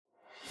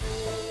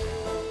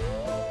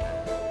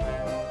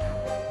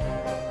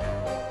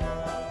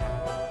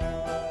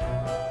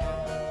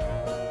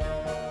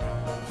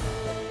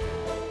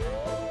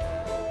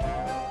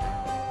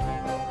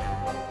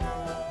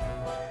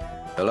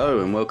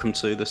Hello and welcome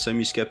to the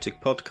Semi-Skeptic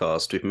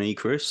Podcast with me,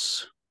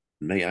 Chris.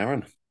 Me,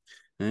 Aaron.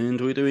 And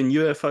we're doing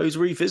UFOs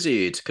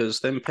Revisited because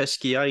them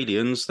pesky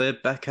aliens, they're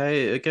back at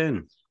it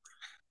again.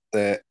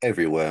 They're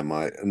everywhere,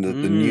 mate. And the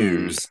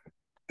news,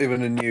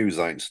 even the news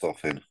ain't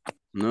stopping.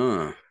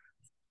 No.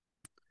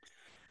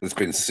 There's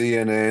been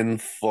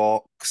CNN,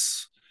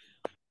 Fox.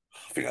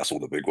 I think that's all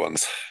the big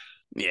ones.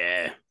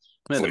 Yeah,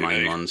 they're the That's what you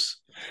main need.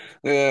 ones.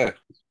 Yeah.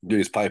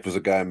 Newspapers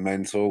are going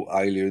mental.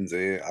 Aliens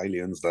here,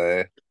 aliens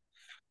there.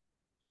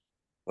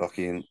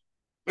 Fucking.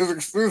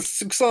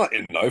 It's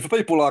exciting, though. For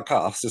people like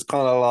us, it's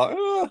kind of like,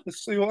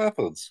 let's see what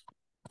happens.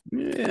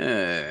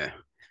 Yeah.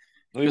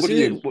 I mean, Was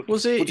it,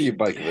 was what do you it,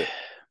 make of it?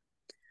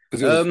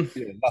 Because it was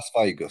um, Las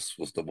Vegas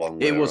was the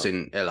one it where, was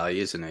in LA,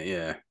 isn't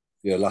it?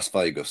 Yeah. Las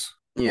Vegas,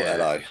 not Yeah.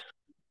 LA.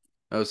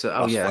 Oh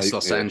yeah, that's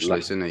Los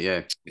Angeles, isn't it?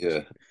 Yeah. Yeah.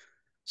 Yeah,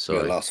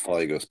 Sorry. Las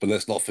Vegas. But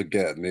let's not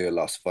forget, near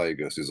Las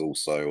Vegas is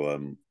also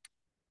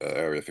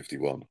Area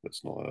 51.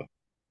 Let's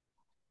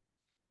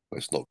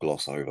not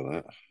gloss over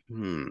that.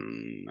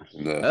 Hmm.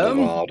 Um,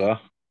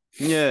 Nevada.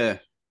 yeah.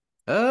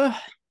 Uh,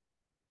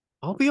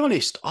 I'll be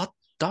honest, I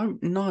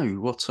don't know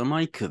what to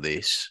make of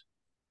this.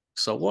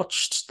 So I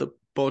watched the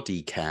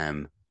body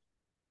cam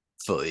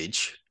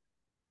footage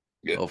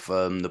Yeah, of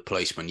the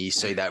policeman. You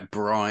see that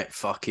bright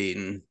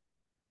fucking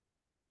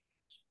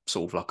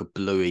sort of like a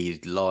bluey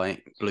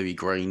light, bluey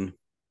green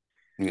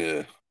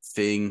yeah.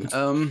 thing. Looks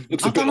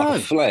a I bit don't like a know.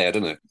 flare,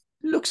 doesn't it?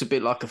 Looks a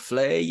bit like a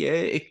flare. Yeah,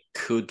 it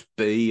could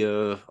be.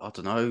 I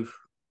don't know.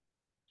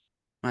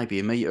 Maybe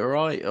a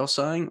meteorite or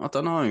something. I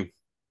don't know.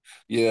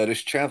 Yeah,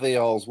 this chavvy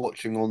I was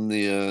watching on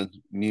the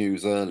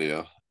news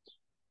earlier.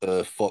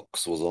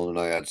 Fox was on and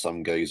they had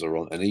some geezer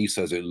on, and he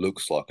says it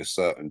looks like a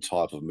certain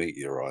type of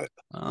meteorite.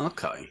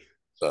 Okay.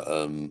 But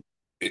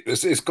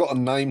it's got a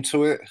name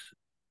to it.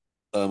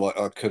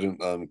 I couldn't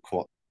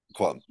quite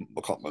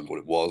I can't remember what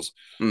it was,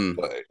 Hmm.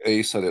 but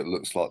he said it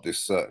looks like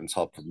this certain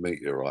type of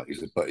meteorite. He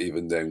said, but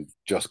even then,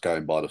 just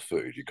going by the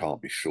footage, you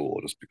can't be sure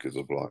just because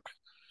of like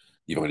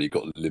you've only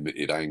got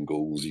limited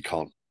angles. You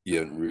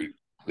haven't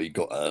really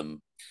got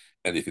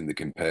anything to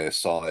compare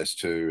size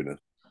to,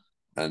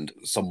 and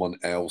someone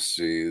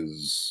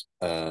else's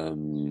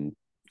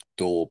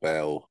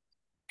doorbell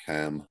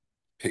cam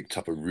picked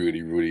up a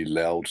really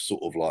loud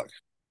sort of like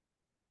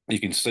you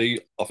can see,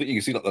 I think you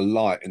can see like the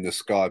light in the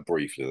sky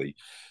briefly,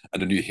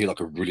 and then you hear like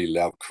a really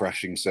loud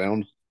crashing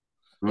sound,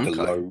 like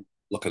Okay.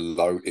 like a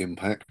low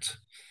impact.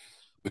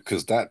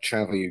 Because that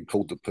chavvy who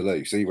called the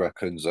police, he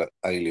reckons that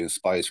alien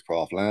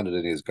spacecraft landed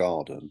in his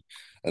garden,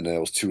 and there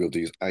was two of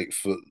these 8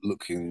 foot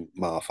looking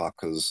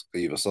motherfuckers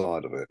either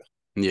side of it.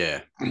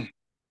 Yeah.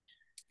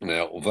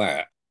 Now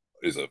that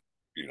is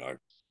you know,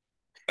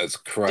 as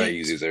Did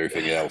crazy as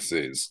everything else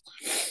is.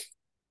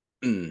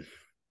 mm,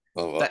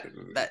 Oh,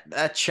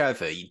 that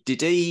Chavy?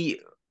 Did he?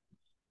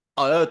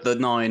 I heard the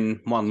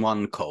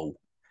 911 call.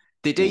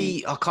 Did hmm.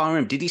 he? I can't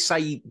remember. Did he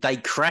say they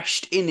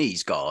crashed in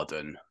his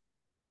garden,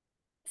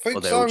 I or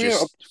think they were so, yeah.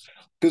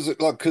 just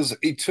Because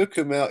he took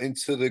him out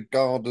into the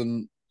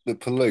garden, the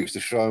police, to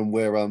show him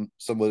where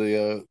some of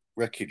the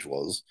wreckage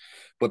was,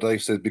 but they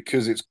said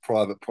because it's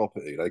private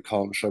property, they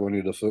can't show any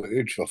of the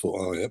footage. I thought,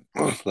 oh yeah,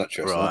 that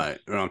chestnut. right?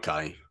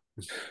 Okay.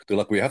 They're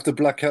like, we have to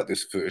black out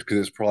this footage because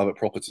it's private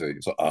property.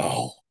 It's like,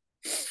 oh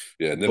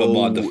yeah, Bullshit. never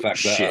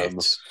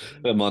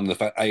mind the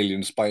fact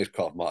alien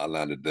spacecraft might have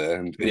landed there,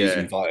 and he's Yeah.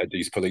 invited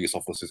these police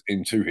officers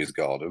into his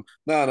garden.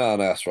 No,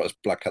 that's right. Let's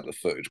black out the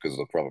footage because of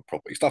the private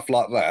property stuff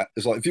like that.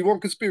 It's like if you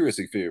want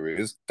conspiracy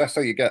theories, that's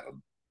how you get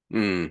them.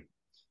 Mm,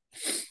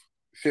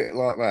 Shit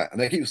like that.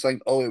 And they keep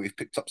saying, oh, we've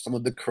picked up some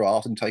of the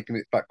craft and taken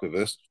it back with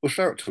us. Well,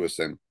 show it to us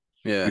then.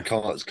 We yeah.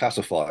 can't, it's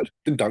classified.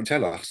 Then don't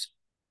tell us.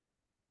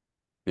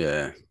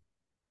 Yeah.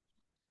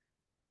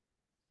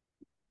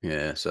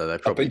 Yeah. So they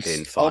I've probably been,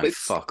 didn't I've find been,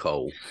 fuck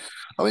all.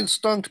 I've been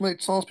stung many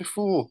times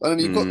before. And then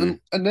you've got them, Mm,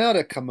 and now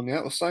they're coming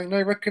out saying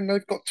they reckon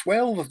they've got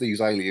 12 of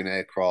these alien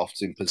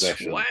aircrafts in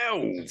possession.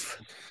 12.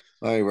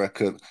 They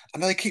reckon.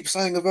 And they keep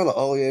saying as well, like,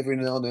 oh, yeah, every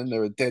now and then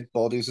there are dead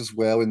bodies as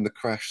well in the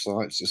crash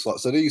sites. It's like,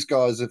 so these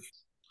guys have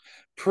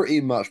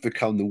pretty much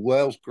become the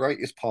world's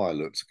greatest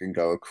pilots, can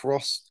go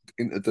across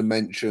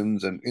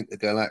interdimensions and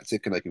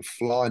intergalactic, and they can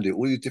fly and do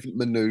all these different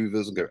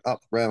maneuvers and go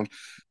up, round,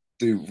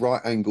 do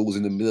right angles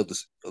in the middle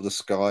of the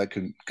sky,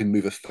 can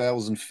move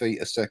 1,000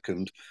 feet a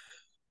second,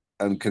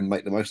 and can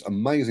make the most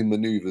amazing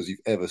maneuvers you've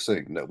ever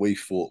seen that we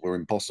thought were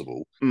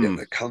impossible. Yet Mm,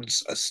 the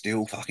cunts are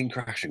still fucking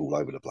crashing all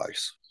over the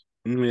place.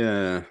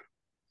 yeah.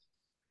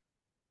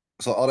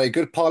 So are they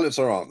good pilots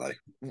or aren't they?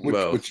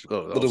 Well, What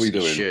are we obviously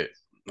doing? shit.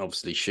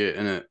 Obviously shit,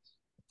 innit?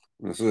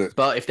 That's it.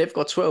 But if they've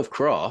got 12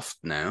 craft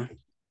now,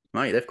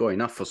 mate, they've got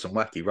enough for some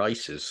wacky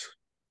races.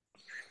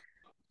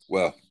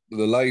 Well,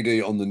 the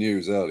lady on the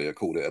news earlier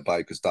called it a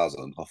baker's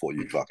dozen. I thought,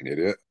 you fucking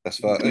idiot. That's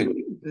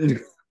 13.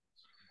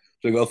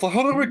 She goes,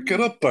 how do we get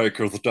a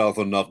baker's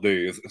dozen of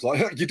these? It's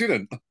like, you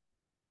didn't.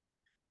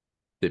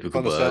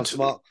 Typical Trying to sound bird.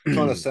 smart.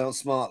 Trying to sound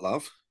smart,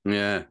 love.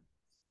 Yeah.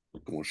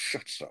 Come on,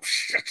 shut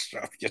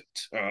stuff, you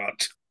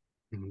tart.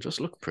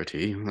 Just look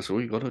pretty. That's all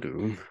you gotta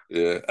do.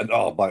 Yeah, and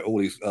oh, by all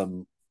these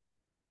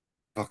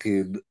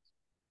fucking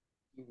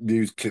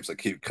news clips that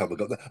keep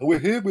coming up. We're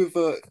here with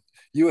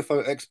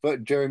UFO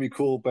expert Jeremy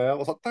Corbell. I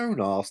was like, don't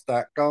ask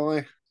that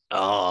guy.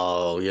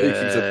 Oh He keeps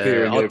yeah,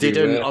 appearing I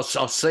didn't. everywhere.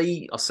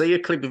 I see a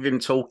clip of him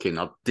talking.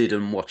 I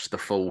didn't watch the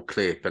full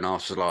clip, and I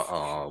was just like,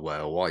 oh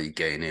well, why are you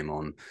getting him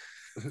on?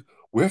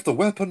 We have to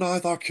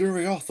weaponize our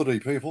curiosity,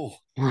 people.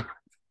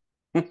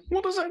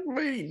 What does that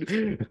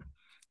mean?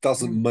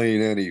 Doesn't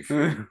mean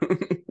anything.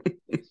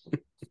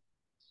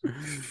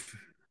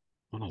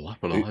 I'll He,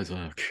 weaponize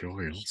our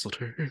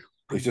curiosity.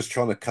 he's just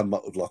trying to come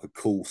up with like a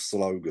cool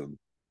slogan,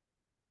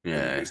 and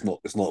Yeah, it's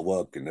not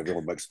working.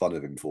 Everyone makes fun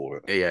of him for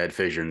it. he had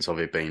visions of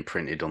it being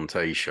printed on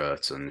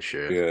T-shirts and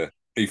shit. Yeah.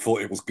 He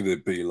thought it was going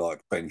to be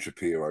like Ben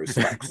Shapiro's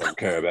facts don't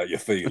care about your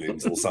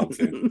feelings or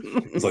something.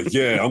 It's like,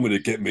 yeah, I'm going to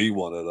get me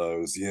one of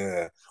those.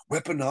 Yeah.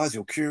 Weaponize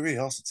your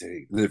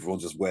curiosity. And everyone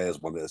just wears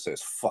one that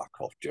says, fuck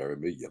off,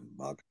 Jeremy, you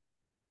mug.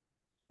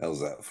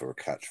 How's that for a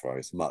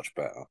catchphrase? Much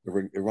better.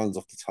 It runs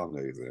off the tongue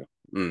easier.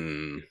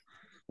 Mm,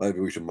 Maybe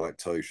we should make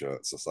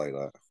t-shirts to say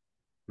that.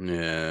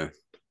 yeah,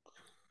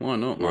 why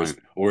not, mate?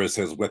 Or it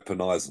says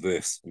weaponize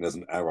this, and there's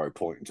an arrow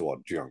pointing to our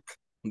junk.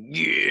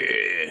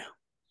 Yeah.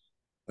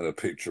 And a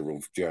picture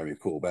of Jeremy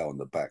Corbell in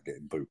the back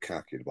getting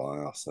bukkakied by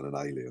us and an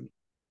alien.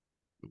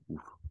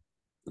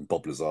 And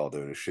Bob Lazar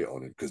doing a shit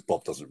on him because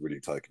Bob doesn't really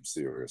take him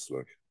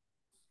seriously.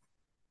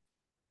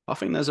 I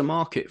think there's a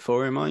market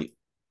for him, mate.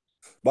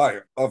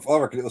 Mate, I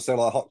reckon it'll sell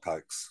like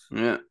hotcakes.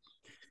 Yeah,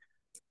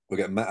 We'll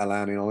get metal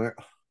in on it.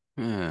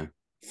 yeah.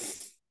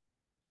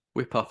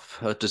 Whip up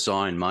a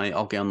design, mate.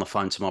 I'll get on the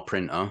phone to my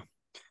printer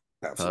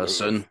Absolutely.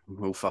 person.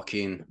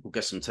 We'll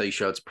get some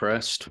t-shirts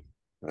pressed.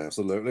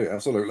 Absolutely.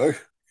 Absolutely.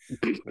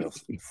 They'll,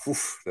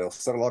 they'll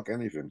sell like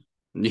anything.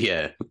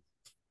 Yeah.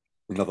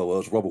 In other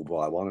words, Rob will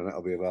buy one and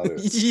that'll be about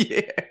it.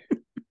 Yeah.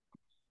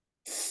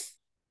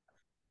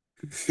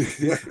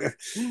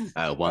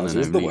 Our one As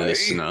and is the only way.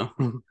 listener.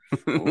 Oh,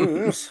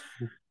 yes.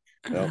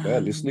 Out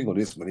there listening on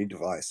his many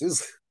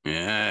devices.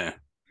 Yeah.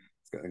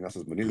 It's getting us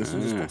as many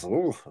listeners as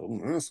possible. Oh,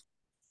 yes.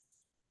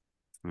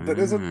 But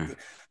there's Yeah.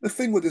 the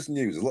thing with this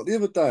news is like the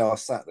other day I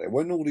sat there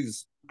when all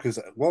these because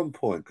at one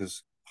point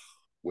because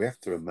we have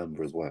to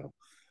remember as well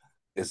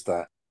is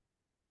that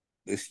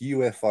this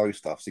UFO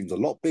stuff seems a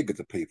lot bigger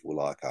to people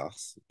like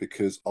us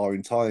because our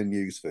entire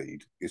news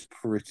feed is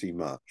pretty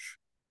much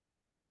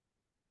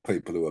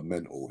people who are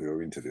mental who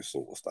are into this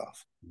sort of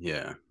stuff.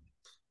 Yeah.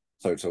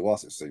 So to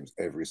us, it seems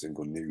every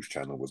single news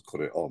channel was put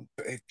it on,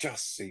 but it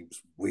just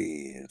seems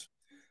weird.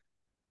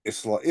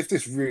 It's like if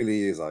this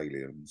really is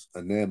aliens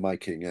and they're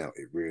making out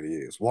it really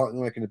is, why aren't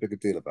they making a bigger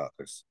deal about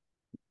this?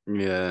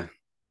 Yeah.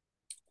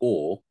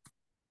 Or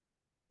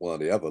one of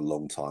the other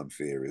long time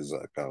theories that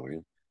are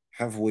going,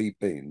 have we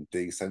been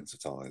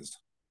desensitized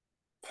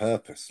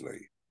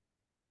purposely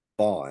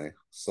by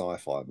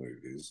sci-fi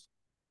movies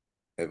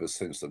ever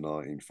since the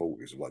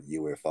 1940s, like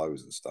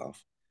UFOs and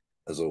stuff,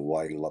 as a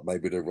way, like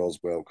maybe the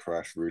Roswell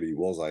crash really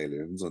was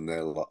aliens, and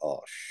they're like, oh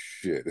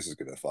shit, this is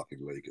gonna fucking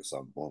leak at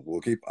some point. We'll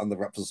keep under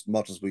wraps as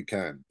much as we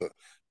can, but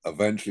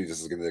eventually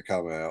this is gonna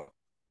come out.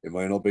 It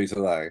may not be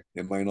today,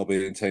 it may not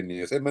be in 10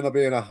 years, it may not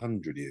be in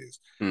 100 years,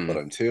 but Mm.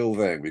 until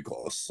then, we've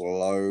got to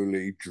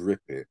slowly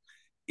drip it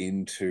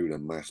into the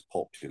mass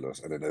populace,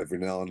 and then every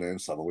now and then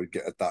someone would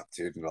get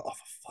abducted, and like, oh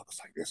for fuck's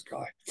sake, this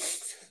guy.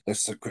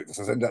 Let's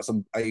send out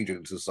some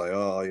agent to say,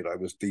 oh,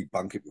 let's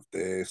debunk it with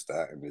this,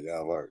 that, and the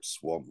other. It's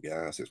swamp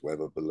gas, it's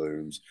weather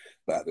balloons,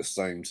 but at the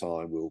same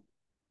time, we'll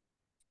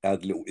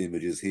add little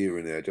images here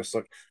and there, just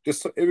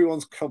so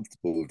everyone's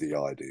comfortable with the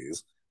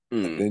ideas,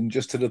 and Mm. then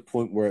just to the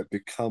point where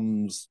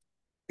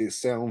it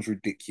sounds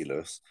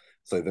ridiculous.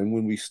 So then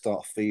when we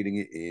start feeding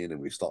it in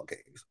and we start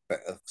getting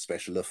better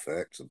special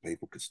effects and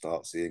people could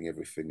start seeing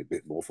everything a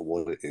bit more for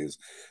what it is,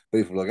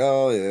 people are like,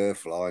 oh yeah,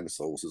 flying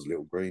saucers,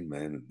 little green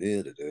men, and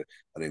da.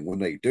 And then when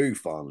they do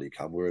finally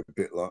come, we're a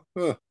bit like,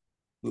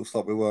 looks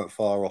like we weren't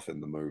far off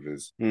in the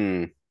movies.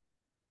 Mm.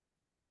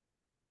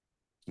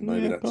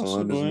 Maybe Yeah, that time is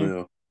possibly.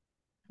 now.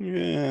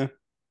 Yeah.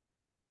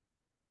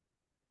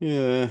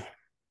 Yeah.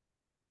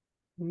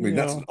 I mean,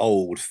 that's Yeah. an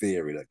old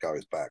theory that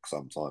goes back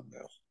some time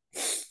now.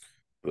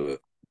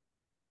 But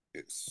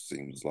it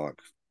seems like,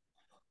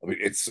 I mean,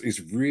 it's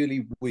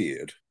really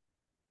weird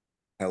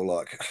how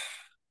like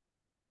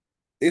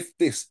if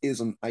this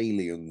isn't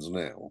aliens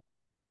now,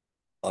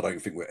 I don't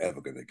think we're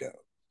ever going to go.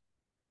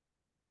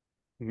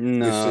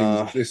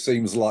 Nah. This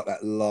seems like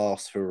that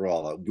last hurrah.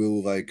 Like,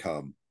 will they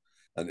come?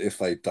 And if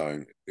they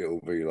don't,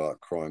 it'll be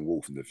like crying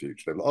wolf in the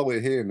future. They're like, oh, we're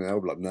here now.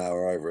 We're like, no,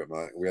 we're over it,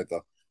 mate.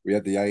 We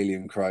had the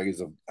alien craze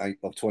of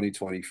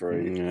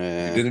 2023.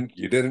 Yeah.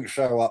 You didn't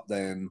show up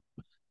then.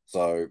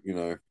 So,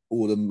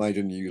 all the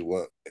major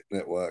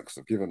networks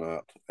have given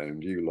up,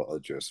 and you lot are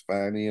just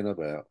fannying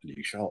about. And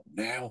you show up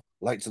now,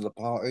 late to the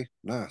party.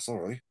 Nah,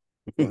 sorry,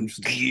 not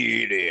interested.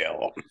 Get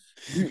out.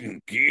 You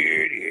can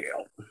get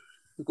out.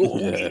 Go on,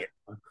 Yeah.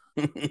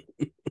 yeah.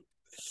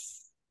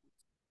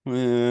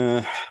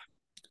 Yeah.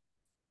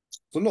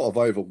 It's a lot of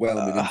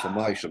overwhelming Uh,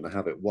 information to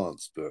have at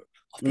once, but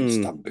I've been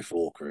mm, stung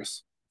before,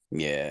 Chris.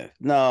 yeah.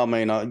 No, I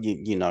mean,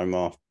 you know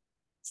my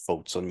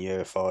thoughts on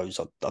UFOs.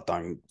 I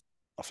don't.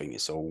 I think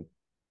it's all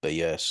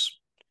BS.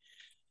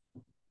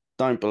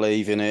 Don't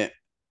believe in it,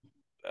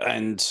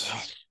 and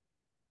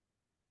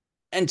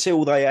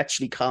until they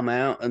actually come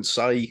out and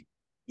say,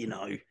 you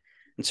know,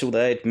 until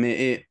they admit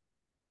it,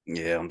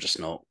 yeah, I'm just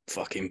not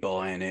fucking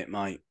buying it,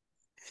 mate.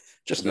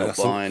 Just Yeah. not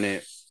buying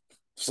it.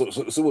 So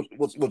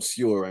what's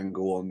your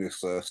angle on this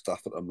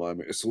stuff at the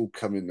moment? It's all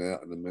coming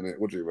out in a minute.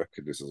 What do you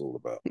reckon this is all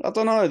about? I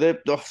don't know.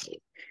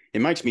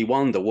 It makes me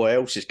wonder what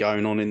else is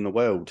going on in the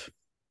world.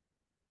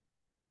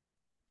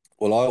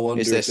 Well, I Is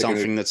wonder there if they're going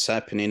to. something that's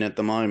happening at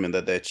the moment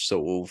that they're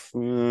sort of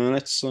Well, I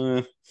let's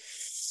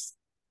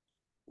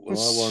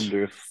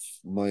wonder if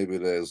maybe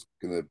there's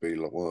going to be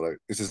like one of those.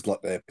 This is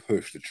like their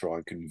push to try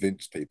and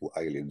convince people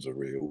aliens are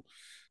real.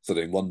 So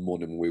then one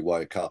morning when we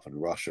wake up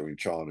and Russia and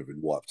China have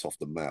been wiped off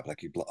the map, they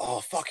keep like, "Oh,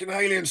 fucking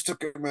aliens took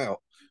them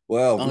out."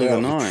 Well, now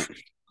overnight.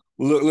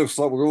 looks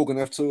like we're all going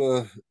to have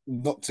to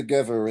knock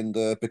together and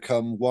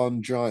become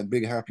one giant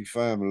big happy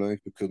family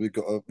because we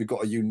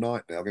got to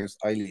unite now against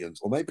aliens.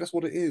 Or maybe that's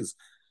what it is.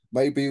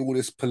 Maybe all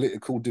this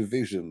political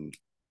division,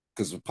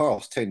 because the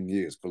past 10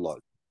 years for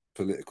like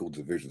political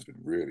division has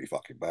been really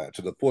fucking bad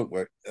to the point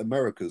where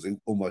America's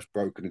almost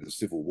broken into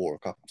civil war a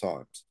couple of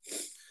times.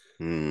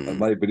 And Hmm.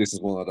 maybe this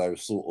is one of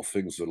those sort of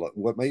things where, like,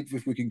 well, maybe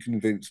if we can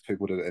convince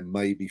people that there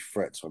may be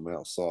threats from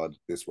outside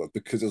this world,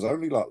 because it was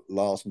only like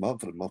last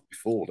month and the month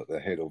before that the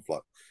head of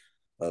like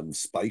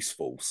Space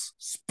Force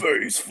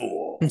was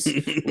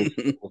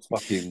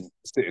fucking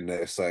sitting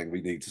there saying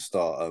we need to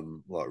start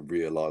like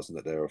realizing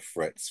that there are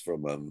threats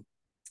from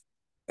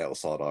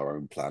outside our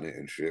own planet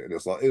and shit. And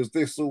it's like, is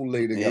this all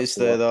leading up Is to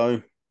there like,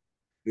 though?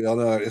 yeah, I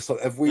know. It's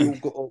like, have we all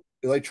got?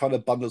 Are they trying to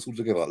bundle us all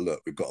together? Like,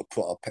 look, we've got to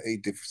put our petty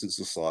differences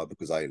aside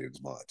because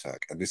aliens might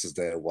attack, and this is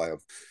their way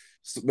of.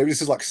 So maybe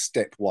this is like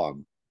step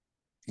one.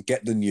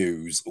 Get the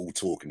news all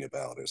talking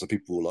about it, so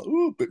people are like,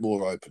 oh, a bit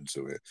more open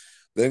to it.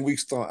 Then we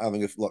start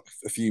having like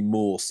a few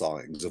more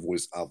sightings of all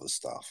this other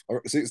stuff.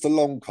 See, it's the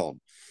long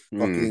con. Hmm.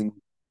 Fucking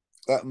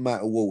that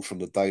Matt Walsh from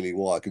the Daily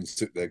Wire can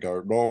sit there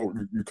going, no,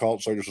 you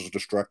can't say this is a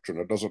distraction.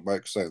 It doesn't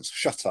make sense.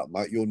 Shut up,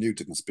 mate. You're new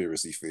to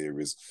conspiracy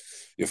theories.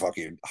 You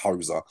fucking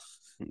hoser.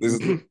 This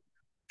is,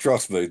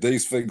 trust me,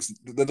 these things,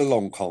 they're the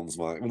long cons,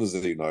 mate. What does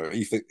he know?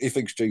 He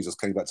thinks Jesus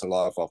came back to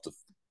life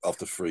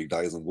after 3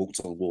 days and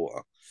walked on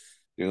water.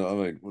 You know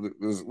what I mean? What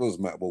does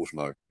Matt Walsh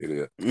know,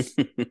 idiot?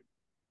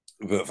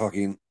 But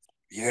fucking,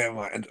 yeah,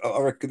 mate. And I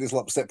reckon this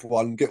like step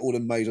one, get all the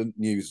major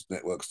news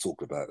networks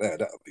talking about that.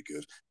 That would be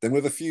good. Then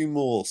with a few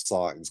more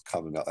sightings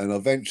coming up, and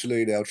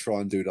eventually they'll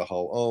try and do the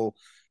whole,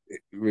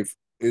 with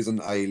is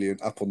an alien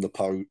up on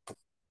the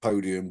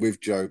podium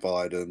with Joe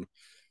Biden.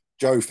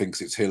 Joe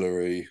thinks it's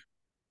Hillary,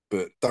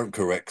 but don't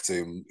correct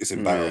him. It's Yeah.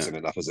 embarrassing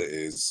enough as it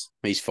is.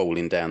 He's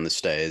falling down the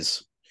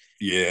stairs,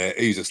 Yeah,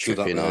 he just stood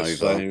up tripping there over.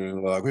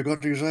 saying, like, we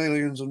got these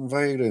aliens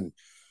invading.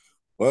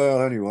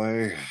 Well,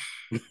 anyway.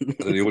 And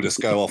then he'll just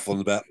go off on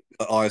about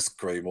ice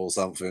cream or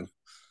something.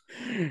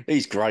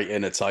 He's great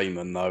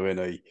entertainment though,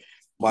 isn't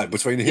Mate,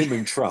 between he? him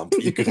and Trump,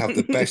 you could have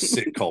the best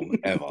sitcom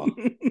ever.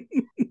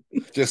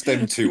 Just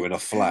them two in a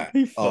flat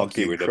He fucking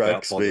arguing about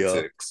cracks me up.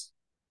 politics.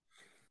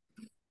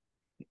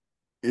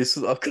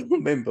 I can't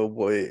remember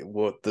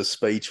what the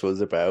speech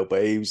was about,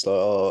 but he was like,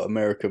 "Oh,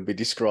 America can be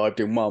described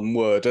in one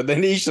word," and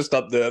then he's just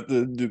up there,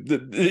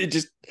 he's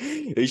just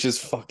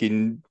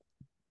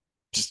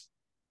just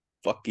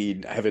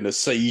fucking having a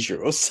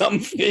seizure or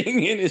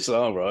something, and it's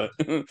all right.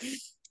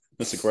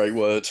 That's a great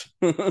word.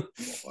 Oh,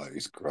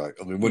 he's great.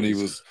 I mean, when he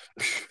was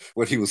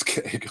when he was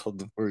getting on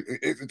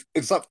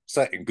it's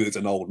upsetting because it's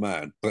an old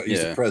man, but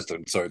he's the Yeah.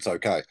 president, so it's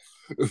okay.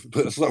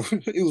 But so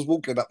he was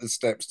walking up the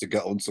steps to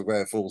get onto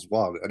Air Force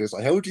One, and it's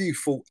like, how do you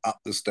fall up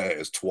the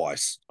stairs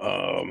twice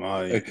Oh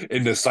mate.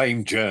 in the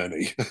same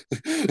journey?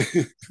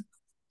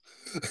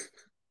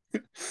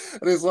 And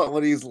it's like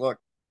when he's like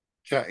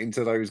chatting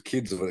to those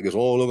kids and he goes,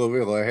 oh, look at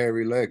me, my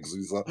hairy legs.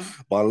 And he's like,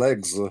 my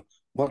legs are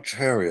much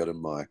hairier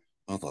than my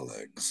other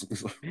legs.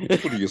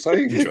 What are you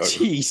saying, Joe?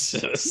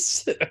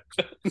 Jesus.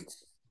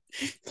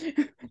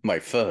 My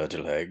third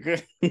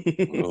leg.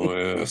 Oh,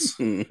 yes.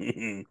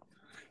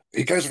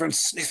 He goes around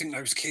sniffing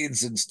those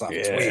kids and stuff.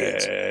 It's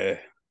weird. Yeah.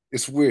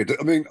 It's weird.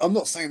 I mean, I'm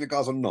not saying the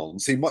guy's a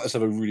nonce. He might just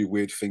have a really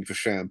weird thing for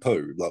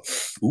shampoo. Like,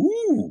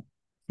 ooh.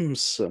 But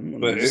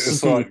Someone's.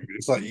 it's like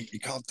you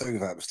can't do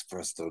that, Mr.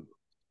 President.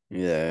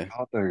 You Yeah.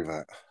 can't do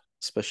that.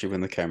 Especially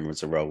when the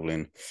cameras are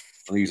rolling.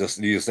 And you just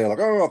say like,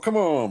 oh, come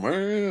on,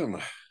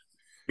 man.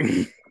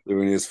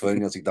 Doing his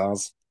thing as he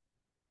does.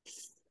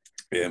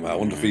 Yeah, man. I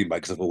wonder if Yeah. he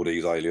makes of all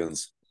these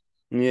aliens.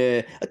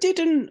 Yeah. I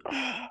didn't.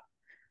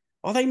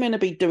 Are they meant to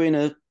be doing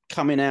a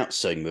coming out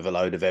soon with a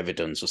load of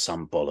evidence or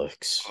some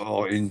bollocks?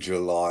 Oh, in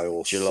July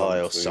or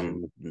July or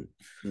some something.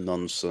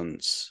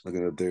 nonsense. They're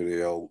gonna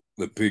do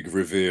the big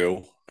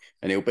reveal.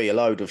 And it'll be a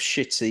load of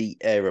shitty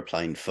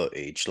aeroplane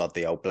footage, like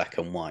the old black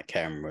and white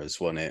cameras,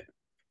 won't it?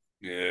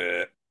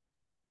 Yeah.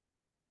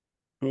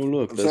 Oh,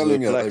 look, I'm there's a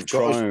telling you, black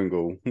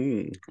triangle.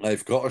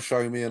 they've got to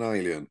show me an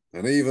alien.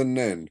 And even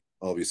then,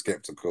 I'll be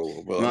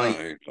skeptical. But Mate,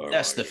 that ain't no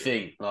that's the alien.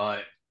 thing.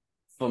 Like,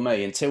 for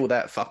me, until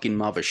that fucking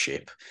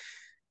mothership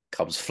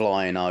comes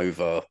flying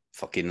over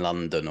fucking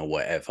London or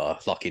whatever,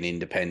 like in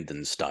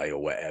Independence Day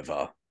or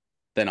whatever,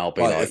 then I'll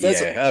be Right, like,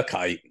 yeah,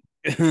 okay.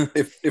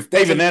 if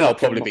there's a Even then, I'll knock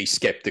probably on be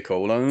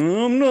skeptical. Like,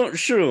 I'm not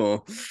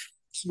sure.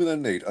 something I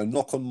need, a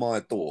knock on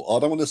my door. I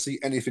don't want to see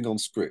anything on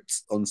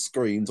scripts, on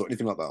screens, or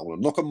anything like that. I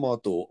want to knock on my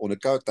door. I want to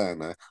go down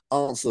there,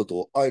 answer the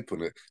door,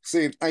 open it,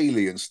 see an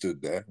alien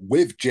stood there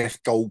with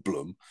Jeff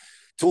Goldblum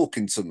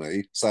talking to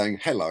me, saying,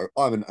 "Hello,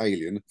 I'm an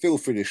alien. Feel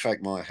free to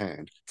shake my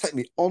hand." Take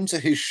me onto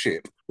his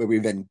ship, where we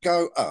then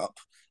go up,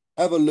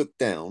 have a look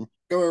down,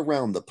 go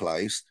around the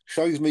place,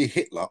 shows me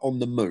Hitler on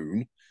the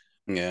moon.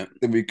 Yeah.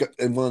 Then we go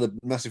in one of the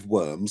massive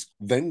worms.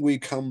 Then we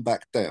come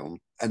back down,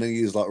 and then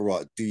he's like,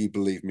 "Right, do you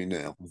believe me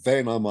now?"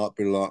 Then I might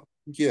be like,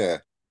 "Yeah,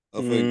 I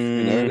think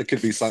Mm, there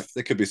could be something.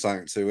 There could be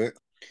something to it."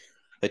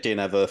 they didn't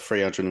have a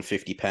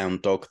 £350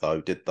 dog,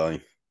 though, did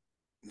they?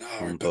 No,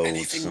 On but board.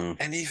 So.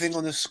 anything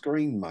on the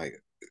screen, mate,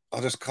 I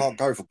just can't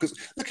go for because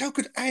look how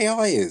good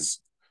AI is.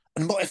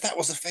 And what if that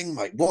was the thing,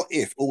 mate? What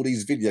if all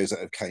these videos that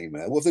have came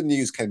out, what if the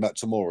news came out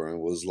tomorrow and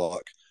was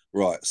like,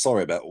 right,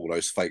 sorry about all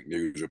those fake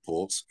news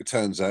reports. It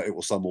turns out it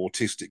was some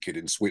autistic kid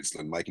in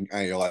Switzerland making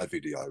AI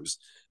videos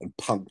and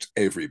punked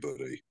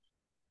everybody.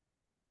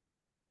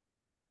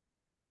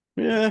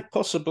 Yeah,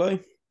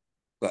 possibly.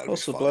 That'd be funny,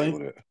 Possibly.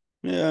 wouldn't it?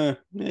 Yeah,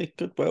 it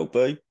could well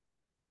be.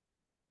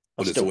 I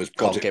But it's still always can't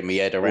Project, get my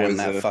head around always,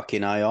 that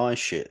fucking AI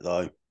shit,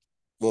 though.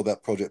 what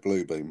about Project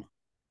Bluebeam? Do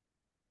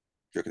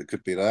you reckon it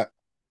could be that?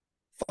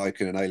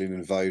 Faking an alien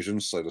invasion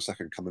so the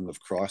second coming of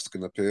Christ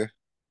can appear?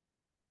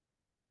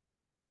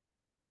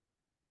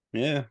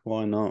 Yeah,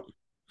 why not?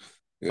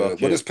 Yeah,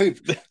 Fuck well,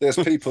 it. there's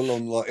people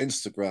on like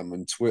Instagram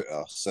and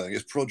Twitter saying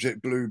it's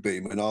Project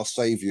Bluebeam and our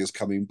savior's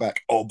coming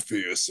back,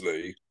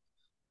 obviously.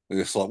 And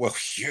it's like, well,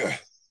 yeah,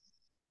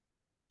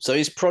 So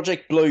is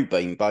Project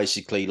Bluebeam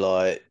basically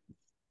like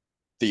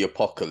the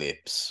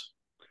apocalypse,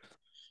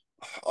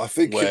 I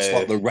think it's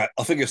like where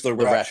I think it's the the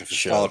rapture for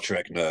rapture? Star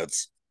Trek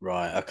nerds.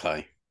 Right,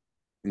 okay.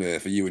 Yeah,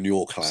 for you and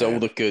your So all clan.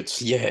 the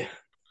goods, yeah.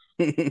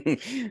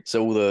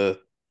 So all the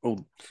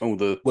Well, people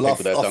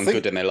that have I done good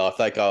think in their life,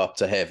 they go up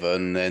to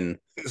heaven, and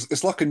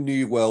it's like a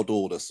new world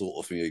order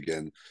sort of thing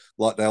again.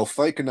 Like they'll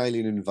fake an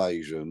alien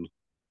invasion,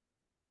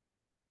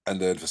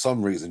 and then for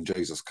some reason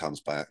Jesus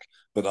comes back.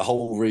 But the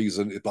whole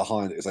reason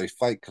behind it is they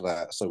fake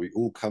that so we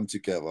all come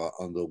together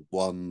under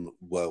one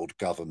world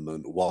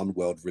government, one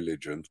world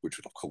religion, which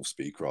would of course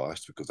be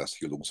Christ, because that's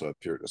he'll also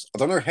appear at us. I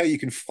don't know how you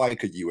can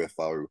fake a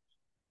UFO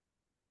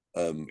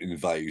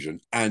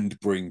invasion and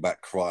bring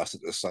back Christ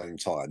at the same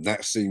time.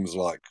 That seems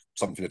like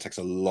something that takes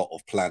a lot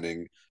of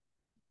planning,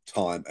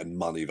 time, and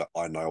money that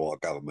I know our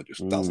government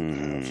just doesn't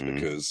have mm,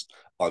 because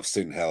I've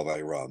seen how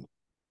they run.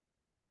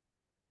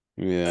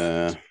 And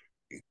yeah.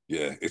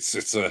 yeah, it's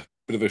a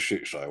bit of a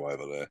shit show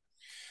over there.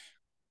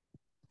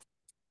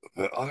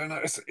 But I don't know.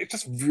 It's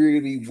just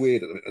really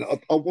weird.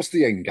 What's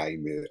the end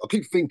game here? I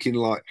keep thinking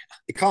like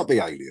it can't be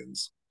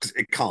aliens because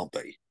it can't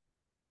be.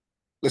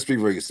 Let's be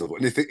reasonable.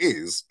 And if it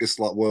is, it's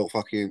like, well,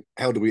 fucking,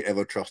 how do we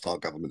ever trust our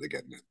government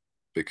again then?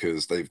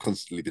 Because they've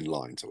constantly been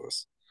lying to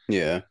us.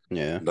 Yeah,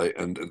 yeah.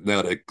 And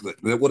now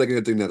what are they going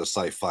to do now to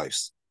save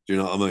face? Do you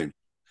know what I mean?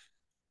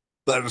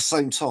 But at the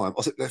same time,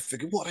 I think they're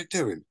thinking, what are they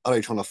doing? Are they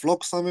trying to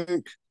flog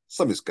something?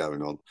 Something's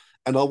going on.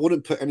 And I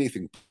wouldn't put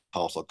anything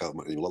past our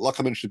government anymore.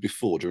 Like I mentioned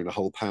before during the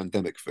whole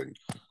pandemic thing,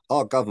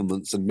 our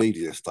governments and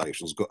media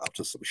stations got up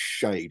to some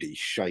shady,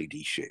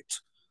 shady shit.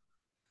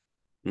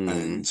 Mm,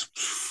 And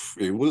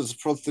it was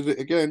did it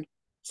again,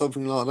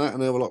 something like that.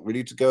 And they were like, we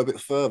need to go a bit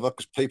further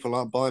because people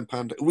aren't buying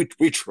panda. We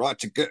tried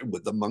to get them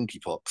with the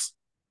monkeypox,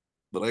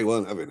 but they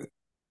weren't having it.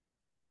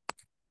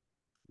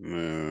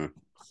 yeah.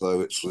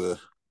 So it's, I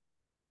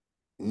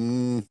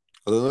don't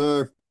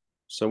know.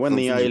 So when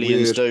the Something's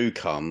aliens weird. do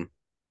come,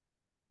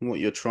 what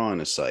you're trying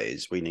to say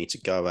is we need to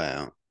go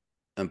out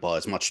and buy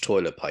as much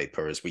toilet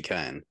paper as we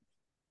can.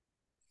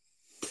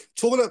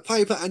 Toilet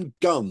paper and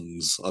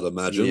guns, I'd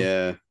imagine.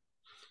 Yeah,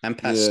 and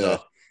Yeah.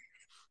 pasta,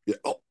 Yeah.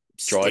 Oh,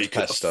 dried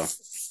speaking of pasta.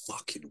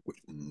 fucking,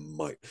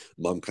 mate,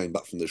 mum came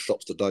back from the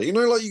shops today. You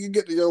know, like you can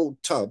get the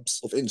old tubs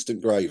of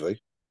instant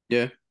gravy.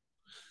 Yeah.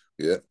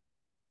 Yeah.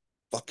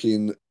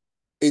 Fucking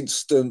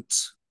instant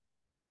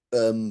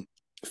um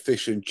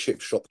fish and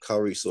chip shop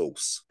curry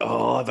sauce.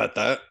 Oh, I've had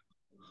that.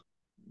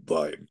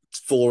 Like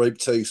 4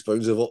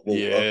 teaspoons of hot water.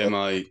 Yeah,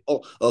 mate. I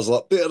was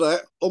like, bit of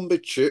that on my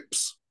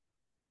chips.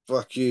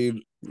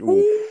 Fucking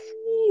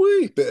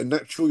Ooh. bit of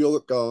natural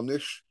yogurt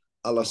garnish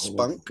a la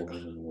spunk.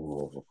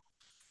 Oh,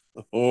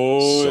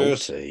 Oh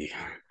yes. salty.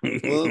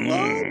 Well,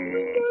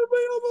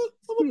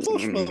 I'm a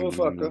posh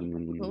motherfucker.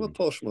 I'm a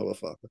posh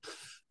motherfucker.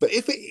 But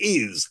if it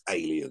is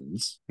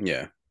aliens,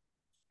 Yeah.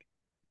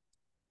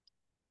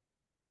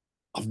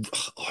 I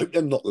hope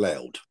they're not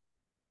loud.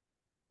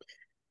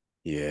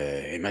 Yeah.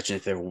 Imagine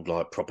if they're all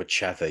like proper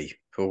chavvy.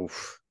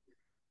 Oof.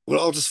 Well,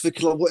 I was just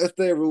thinking, like, what if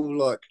they're all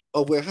like,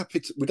 oh, we're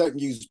happy to, we don't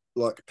use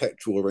like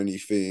petrol or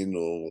anything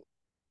or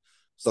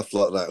stuff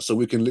like that. So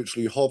we can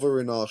literally hover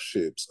in our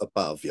ships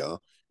above you,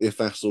 if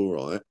that's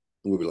all right.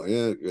 And we'll be like,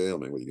 yeah, yeah. I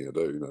mean, what are you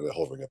gonna do? You know, they're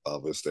hovering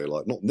above us. They're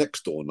like not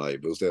next door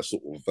neighbours. They're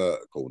sort of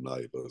vertical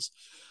neighbours.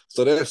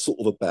 So they're sort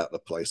of about the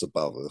place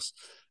above us,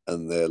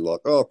 and they're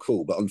like, oh,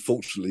 cool. But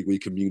unfortunately, we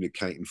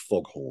communicate in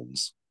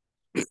foghorns.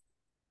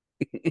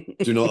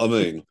 Do you know what I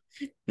mean?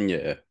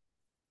 Yeah.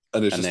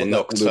 And it's And just they're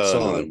like that all the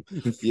nocturnal. time.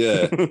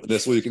 Yeah, and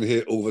that's all you can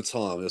hear all the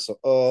time. And it's like,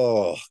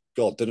 oh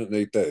God, didn't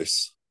need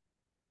this.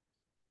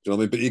 Do you know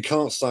what I mean? But you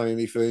can't say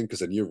anything because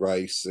then you're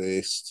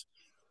racist,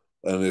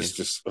 and it's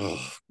just,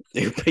 oh,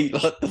 It'll be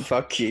like the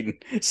fucking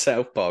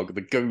South Park,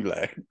 the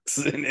gulags,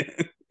 isn't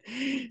it?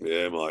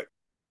 yeah, mate.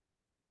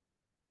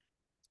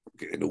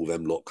 Getting all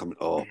them lot coming.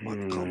 Oh, mate,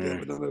 I can't get Mm,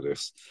 with none of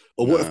this.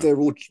 Or what if no. they're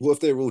all? What if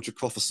they're all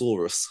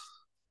Jacophosaurus?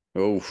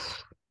 Oh,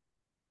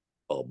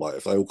 Oh, mate,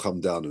 if they all come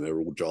down and they're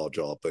all Jar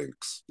Jar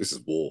Binks, this is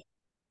war.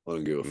 I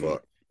don't give a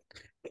fuck.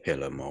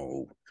 kill 'em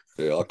all.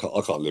 Yeah, I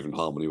can't live in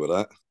harmony with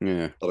that.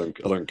 Yeah.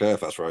 I don't care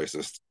if that's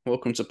racist.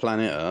 Welcome to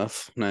planet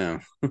Earth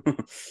now.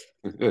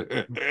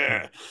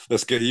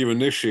 Let's get you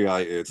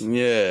initiated.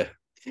 Yeah.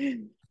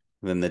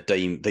 Then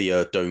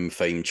the Dome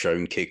theme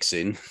tune kicks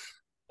in.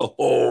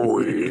 Oh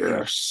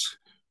yes.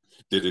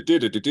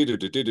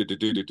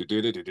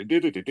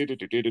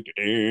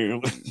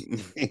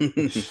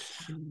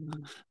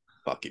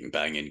 Fucking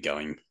banging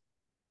game.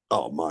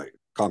 Oh mate,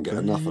 can't get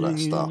enough of that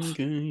Banging stuff.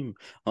 game.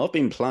 I've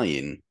been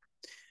playing.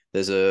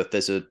 There's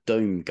a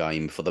Doom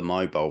game for the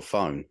mobile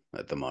phone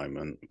at the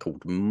moment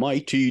called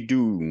Mighty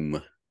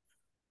Doom.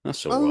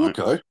 That's all Oh, right.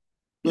 okay.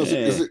 Is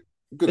Yeah. it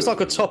good It's at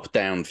like a it?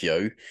 top-down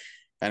view,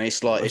 and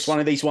it's Nice, one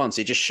of these ones.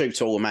 It just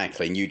shoots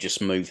automatically, and you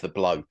just move the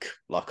bloke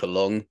like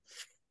along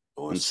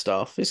and nice.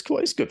 stuff. It's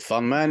good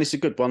fun, man. It's a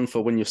good one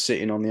for when you're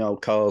sitting on the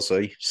old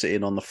carsy,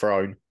 sitting on the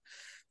throne.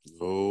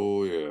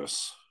 Oh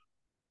yes.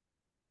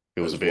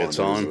 It was a There's bit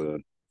of one who's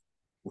time.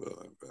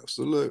 well,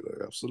 absolutely,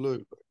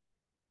 absolutely.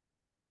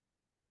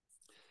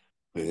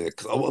 Yeah,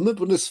 because I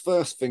remember when this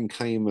first thing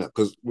came out,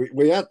 because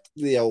we had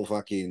the old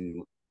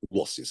fucking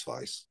what's his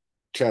face,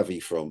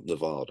 Chavi from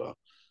Nevada,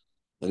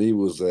 and he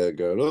was there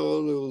going,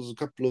 "Oh, there was a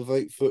couple of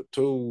 8 foot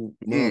tall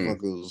Hmm.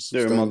 motherfuckers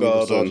Doing my standing on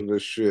the side garden. of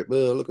this ship.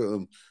 Oh, look at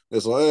them."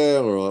 It's like, yeah,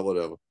 all right,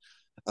 whatever.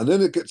 And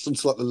then it gets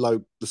into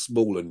like the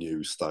smaller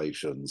news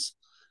stations,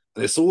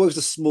 and it's always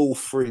the small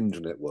fringe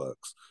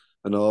networks.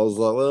 And I was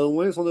like, well,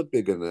 when it's on a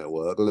bigger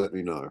network, let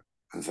me know.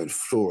 And then,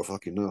 sure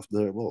fucking enough,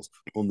 there it was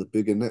on the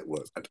bigger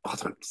networks. And I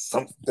don't,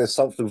 there's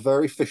something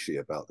very fishy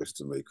about this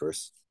to me,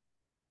 Chris.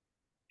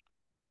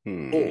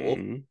 Or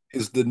Hmm.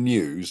 is the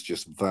news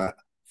just that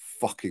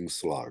fucking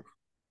slow?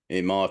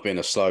 It might have been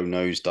a slow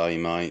news day,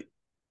 mate.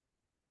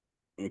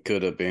 It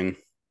could have been.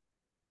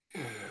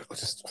 I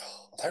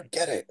don't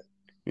get it.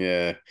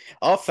 Yeah,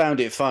 I found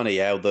it funny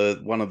how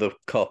the one of the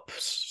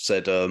cops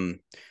said,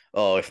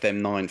 "Oh, if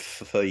them 9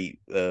 feet,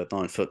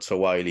 9 foot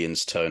tall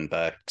aliens turn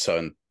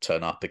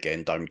up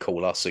again, don't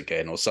call us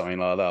again," or something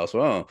like that. I was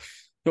like, "Oh,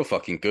 you're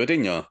fucking good,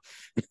 ain't you?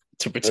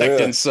 To protect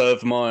Yeah, and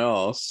serve my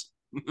ass."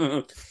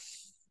 yeah,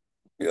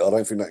 I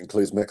don't think that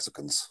includes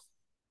Mexicans.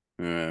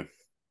 Yeah,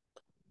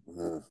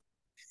 Yeah.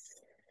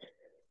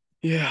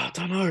 yeah,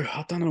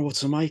 I don't know what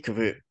to make of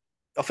it.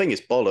 I think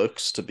it's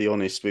bollocks, to be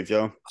honest with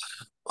you.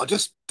 I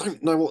just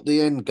don't know what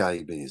the end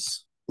game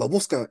is. Like,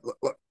 what's going?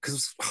 Like,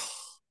 because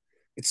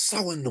it's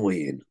so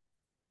annoying.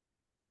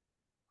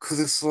 Because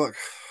it's like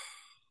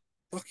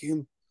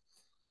fucking.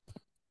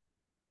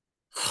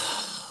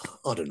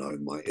 I don't know,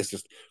 mate. It's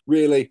just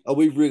really, are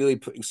we really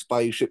putting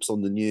spaceships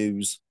on the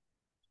news?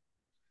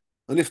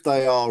 And if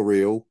they are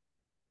real,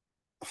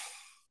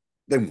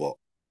 then what?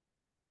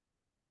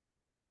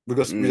 We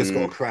just got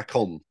to Mm, crack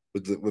on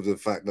with the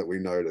fact that we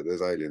know that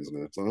there's aliens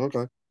in it. So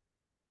okay.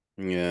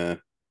 yeah.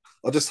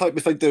 I just hope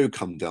if they do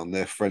come down,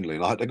 they're friendly.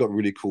 And I hope they got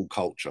really cool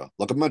culture.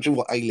 Like imagine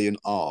what alien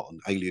art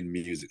and alien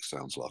music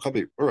sounds like. I'd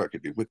be, I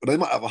reckon it'd be, but they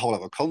might have a whole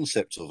other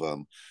concept of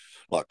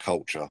like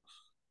culture.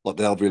 Like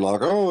they'll be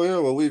like, oh yeah,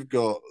 well we've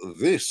got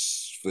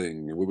this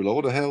thing. And we'll be like,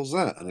 what the hell's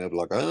that? And they'll be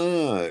like,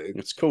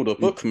 It's called a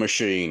book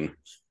machine.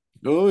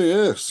 oh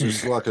yes,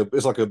 it's like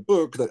a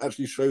book that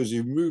actually shows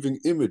you moving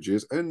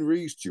images and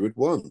reads to you at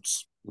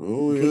once.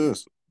 Oh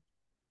yes.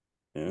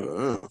 Yeah.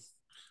 Yeah.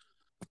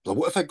 Like,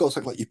 what if they got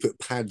something like you put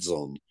pads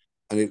on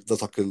and it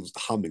does like a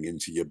humming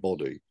into your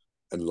body,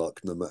 and like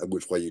no matter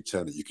which way you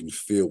turn it, you can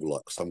feel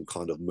like some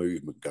kind of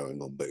movement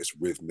going on, but it's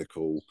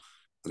rhythmical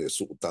and it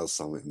sort of does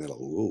something. And they're like,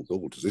 oh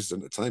god, this is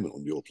entertainment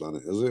on your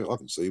planet, is it? I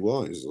can see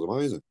why. This is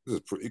amazing. This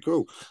is pretty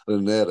cool.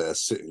 And then they're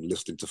sitting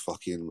listening to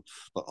fucking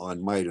like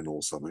Iron Maiden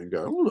or something, and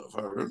going,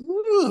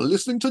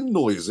 listening to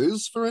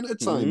noises for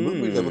entertainment.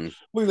 Mm,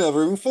 We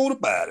never even thought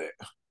about it.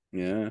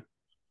 yeah.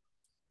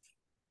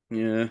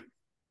 Yeah.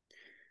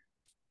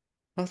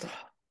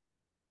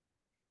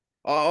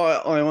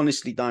 I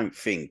honestly don't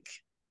think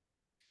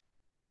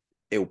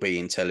it'll be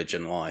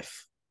intelligent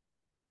life.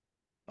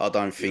 I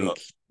don't Yeah. think,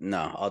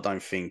 no, I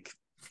don't think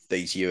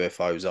these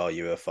UFOs are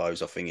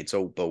UFOs. I think it's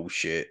all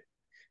bullshit.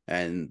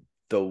 And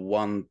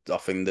I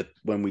think that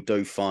when we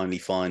do finally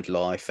find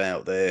life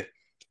out there,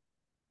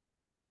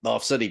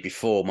 I've said it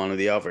before, one of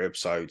the other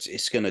episodes,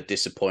 it's going to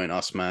disappoint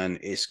us, man.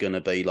 It's going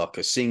to be like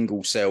a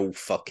single cell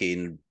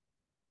fucking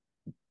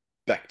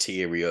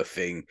bacteria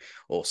thing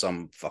or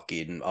some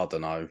fucking, I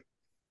don't know,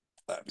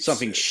 That'd be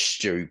something sick.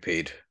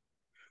 stupid.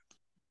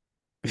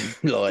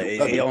 Like,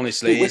 Be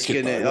honestly, it's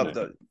wicked going though, wouldn't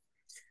it? to,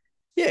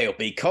 yeah, it'll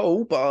be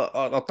cool, but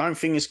I don't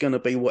think it's going to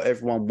be what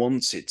everyone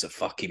wants it to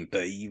fucking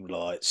be,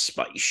 like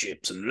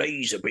spaceships and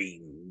laser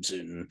beams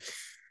and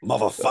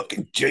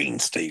Motherfucking gene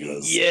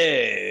stealers.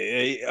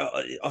 yeah,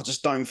 I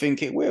just don't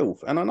think it will.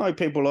 And I know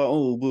people are like,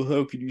 oh, well,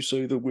 how could you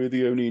say that we're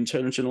the only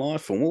intelligent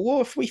life form? Well,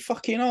 what if we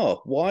fucking are?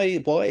 Why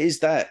is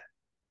that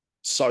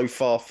so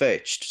far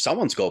fetched?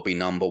 Someone's got to be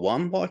number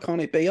one. Why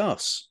can't it be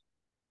us?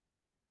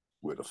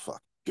 We're the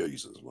fuck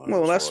geezers, mate.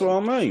 Well, That's that's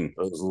right. what I mean.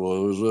 That's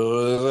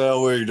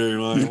how we do,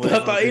 mate. We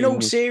But in all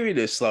fucking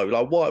seriousness, though,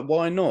 like,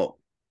 why not?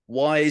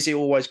 Why is it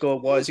always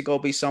got? Why is it got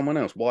to be someone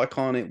else? Why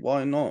can't it?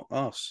 Why not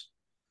us?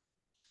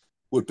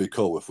 would be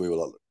cool if we were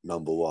like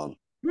number one.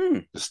 Hmm,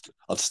 Just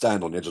I'd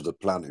stand on the edge of the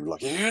planet and be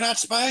like, you hear that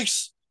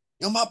space?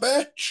 You're my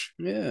bitch.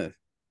 yeah.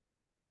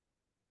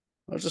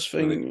 I just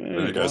And think, then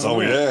yeah, it goes, why oh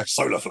not? yeah,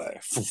 solar flare.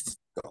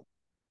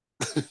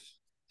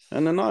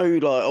 And I know,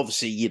 like,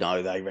 obviously,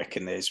 they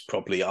reckon there's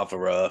probably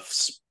other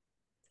Earths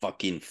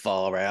fucking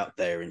far out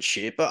there and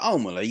shit, but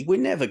ultimately, we're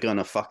never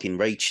gonna fucking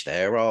reach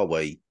there, are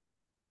we?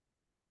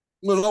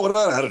 Well, not with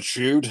that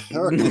attitude. I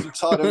reckon if you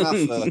tied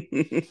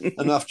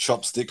enough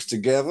chopsticks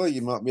together,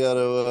 you might be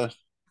able to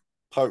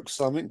poke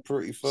something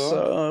pretty far.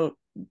 So,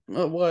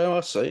 the way I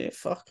see it,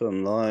 fuck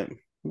them, like,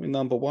 we're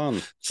number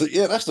one. So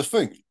yeah, that's the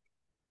thing.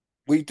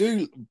 We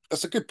do.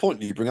 That's a good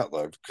point you bring up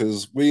though,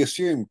 because we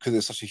assume because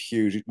it's such a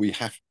huge,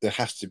 there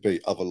has to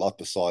be other life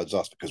besides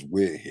us because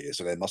we're here,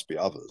 so there must be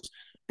others.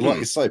 But like Hmm.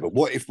 you say, but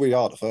what if we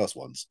are the first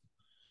ones?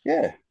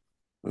 Yeah,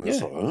 And it's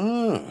yeah,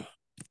 like,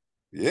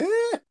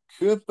 yeah,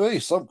 could be.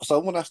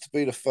 Someone has to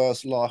be the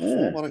first life yeah.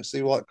 form. I don't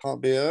see why it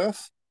can't be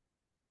Earth.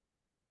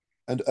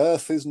 And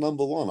Earth is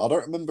number one. I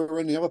don't remember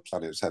any other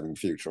planets having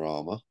future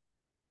armor.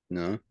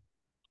 No,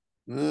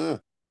 Yeah.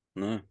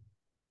 no.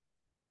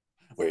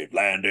 We've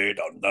landed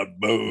on the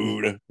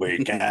moon.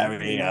 We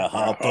carry a A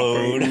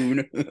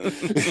harpoon.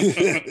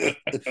 harpoon.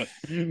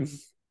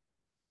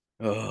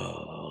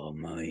 Oh,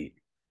 mate.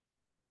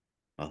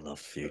 I love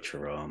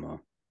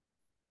Futurama.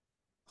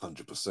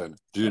 100%.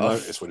 Do you Oh,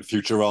 notice when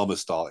Futurama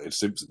started,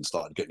 Simpsons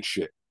started getting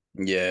shit?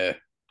 yeah.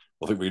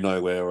 I think we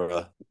know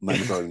where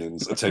Man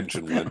Groening's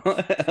attention went.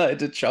 I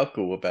had a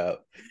chuckle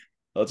about.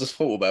 I just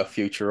thought about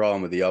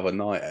Futurama the other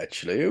night.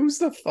 Actually, it was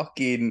the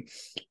fucking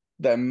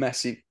that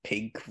massive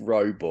pink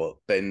robot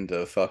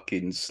Bender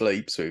fucking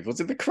sleeps with.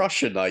 Was it the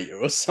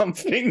Crushinator or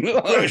something?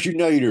 Like,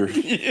 Crashinator.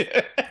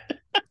 yeah.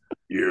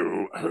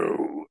 You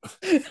ho.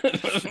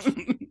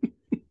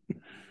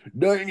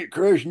 Dang it,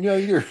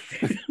 Crashinator.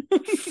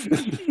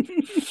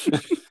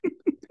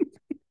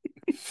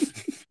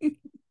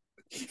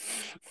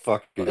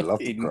 Fucking love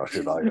the Fucking.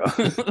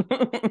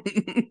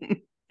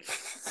 Crashinator.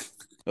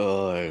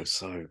 Oh, it was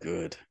so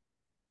good.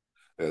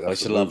 Yeah, I that's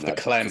used the to love moon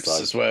the clamps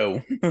episode. as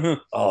well.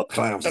 Oh,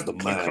 Clowns is the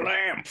Fucking man.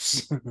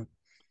 clamps.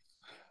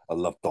 I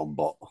love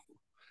Dombot.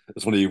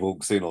 It's when he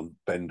walks in on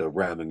Bender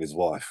ramming his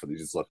wife, and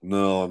he's just like,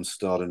 "No, I'm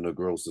starting to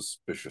grow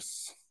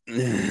suspicious."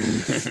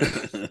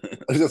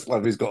 It's just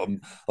like he's got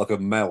like a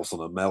mouse on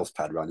a mouse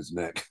pad around his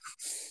neck.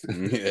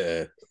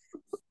 Yeah.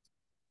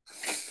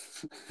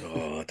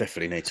 Oh, I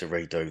definitely need to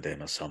redo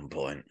them at some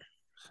point.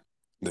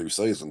 New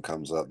season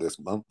comes out this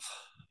month.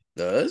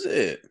 Does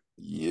it?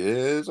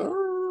 Yes, sir.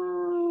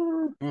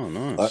 Oh,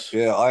 nice.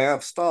 Yeah, I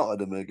have started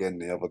them again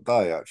the other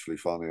day. Actually,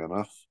 funny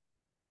enough,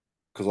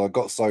 because I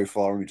got so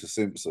far into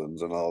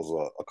Simpsons, and I was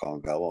like, I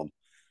can't go on.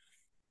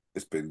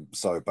 It's been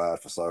so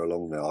bad for so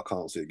long now. I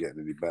can't see it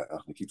getting any better.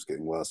 It keeps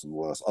getting worse and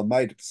worse. I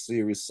made it to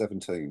series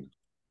 17.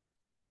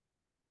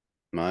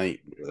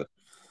 Mate, Yeah,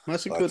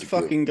 that's a I had good to give.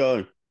 fucking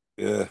go.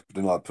 Yeah, but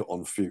then I put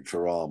on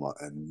Futurama,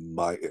 and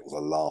mate, it was a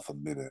laugh a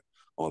minute.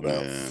 I'm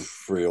about Yeah.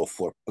 3 or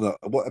 4. No,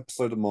 what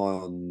episode am I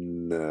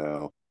on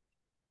now?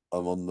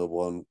 I'm on the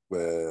one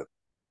where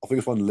I think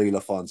it's when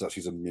Leela finds out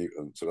she's a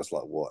mutant. So that's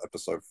like what,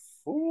 episode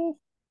 4?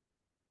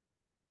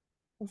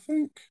 I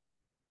think.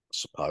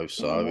 Suppose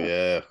so, Something like that.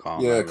 yeah. I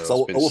can't Yeah, remember. because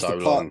It's I been watched so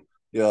the part. long.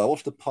 Yeah, I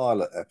watched the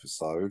pilot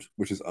episode,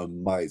 which is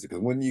amazing.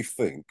 Because when you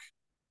think,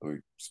 I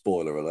mean,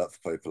 spoiler alert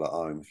for people at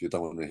home, if you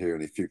don't want to hear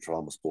any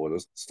Futurama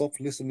spoilers, stop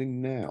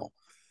listening now.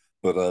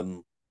 But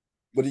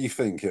what do you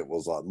think it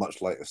was like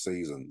much later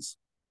seasons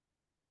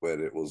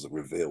where it was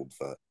revealed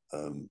that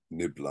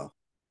Nibbler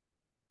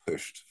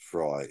pushed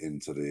Fry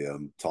into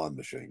the time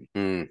machine?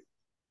 Mm,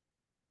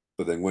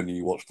 But then when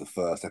you watch the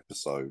first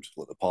episode,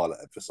 like the pilot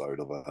episode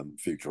of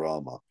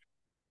Futurama,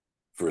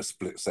 for a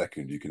split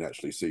second you can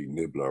actually see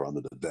Nibbler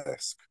under the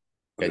desk,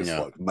 and can it's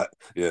you? like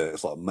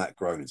it's like Matt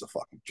Groening's a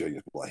fucking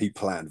genius. Like he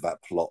planned that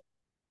plot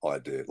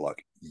idea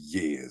like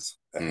years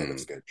ahead of Mm,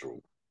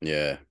 schedule.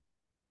 yeah.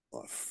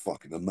 Like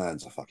fucking the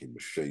man's a fucking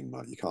machine,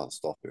 mate. You can't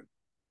stop him.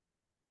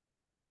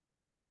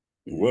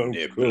 Welcome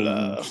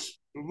Nibbler. to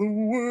the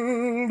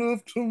world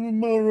of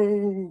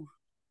tomorrow.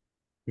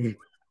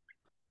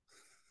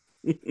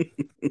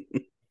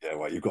 Yeah,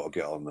 well, you've got to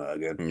get on that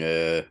again.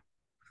 Yeah,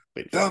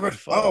 been Damn fucking it! I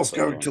far was too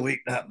going long. to eat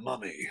that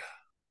mummy.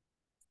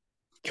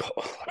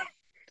 God.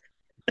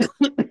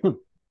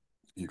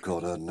 You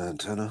got an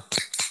antenna?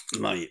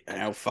 Mate,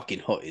 how fucking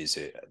hot is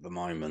it at the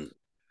moment?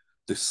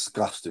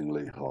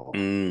 Disgustingly hot.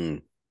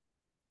 Mm,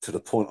 To the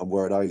point I'm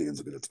worried aliens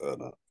are going to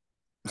turn up.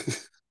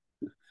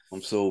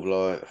 I'm sort of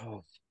like,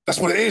 oh, That's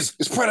what it is.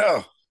 It's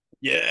Predator.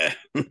 yeah.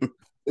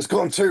 It's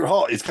gone too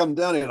hot. He's come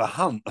down here to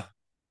hunt.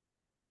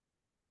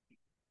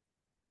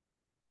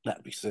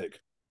 That'd be sick.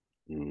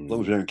 As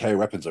long as we don't carry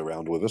weapons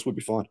around with us, we'll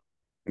be fine.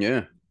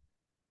 Yeah.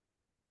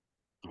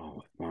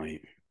 Oh,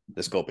 mate.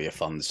 There's got to be a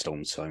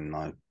thunderstorm soon,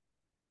 though.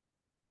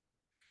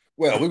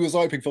 Well, we was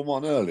hoping for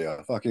one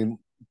earlier, fucking,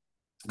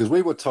 because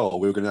we were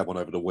told we were going to have one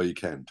over the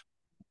weekend.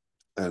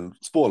 And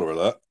spoiler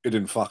alert, it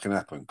didn't fucking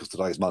happen because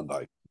today's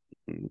Monday.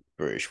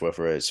 British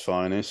weather at its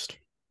finest.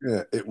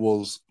 Yeah, it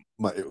was,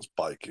 mate, it was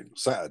baking.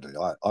 Saturday,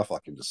 I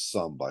fucking just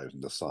sunbathed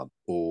in the sun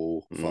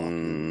all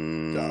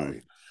fucking Mm,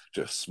 day,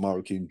 just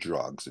smoking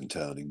drugs and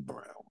turning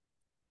brown.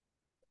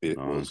 It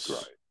was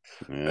nice.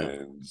 great. Yeah.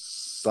 And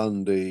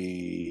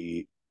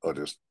Sunday, I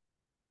just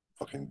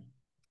fucking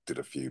did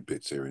a few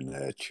bits here and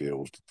there,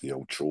 chilled, did the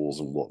old chores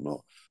and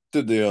whatnot.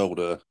 Did the old,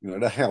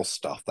 the house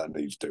stuff that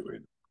needs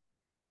doing.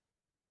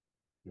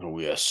 Oh,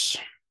 yes.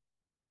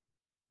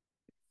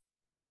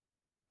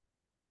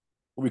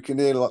 We can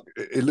hear like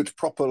it looked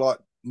proper like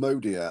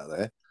moody out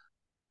there,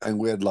 and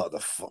we had like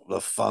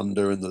the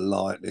thunder and the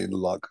lightning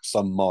like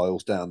some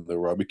miles down the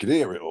road. We could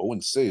hear it all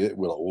and see it.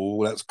 We're like,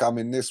 oh, that's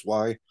coming this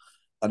way.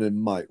 And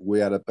then, mate, we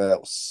had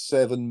about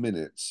 7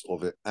 minutes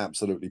of it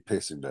absolutely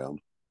pissing down.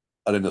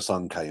 And then the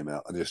sun came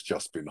out, and it's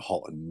just been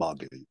hot and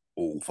muggy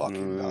all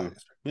fucking day.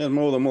 Yeah,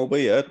 more than what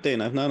we had.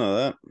 Didn't have none of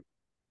that.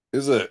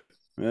 Is it?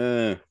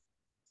 Yeah.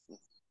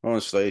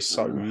 Honestly, it's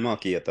so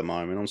muggy at the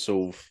moment.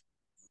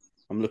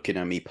 I'm looking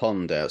at me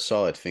pond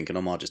outside thinking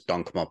I might just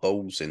dunk my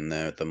balls in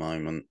there at the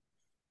moment.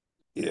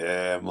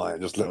 Yeah, mate.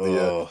 Just let the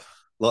Oh,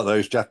 like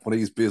those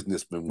Japanese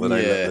businessmen where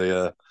they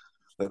yeah.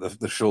 let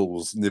the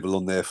shawls nibble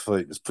on their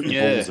feet. Just put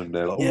your balls Yeah. in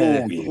there, like,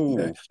 Yeah. oh yeah.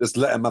 Ooh. Just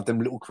let them have them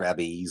little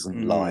crabbies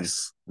and Mm.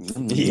 lice.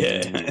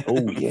 Yeah.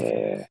 Oh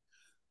yeah,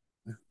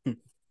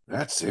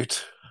 that's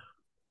it.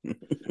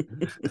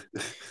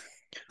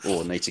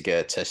 Oh, I need to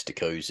get a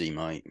testicosy,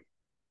 mate.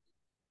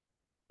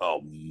 Oh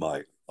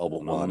mate, I want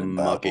On a one of them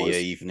bad muggy boys.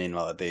 evening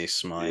like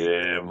this, mate.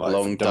 Yeah, mate, for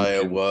Long day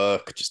at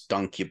work, just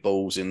dunk your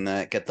balls in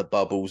there, get the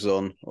bubbles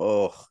on.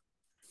 Oh,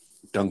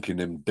 dunking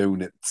them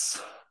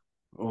donuts.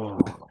 oh,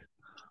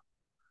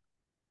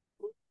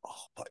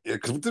 Oh, but yeah,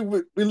 because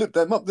we looked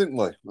them up, didn't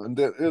we? And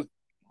they've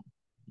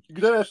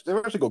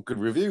actually got good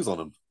reviews on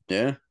them.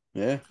 yeah,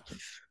 yeah.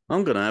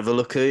 I'm gonna have a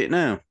look at it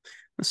now.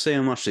 Let's see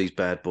how much these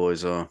bad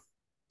boys are.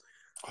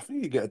 I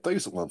think you get a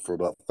decent one for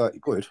about 30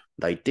 quid.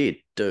 They did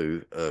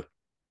do a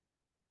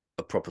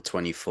proper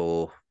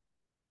 24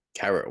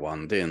 carat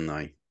one, didn't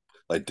they?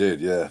 They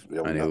did, yeah. The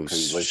old And it nut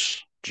was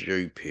leaf.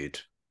 stupid.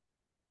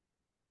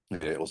 Yeah,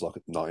 it was like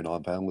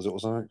 £99, was it, or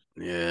something?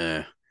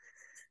 Yeah.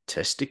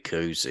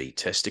 Testicosy,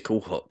 testicle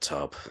hot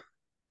tub.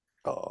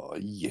 Oh,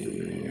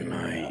 yeah.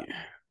 Mate.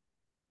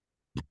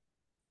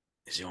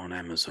 Is it on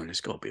Amazon?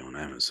 It's got to be on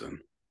Amazon.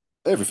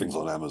 Everything's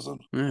on Amazon.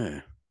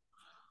 Yeah.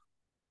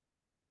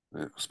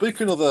 Yeah.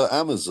 Speaking of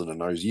Amazon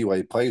and those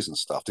UAPs and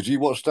stuff, did you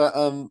watch that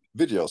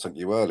video I sent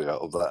you earlier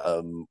of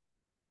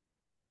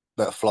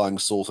that flying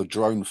saucer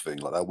drone thing,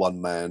 like that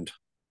one manned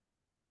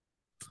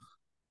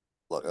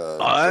like I drone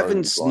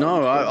haven't. flying No,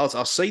 thing?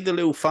 I see the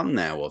little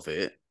thumbnail of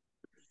it.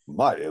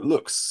 Mate, it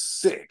looks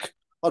sick.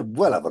 I'd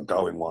well have a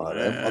go in one of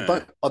them.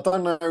 Yeah. I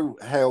don't know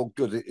how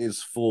good it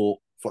is for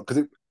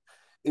because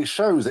it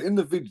shows it in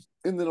the vid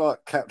in the like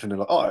caption. They're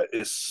like, oh,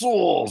 it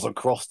soars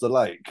across the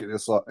lake. And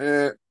it's like,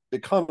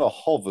 it kind of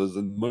hovers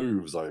and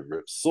moves over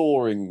it.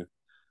 Soaring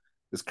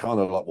is kind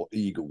of like what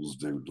eagles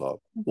do, like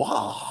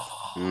wow,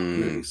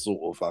 really Mm. sort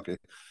of fucking.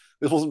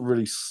 This wasn't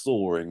really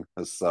soaring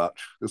as such.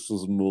 This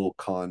was more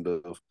kind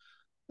of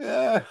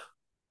yeah.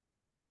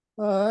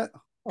 All right,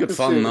 I Good can see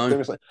fun it though.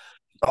 doing.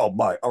 Oh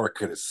mate, I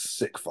reckon it's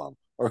sick fun.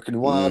 I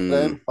reckon one of Mm.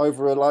 them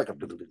over a like,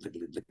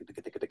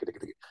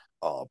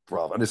 oh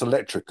brother, and it's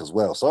electric as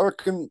well. So I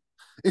reckon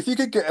if you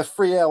could get a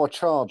 3 hour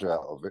charge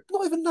out of it,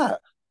 not even that.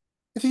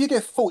 If you could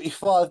get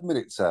 45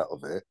 minutes out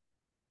of it,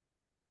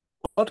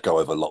 I'd go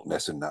over Loch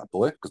Ness in that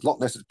boy because Loch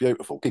Ness is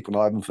beautiful. Keep an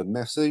eye open for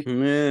Nessie.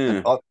 And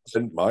Yeah. I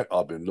think, mate,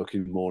 I've been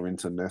looking more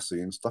into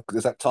Nessie and stuff because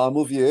it's that time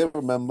of year.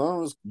 Remember, it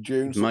was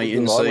June, sort of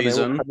Mating July when they're all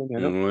season.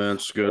 coming out.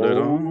 Let's get it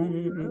Oh,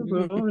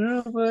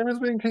 on. there's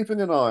been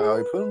keeping an eye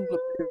open,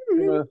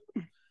 looking,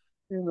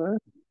 you know.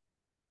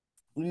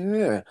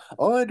 Yeah,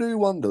 I do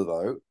wonder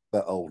though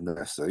that old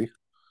Nessie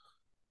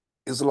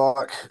is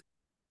like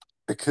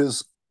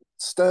because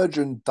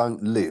sturgeon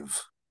don't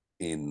live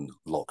in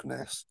Loch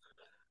Ness,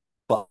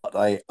 but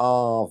they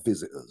are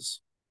visitors.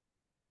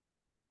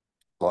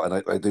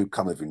 Like they do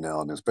come every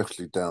now and then,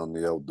 especially down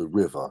the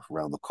river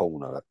around the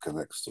corner that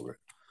connects to it,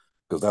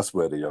 because that's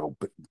where the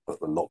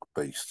Loch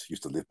Beast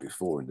used to live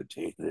before in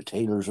the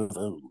tales of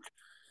old.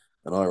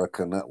 And I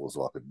reckon that was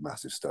like a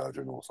massive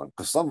sturgeon or something.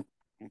 Because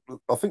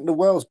I think the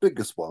world's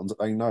biggest ones that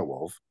they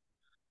know of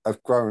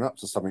have grown up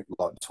to something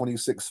like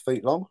 26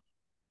 feet long.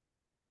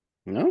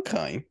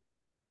 Okay.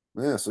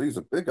 Yeah, so these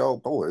are big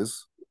old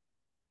boys.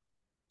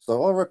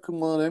 So I reckon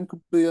one of them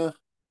could be a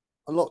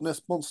Loch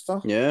Ness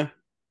monster Yeah.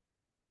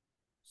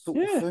 sort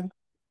of Yeah. thing.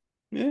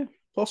 Yeah.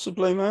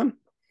 Possibly, man.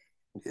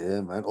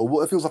 Yeah, man. Or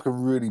what if it was like a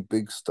really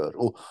big sturgeon?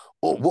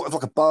 Or what if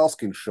like a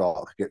basking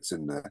shark gets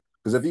in there?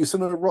 Because have you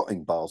seen a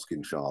rotting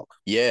basking shark?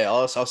 Yeah,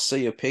 I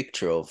see a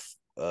picture of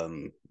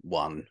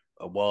one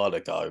a while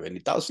ago, and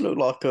it does look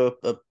like a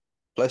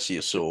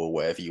plesiosaur, or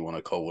whatever you want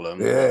to call them.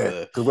 But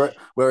Yeah, because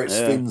where its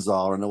yeah, fins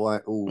are and the way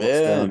it all rots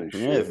yeah, down and yeah,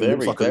 shit, it looks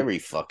very, like a very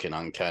fucking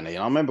uncanny.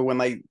 And I remember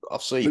when I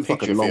see a looks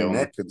like a picture of long him,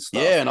 neck and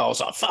yeah, stuff. and I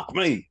was like, fuck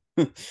me,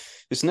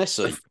 it's They,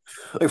 Nessie.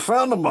 they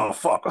found the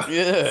motherfucker.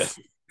 Yeah.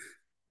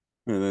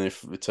 And then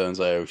if it turns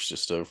out it's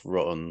just a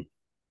rotten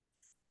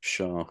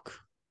shark.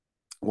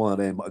 One of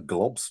them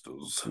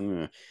globsters.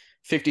 Yeah.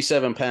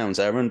 £57,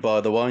 Aaron,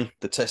 by the way,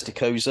 the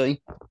Testacozy.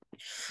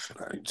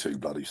 That ain't too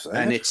bloody And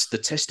sad. it's the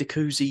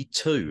Testacozy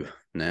 2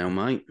 now,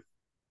 mate.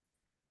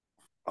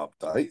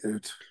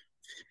 Updated.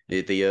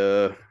 The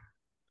Well,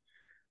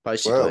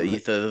 basically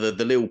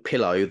the little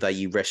pillow that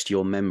you rest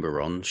your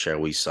member on, shall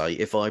we say,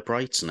 it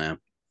vibrates now.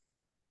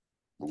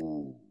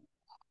 ooh,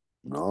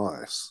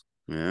 nice.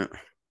 Yeah.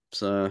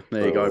 So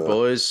there you go, So,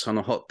 boys. On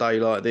a hot day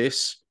like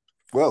this.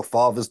 well,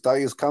 Father's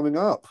Day is coming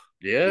up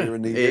Yeah, here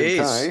in the it is.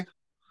 UK.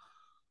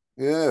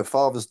 Yeah,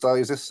 Father's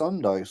Day is this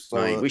Sunday. So,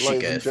 Mate, we should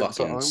ladies get a and gents at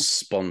fucking home,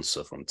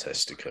 sponsor from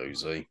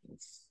Testacozy.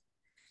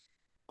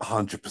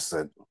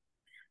 100%.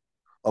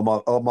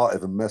 I might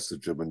even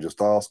message them and just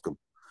ask them.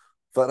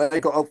 But they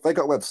got a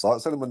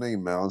website. Send them an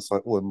email and say,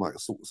 "Oh, mate,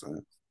 sort this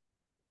out."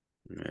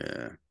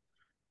 Yeah,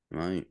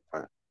 mate.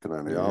 Can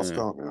only ask, Yeah.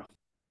 can't you?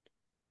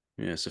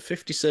 Yeah, so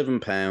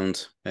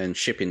 £57 and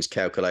shipping's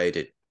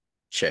calculated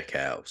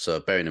checkout. So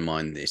bearing in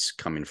mind this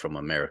coming from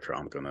America,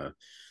 I'm gonna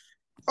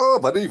Oh,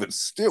 but even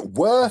still,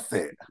 worth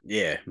it.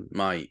 yeah,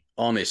 mate.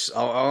 Honest.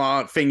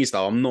 Thing is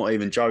though, I'm not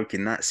even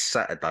joking. That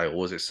Saturday or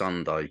was it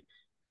Sunday?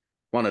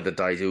 One of the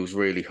days it was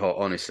really hot.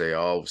 Honestly,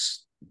 I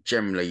was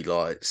generally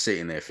like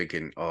sitting there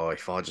thinking, oh,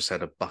 if I just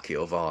had a bucket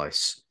of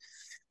ice.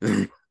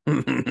 Yeah,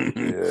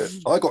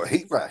 I got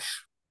heat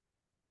rash.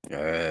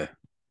 Yeah.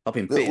 I've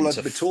been All bitten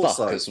over to my fuck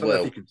torso. as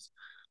well.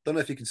 Don't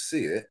know if you can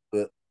see it,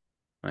 but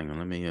Hang on,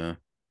 let me I'm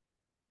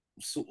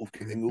sort of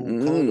getting all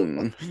kind of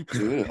Mm.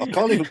 to it. I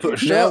can't even put a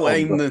shirt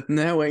on, but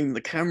Now aim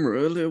the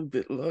camera a little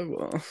bit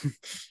lower.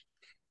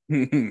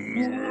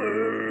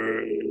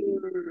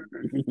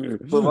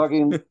 but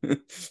fucking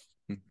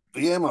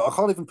yeah, man, I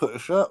can't even put a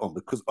shirt on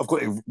because I've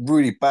got it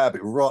really bad,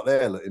 but right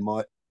there, like, in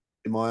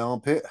my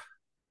armpit.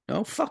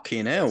 Oh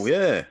fucking hell, Yes.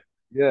 yeah.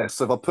 Yeah,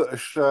 so if I put a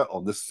shirt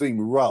on, this thing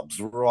rubs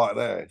right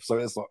there. So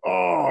it's like,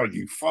 oh,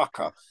 you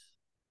fucker.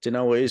 Do you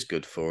know what is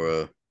good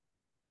for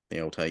the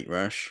old hate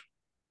rash?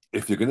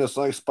 If you're gonna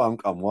say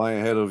spunk, I'm way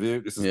ahead of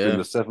you. This has been Yeah.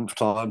 the seventh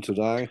time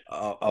today.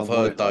 I've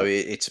heard though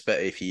it's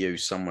better if you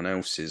use someone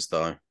else's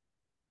though.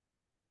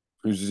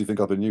 Who do you think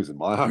I've been using?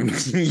 My own.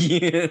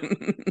 Yeah.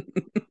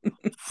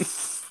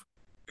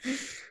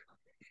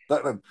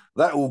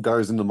 That all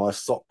goes into my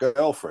sock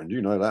girlfriend.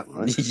 You know that,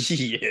 right?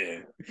 Yeah.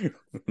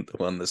 The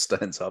one that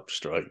stands up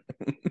straight.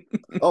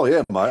 Oh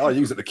yeah, mate. I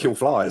use it to kill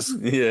flies.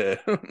 Yeah.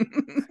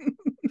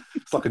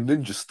 It's like a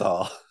ninja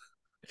star.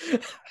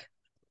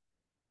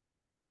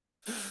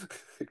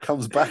 It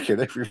comes back in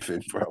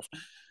everything, bro.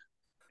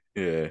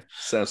 Yeah.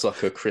 Sounds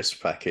like a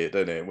crisp packet,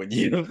 doesn't it? When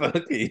you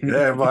fucking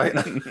Yeah, mate.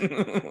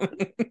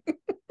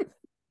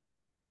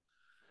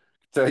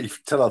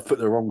 Tell I put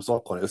the wrong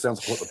sock on it. It sounds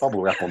like I put the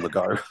bubble wrap on the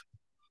go.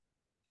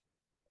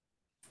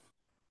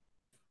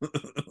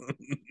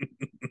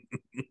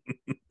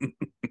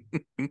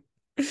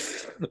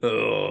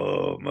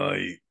 Oh,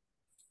 mate.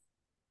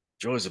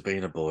 Joys of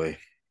being a boy.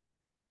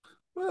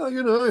 Well,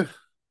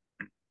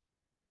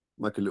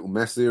 make a little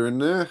mess here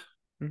and there.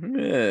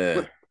 Yeah.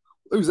 But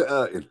who's it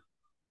hurting?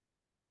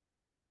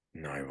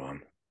 No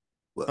one.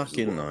 Well, this is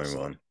Fucking what I no said.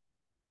 one.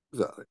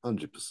 Exactly,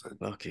 100%.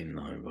 Fucking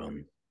no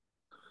one.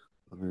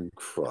 I mean,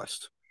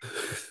 Christ.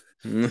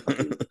 Fucking,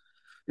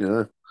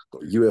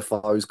 got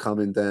UFOs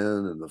coming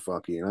down and the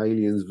fucking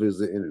aliens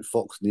visiting and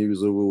Fox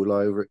News are all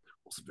over it.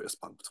 What's a bit of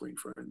spunk between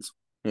friends?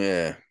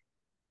 Yeah.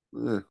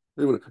 Yeah.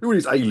 Who are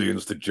these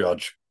aliens to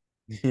judge?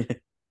 I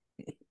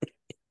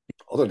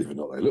don't even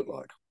know what they look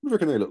like. What do you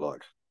reckon they look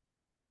like?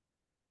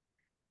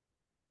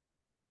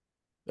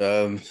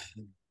 um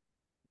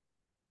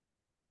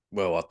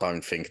well, I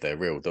don't think they're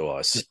real, do I?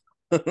 I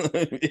don't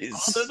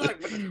It's know,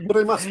 but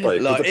they must be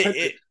because like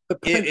the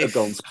if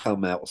Pentagon's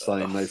come out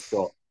saying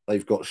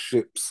they've got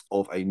ships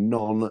of a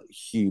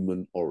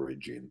non-human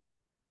origin.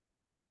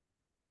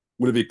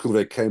 Would it be cool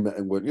if they came out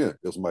and went, yeah, it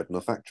was made in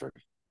a factory?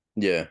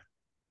 yeah.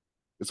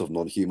 It's of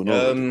non-human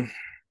origin. Um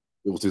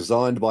It was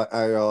designed by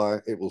AI.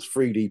 It was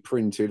 3D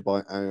printed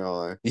by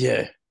AI.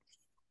 yeah.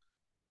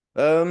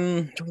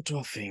 What do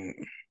I think?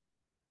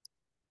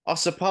 I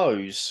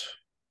suppose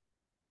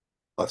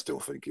I still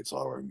think it's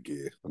our own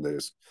gear. And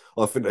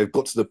I think they've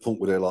got to the point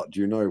where they're like, do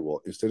you know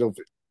what? Instead of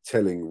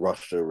telling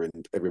Russia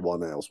and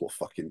everyone else what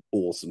fucking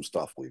awesome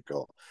stuff we've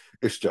got,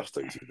 it's just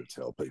easy to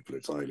tell people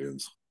it's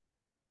aliens.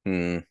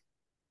 Hmm.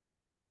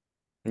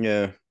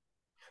 Yeah.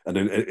 And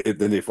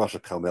then if Russia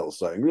come out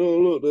saying,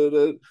 "Oh,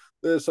 look,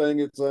 they're saying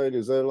it's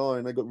aliens, they're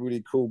lying, they got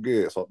really cool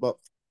gear," it's like, but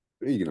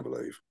who are you going to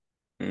believe?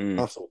 Hmm.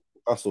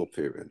 Us or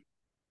Putin?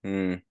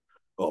 Hmm.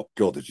 Oh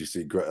God, did you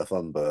see Greta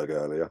Thunberg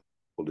earlier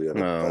or the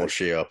other Oh, day? what's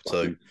she up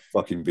to?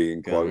 Fucking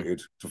being Go on.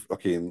 quoted to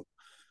fucking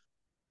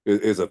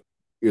is a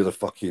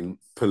fucking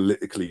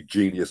politically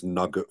genius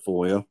nugget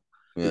for you.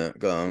 Yeah,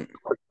 go on.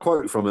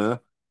 Quote from her: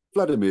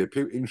 Vladimir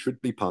Putin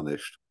should be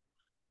punished.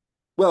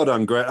 Well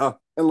done, Greta.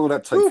 How long did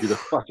that take for you to Oof.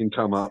 fucking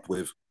come up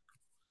with?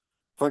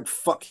 Thank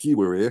fuck you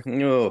were here.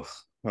 Oh,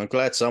 I'm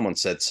glad someone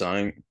said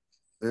something.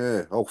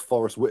 Yeah, old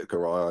Forrest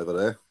Whitaker eye over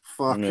there.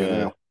 Fucking Yeah.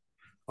 hell.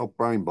 Old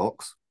brain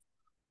box.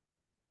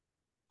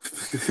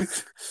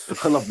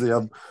 I love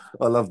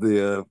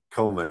the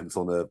comments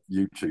on a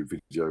YouTube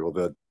video of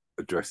her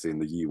addressing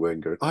the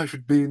UN going, I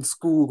should be in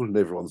school, and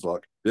everyone's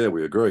like, yeah,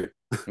 we agree.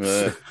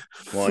 Yeah.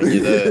 Why aren't you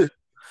there?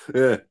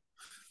 Yeah,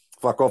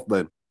 fuck off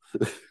then.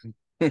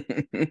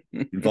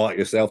 Invite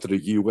yourself to the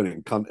UN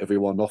and cunt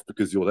everyone off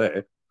because you're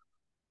there.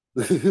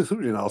 We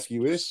didn't ask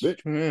you here, bitch.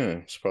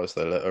 Yeah, surprised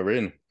they let her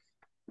in.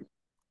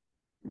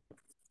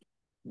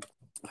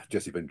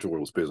 Jesse Ventura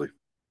was busy.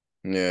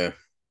 Yeah.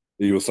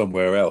 He was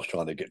somewhere else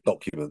trying to get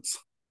documents.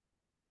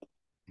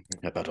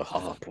 About a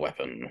harp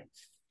weapon.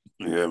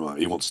 Yeah, mate.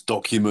 He wants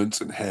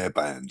documents and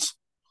hairbands.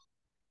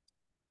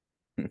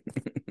 Fucking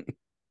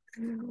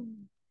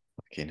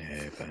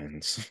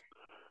hairbands.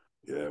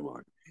 Yeah,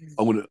 mate.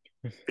 I'm gonna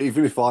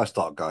even if I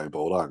start going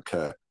bald, I don't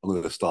care. I'm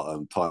gonna start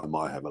tying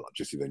my hair like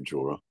Jesse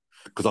Ventura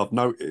because I've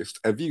noticed.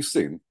 Have you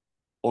seen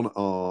on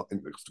our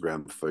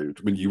Instagram feed?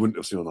 I mean, you wouldn't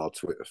have seen on our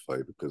Twitter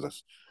feed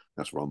because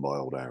that's run by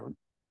old Aaron.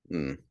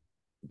 Mm.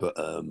 But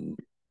I'm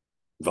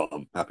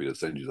happy to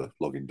send you the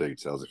login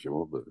details if you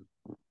want. But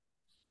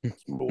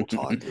it's more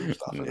time doing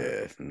stuff in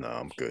it. Yeah, no,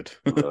 I'm good.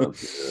 Yeah,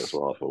 that's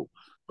what I thought.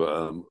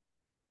 But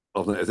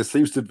I've noticed there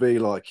seems to be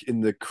like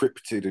in the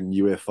cryptid and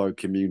UFO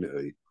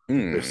community,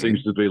 there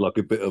seems Mm. to be like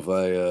a bit of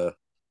a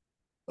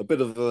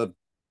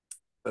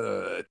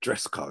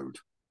dress code.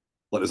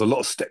 Like there's a lot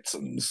of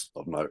Stetsons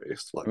I've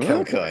noticed, like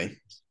Okay.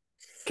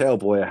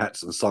 cowboy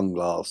hats and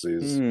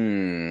sunglasses,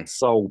 Hmm.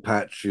 soul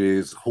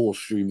patches,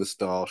 horseshoe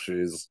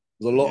moustaches.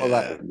 There's a lot of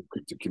that Yeah. in the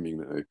cryptid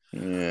community. I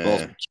was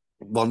Yeah.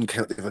 one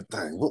count the other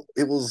day. What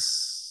it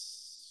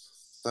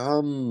was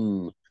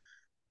some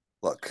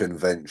like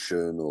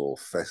convention or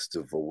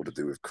festival to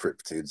do with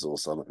cryptids or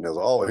something. And I was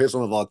like, oh, here's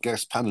one of our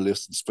guest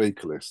panelists and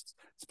speaker lists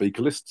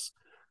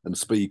and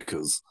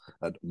speakers.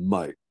 And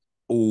mate,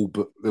 all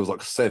but there was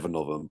like 7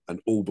 of them, and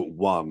all but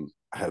one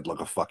had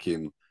like a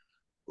fucking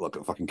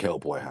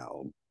cowboy hat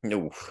on.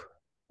 Oof.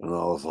 And I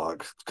was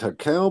like,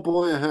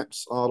 cowboy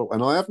hats are,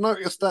 and I have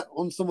noticed that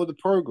on some of the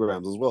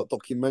programs as well,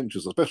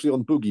 documentaries, especially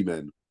on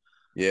Boogeymen. Some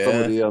of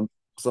Yeah. the um,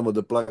 some of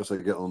the blokes they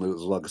get on, it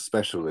was like a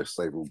specialist.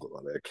 They've all got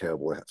like their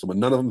cowboy hats on, but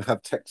none of them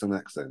have Texan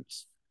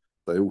accents.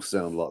 They all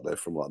sound like they're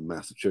from like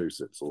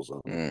Massachusetts or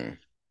something. Mm.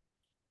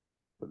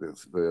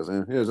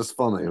 Yeah, just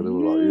funny. They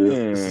were like,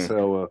 yeah, this is Yeah.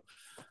 how.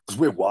 Because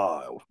we're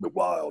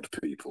wild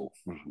people.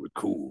 We're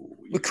cool.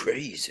 We're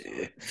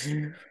crazy.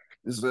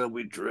 This is how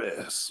we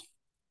dress.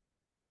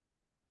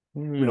 I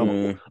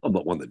mean, Hmm. I'm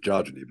not one to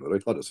judge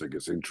anybody. I just think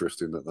it's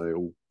interesting that they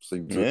all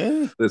seem to.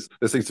 Yeah.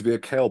 There seems to be a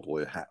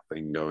cowboy hat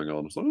thing going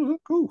on. So, oh,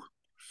 cool.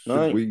 Should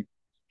No. we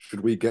should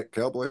we get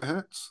cowboy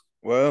hats?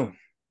 Well,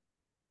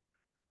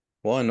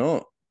 why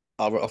not?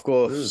 I've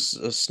got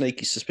Yeah. a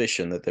sneaky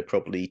suspicion that they're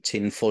probably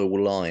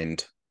tinfoil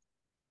lined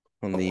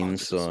on Oh, the 100%.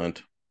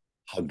 inside,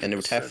 and it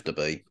would have 100%. to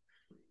be.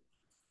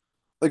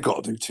 They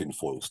got to do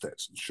tinfoil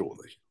Stetson,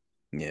 surely.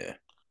 Yeah.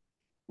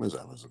 Where's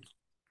Amazon?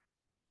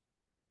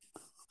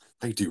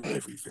 They do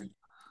everything.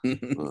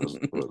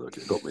 Look,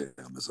 it got me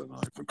Amazon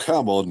open.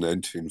 Come on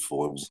then,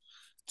 tinfoils.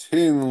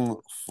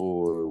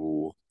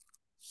 Tinfoil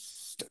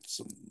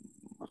Stetson.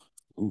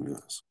 Oh,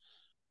 yes.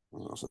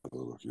 Let's have a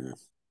look here.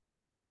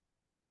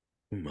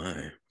 Oh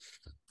my.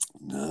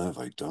 No,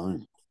 they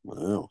don't.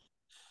 Well,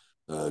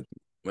 uh,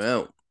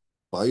 Well,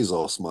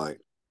 Bezos, mate,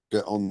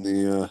 get on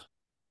it,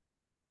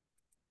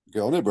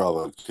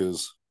 brother,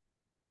 because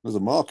there's a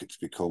market to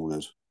be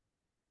cornered.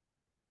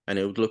 and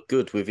it would look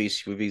good with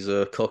his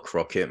cock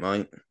rocket,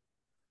 mate.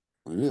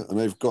 Yeah,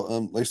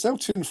 and they sell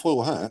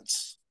tinfoil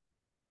hats.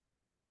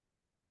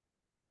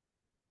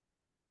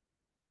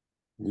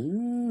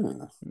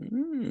 Yeah.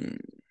 Mm.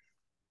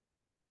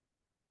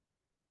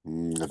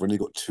 They've only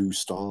got 2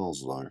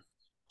 stars though,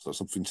 so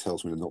something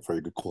tells me they're not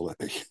very good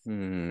quality.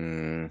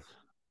 Mm.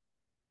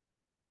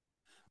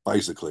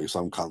 Basically,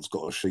 some cunt's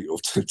got a sheet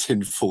of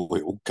tin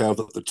foil carved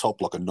at the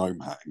top like a gnome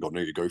hat and got,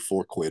 "Here you go,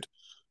 £4."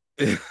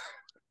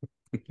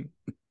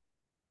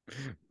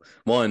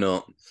 Why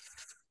not?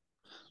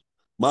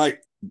 Mate,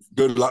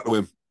 good luck to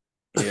him.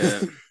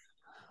 Yeah.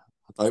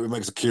 I hope he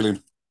makes a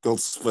killing.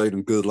 Godspeed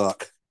and good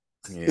luck.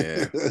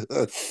 Yeah.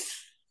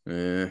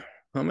 Yeah.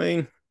 I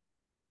mean,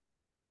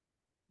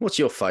 what's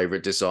your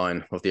favourite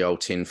design of the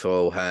old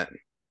tinfoil hat?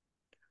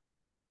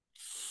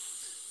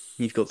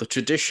 You've got the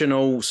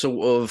traditional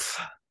sort of,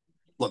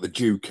 Like the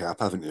Jew cap,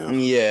 haven't you?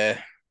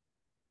 yeah,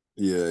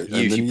 Yeah, and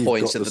then usually you've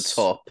points got at the this.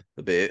 top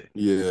a bit.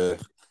 Yeah,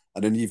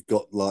 and then you've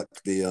got like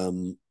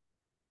the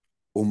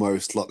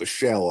almost like the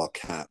shower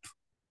cap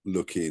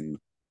looking.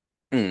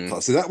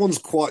 Mm, So that one's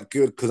quite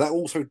good because that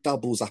also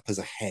doubles up as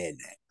a hairnet.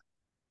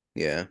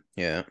 yeah,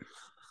 yeah,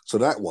 So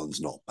that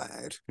one's not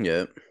bad.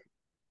 yeah.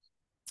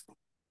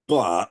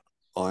 But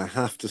I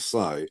have to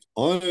say,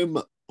 I'm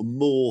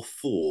more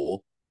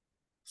for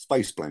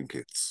space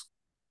blankets.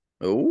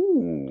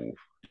 Ooh,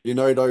 You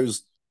know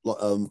those like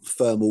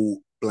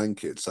thermal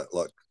blankets that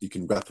like you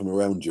can wrap them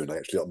around you and they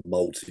actually like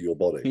mold to your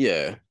body.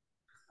 yeah,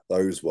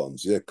 Those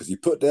ones, yeah, because you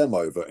put them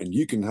over and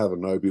you can have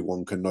an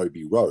Obi-Wan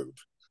Kenobi robe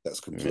that's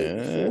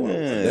completely foil,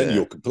 and then yeah,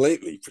 you're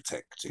completely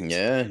protected.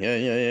 yeah, yeah,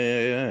 yeah, yeah,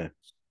 yeah.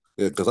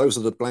 Yeah, because those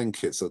are the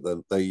blankets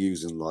that they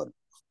use in like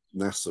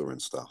NASA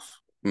and stuff.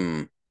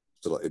 Hmm.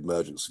 So like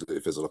emergency,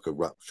 if there's like a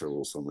rupture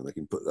or something, they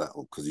can put that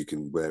on because you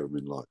can wear them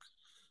in like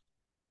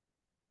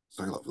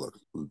say like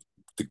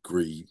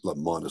degree like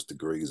minus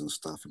degrees and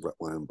stuff. You wrap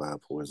wearing bad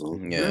boys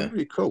on. Yeah.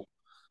 Very cool.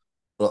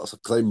 But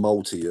like, they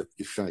mold to your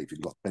shape. You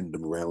can like bend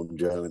them around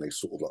you, and they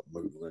sort of like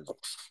move around. Like,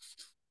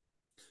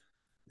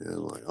 yeah,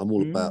 like I'm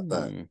all about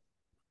that Mm.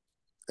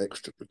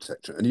 extra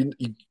protection, and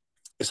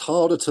it's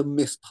harder to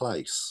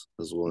misplace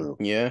as well.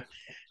 Yeah.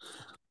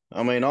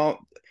 I mean,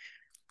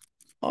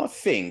 I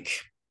think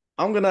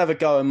I'm gonna have a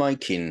go at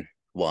making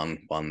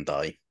one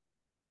day,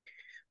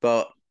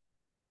 but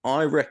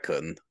I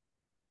reckon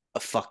a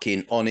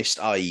fucking honest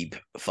Abe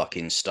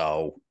fucking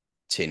style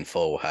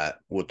tinfoil hat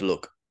would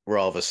look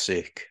rather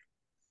sick.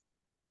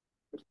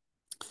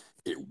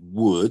 It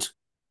would,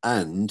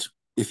 and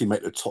if you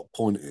make the top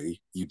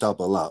pointy, you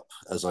double up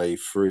as a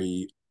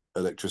free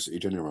electricity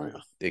generator.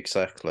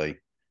 Exactly.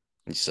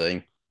 You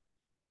see,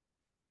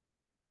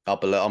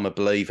 I'm a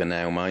believer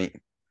now, mate,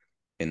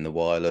 in the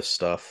wireless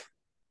stuff.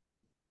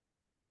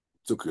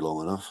 Took you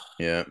long enough.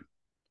 Yeah.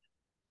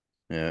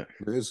 Yeah.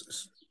 It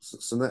is.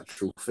 It's a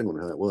natural thing on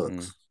how it Mm.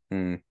 works.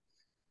 Mm.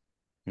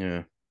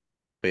 Yeah.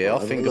 But yeah, I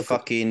Right, have a think a look at.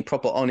 fucking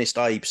proper honest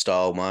Abe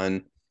style,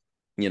 man.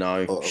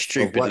 I've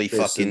Stupidly whacked this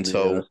fucking in the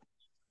tall.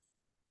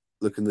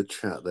 look in the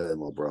chat there,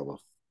 my brother.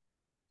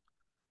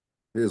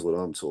 Here's what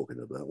I'm talking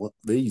about. What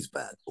these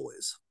bad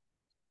boys?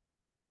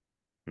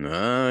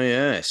 Ah,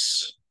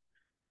 yes.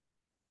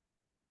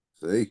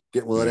 See,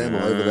 get one of them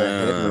over their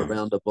head and Ah.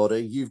 around the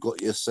body. You've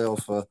got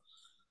yourself a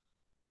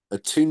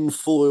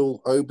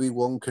tinfoil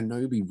Obi-Wan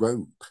Kenobi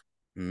robe.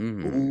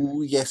 Mm.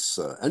 Oh yes,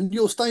 sir, and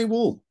you'll stay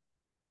warm.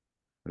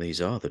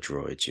 These are the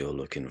droids you're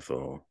looking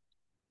for.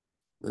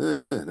 Yeah,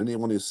 and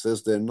anyone who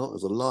says they're not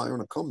is a liar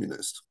and a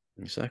communist.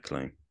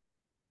 Exactly.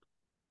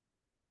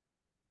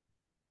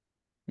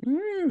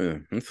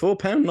 And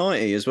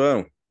 £4.90 as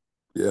well.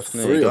 Yeah,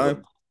 There you three of go,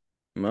 them.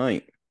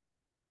 mate.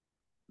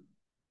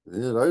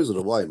 Yeah, those are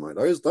the way, mate.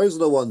 Those are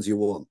the ones you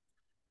want.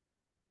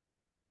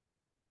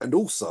 And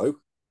also,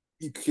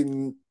 you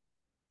can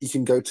you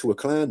can go to a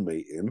clan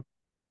meeting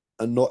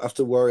and not have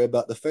to worry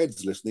about the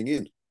feds listening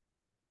in.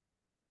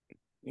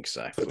 Put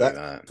Exactly that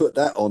that. put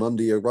that on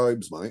under your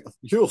robes, mate.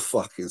 You're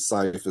fucking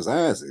safe as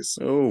houses.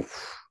 Oh,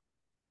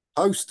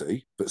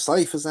 Toasty, but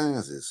safe as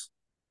houses.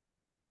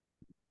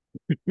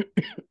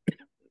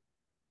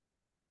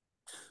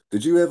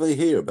 Did you ever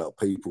hear about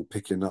people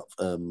picking up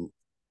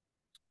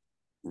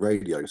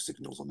radio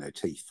signals on their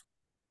teeth?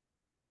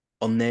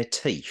 on their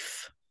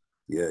teeth.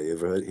 Yeah, you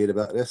ever heard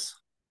about this?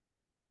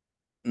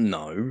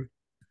 No.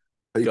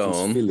 Go People's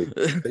on. feeling,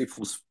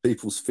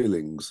 people's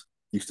feelings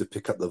used to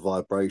pick up the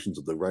vibrations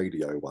of the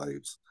radio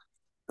waves,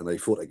 and they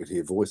thought they could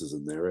hear voices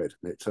in their head.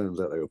 And it turns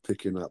out they were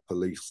picking up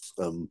police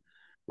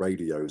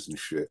radios and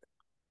shit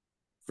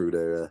through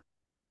their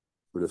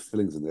through the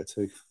fillings in their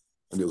teeth,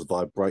 and it was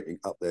vibrating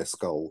up their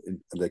skull, and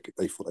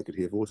they thought they could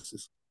hear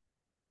voices.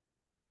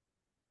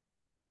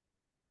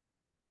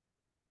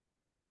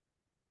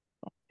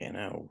 You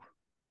know.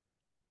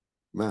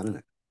 Man, isn't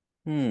it?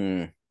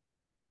 Hmm.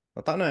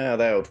 I don't know how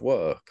that would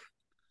work.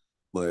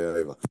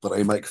 But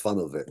they make fun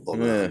of it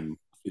on Yeah.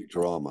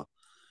 Futurama,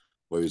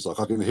 where he's like,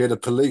 "I can hear the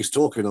police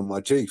talking on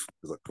my teeth."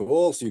 He's like, "Of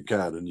course you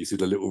can," and you see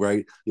the little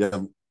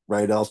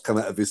radars come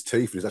out of his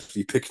teeth, and he's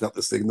actually picking up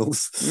the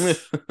signals,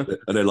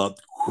 and they're like,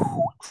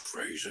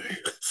 "Crazy."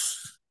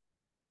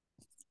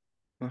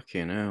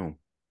 Fucking hell.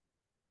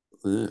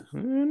 Yeah, I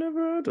never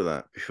heard of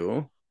that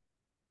before.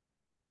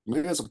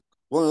 yeah. It's like,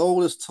 well, all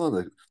this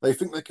time they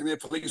think they can hear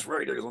police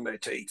radios on their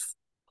teeth.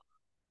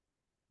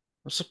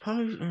 I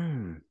suppose.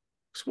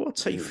 So what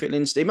teeth Yeah,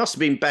 fillings? It must have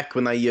been back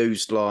when they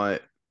used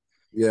like.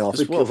 yeah. I Because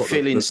think it what was like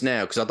fillings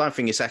now? Because I don't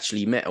think it's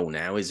actually metal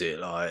now, is it?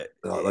 Like,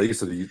 they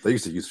used to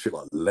use shit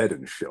like lead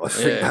and shit. I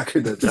think yeah, back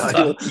in the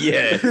fuck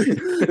yeah.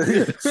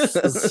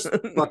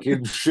 day,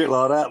 fucking shit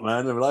like that,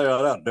 man. They're like,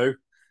 "Oh, that do."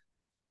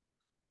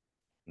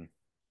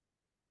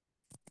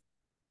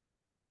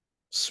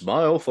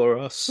 Smile for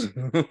us.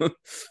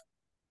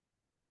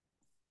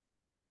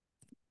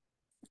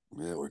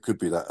 Yeah, or it could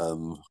be that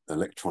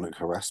electronic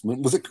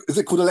harassment. Is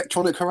it called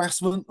electronic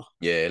harassment?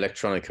 Yeah,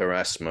 electronic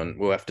harassment.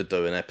 We'll have to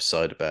do an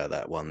episode about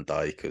that one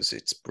day because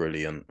it's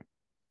brilliant.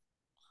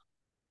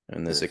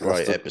 And Yeah, there's a 'cause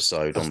great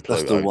episode on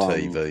that's the Pluto one.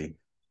 TV.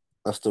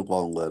 That's the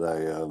one where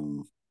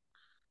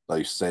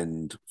they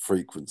send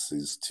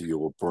frequencies to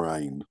your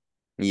brain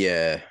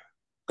Yeah,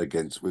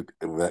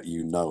 without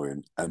you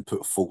knowing and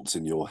put thoughts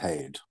in your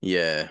head.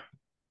 yeah.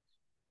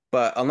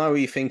 But I know what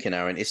you're thinking,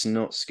 Aaron. It's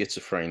not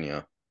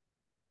schizophrenia.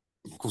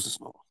 Of course, it's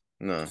not.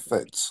 The No.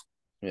 feds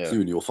Yeah,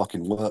 doing your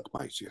fucking work,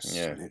 mate. You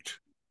yeah. snitch.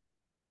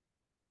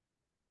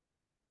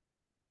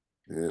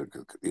 Yeah,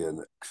 yeah.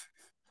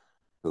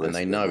 So And they they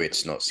spend know money.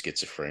 it's not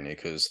schizophrenia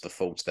because the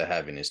thoughts they're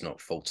having is not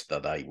thoughts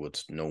that they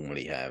would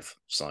normally have.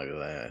 So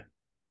there.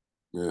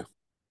 Yeah,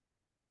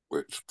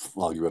 which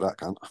argue with that,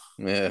 can't.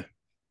 Yeah.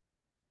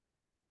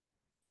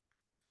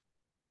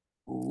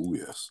 Oh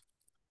yes.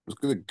 I was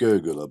going to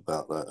Google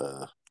about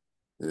that.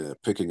 Yeah,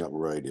 picking up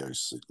radio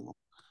signal.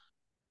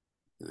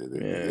 Yeah.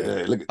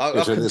 Yeah, look,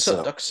 check this I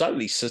out. can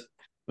totally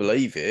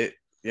believe it.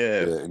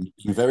 Yeah. Yeah,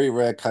 in very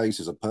rare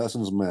cases, a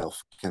person's mouth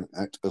can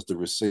act as the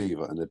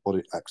receiver and their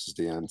body acts as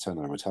the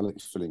antenna. A metallic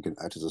filling can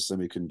act as a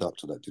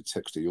semiconductor that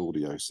detects the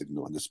audio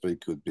signal, and the speaker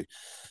could be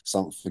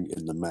something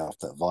in the mouth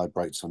that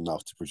vibrates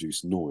enough to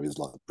produce noise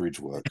like bridge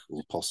work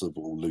or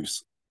possible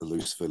loose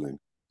filling.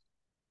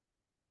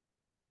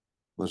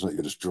 Imagine that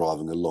you're just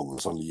driving along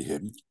and suddenly you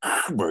hear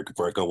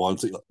breaker one,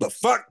 two, like, the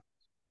fuck?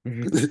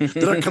 Did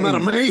that come out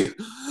of me?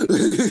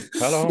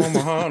 Hello, my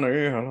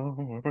honey. Hello,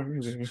 my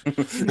baby.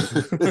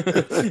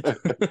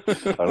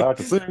 I like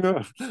to sing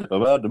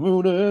about the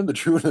moon and the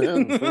tune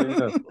and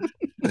the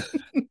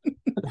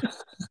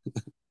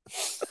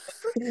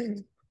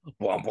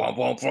Womp, womp,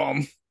 womp,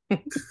 womp.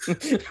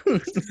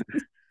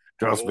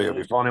 Trust me, it'll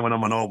be Oh. funny when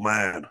I'm an old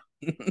man.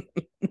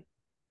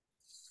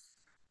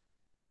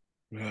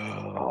 Oh,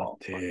 Oh,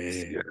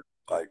 dear. yeah,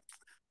 like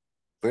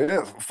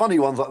yeah, funny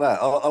ones like that.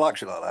 I like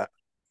shit like that.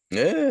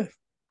 Yeah,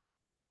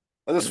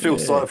 I just feel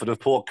yeah. sorry for the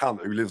poor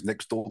cunt who lives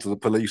next door to the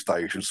police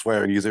station,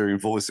 swearing he's hearing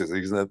voices.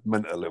 He's in a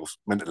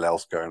mental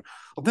house going,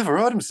 "I've never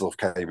heard himself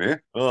came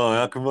here." Oh,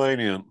 how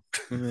convenient.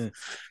 Yeah.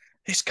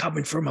 It's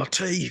coming from my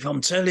teeth,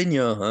 I'm telling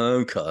you.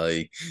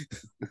 Okay.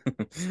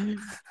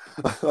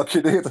 I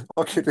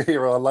could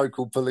hear our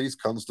local police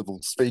constable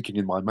speaking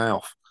in my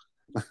mouth.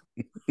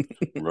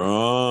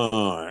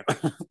 Right.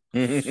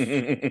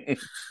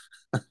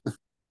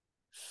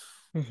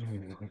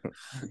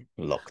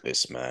 Lock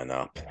this man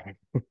up.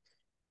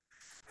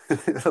 I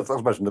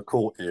imagine the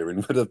court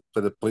hearing where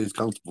the police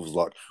constable was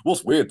like,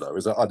 "What's weird though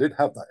is that I did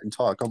have that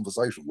entire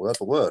conversation word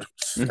for word.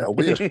 How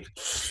weird."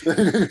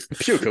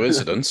 Pure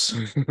coincidence.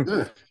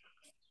 Yeah.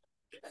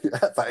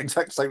 At that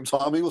exact same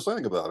time he was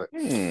saying about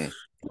it.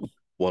 Hmm.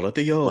 What are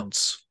the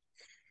odds?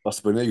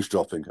 Must have been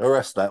eavesdropping.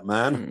 Arrest that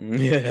man.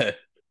 Yeah.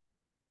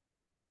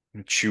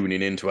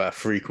 Tuning into our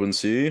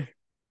frequency.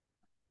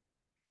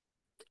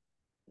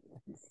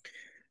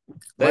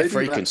 Their Maybe that's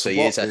frequency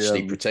what is the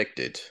actually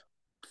protected.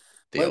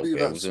 The old maybe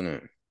girls, that's isn't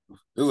it?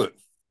 is it?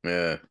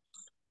 Yeah.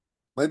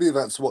 Maybe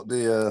that's what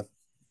the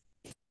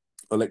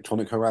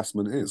electronic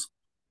harassment is.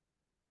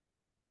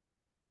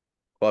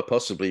 Quite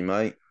possibly,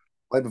 mate.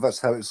 Maybe that's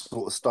how it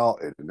sort of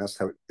started, and that's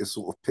how it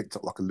sort of picked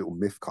up like a little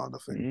myth kind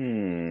of thing.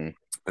 Mm.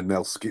 And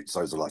now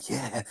schizos are like,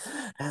 yeah,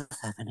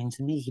 that's happening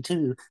to me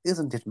too,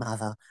 isn't it,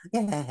 mother?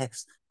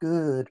 Yes,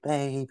 good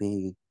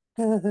baby,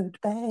 good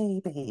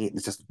baby.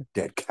 It's just a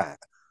dead cat.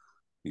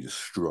 You're just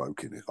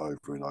stroking it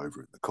over and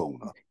over in the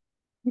corner.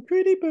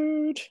 Pretty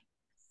bird.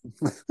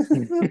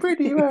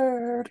 Pretty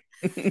bird.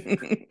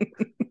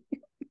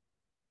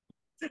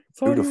 Who'd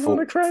Thought have you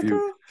want a thought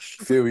cracker?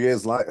 few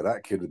years later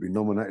that kid would be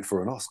nominated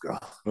for an Oscar?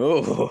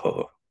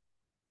 Oh,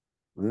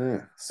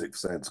 Yeah, Sixth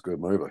Sense, good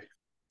movie.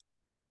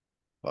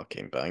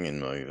 fucking banging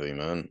movie,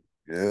 man.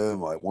 Yeah,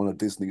 mate, one of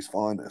Disney's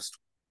finest.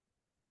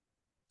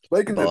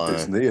 Speaking of Bye.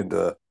 Disney and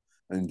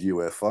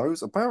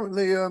UFOs,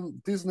 apparently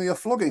Disney are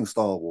flogging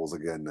Star Wars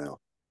again now.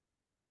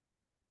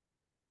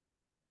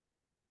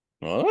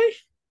 Are they?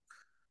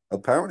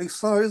 Apparently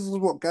so. This is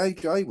what Gay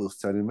Jay was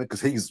telling me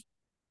because he's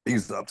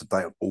up to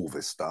date on all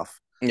this stuff.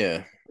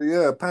 Yeah. But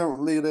yeah,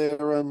 apparently they're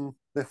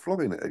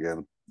flogging it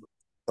again.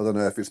 I don't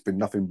know if it's been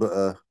nothing but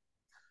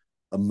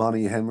a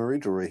money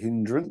hemorrhage or a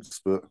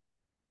hindrance, but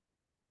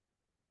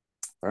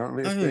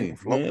apparently it's Oh, being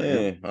flogged yeah.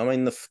 again. I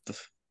mean,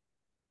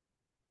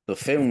 the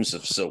films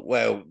have so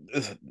well,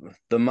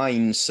 the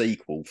main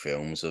sequel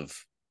films have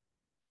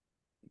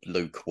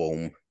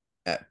lukewarm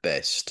at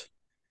best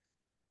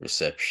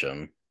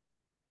reception.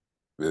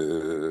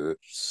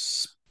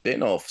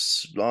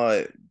 Spin-offs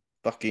like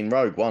fucking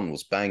Rogue One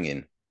was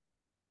banging.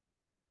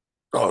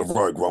 Oh,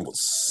 Rogue One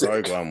was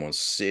Rogue sick. One was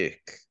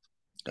sick.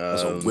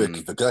 That's a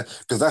wicked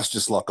because that's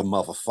just like a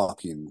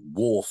motherfucking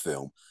war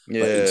film. But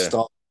it Yeah,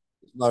 starts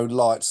no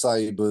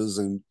lightsabers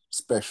and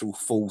special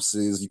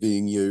forces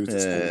being used.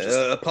 It's all just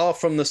yeah. Apart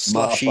from the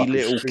slushy motherfuckers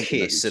little shooting at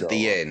kiss each at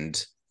the other.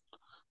 end,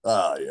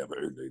 Ah, yeah, but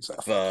who needs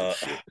that fucking but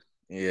shit?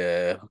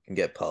 yeah, I can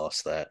get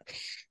past that.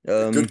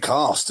 Good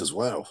cast as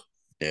well.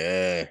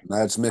 Yeah,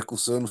 Mads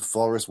Mikkelsen,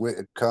 Forrest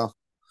Whitaker.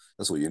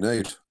 That's all you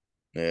need.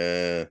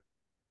 yeah,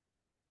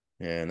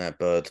 yeah. And that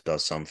bird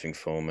does something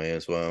for me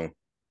as well.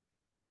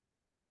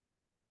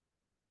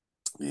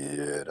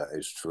 Yeah, that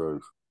is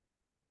true.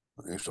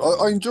 I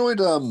Mm. enjoyed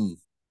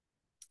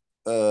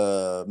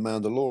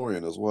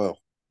Mandalorian as well.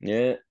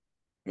 Yeah,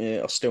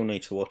 yeah. I still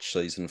need to watch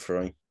season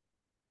three.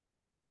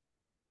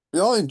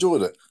 Yeah, I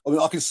enjoyed it. I mean,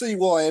 I can see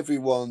why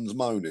everyone's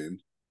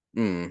moaning,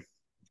 Mm,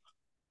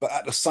 but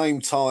at the same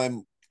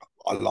time,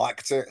 I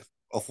liked it.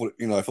 Of what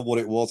for what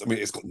it was. I mean,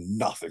 it's got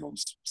nothing on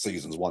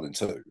seasons 1 and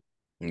 2,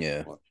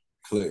 yeah. like,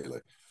 clearly.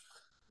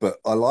 But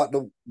I like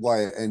the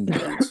way it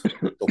ended.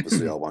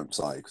 Obviously, I won't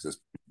say because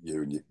it's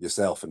you and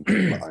yourself and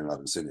people at home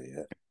haven't seen it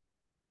yet.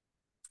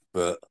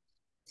 But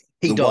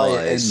He the way it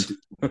dies.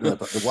 ended, no,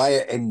 but the way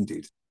it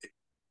ended,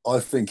 I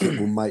think it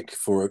will make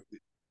for a.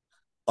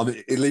 I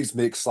mean, it leaves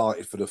me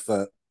excited for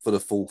the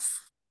fourth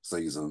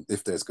season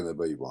if there's going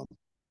to be one.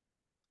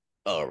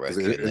 I Because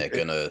reckon they're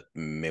gonna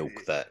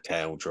milk that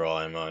cow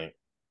dry, mate.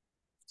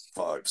 I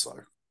hope so.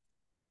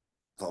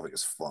 I think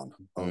it's fun.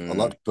 I Mm.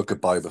 liked Book of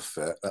Boba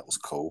Fett. That was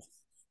cool.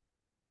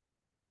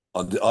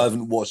 I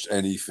haven't watched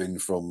anything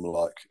from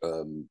like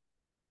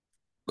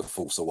the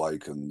Force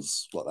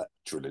Awakens, like that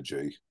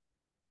trilogy.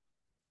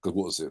 Because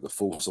what was it? The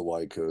Force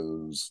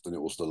Awakens, then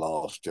it was the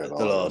Last The Jedi,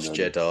 and Last then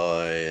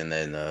Jedi, and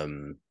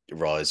then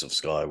Rise of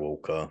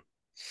Skywalker.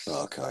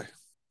 okay.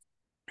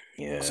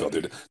 Yeah. So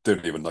I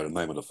didn't even know the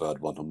name of the third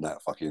one. I'm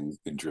that fucking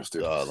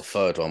interested. The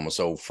third one was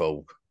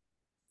awful.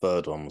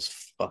 Third one was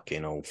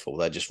fucking awful.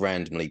 They just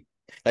randomly,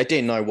 they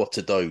didn't know what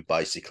to do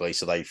basically,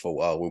 so they thought,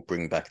 oh, we'll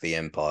bring back the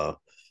Empire,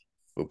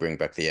 we'll bring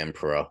back the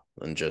Emperor,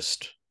 and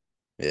just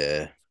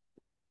yeah.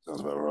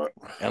 Sounds about right.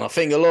 And I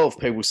think a lot of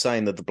people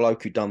saying that the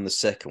bloke who done the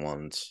second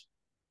ones,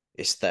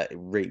 it's that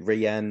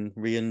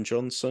Rian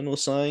Johnson or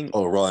something.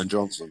 Oh, Ryan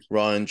Johnson.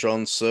 Ryan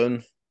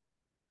Johnson.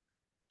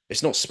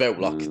 It's not spelt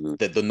like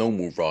Mm, the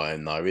normal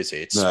Ryan though, is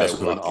it? It's no, it's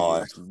spelt with an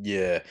like I.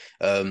 yeah.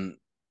 Um,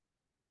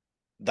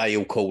 they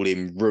all call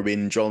him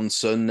Ruin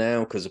Johnson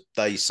now because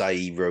they say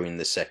he ruined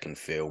the second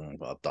film.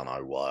 I don't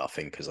know why. I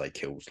think because they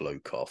killed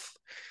Luke off.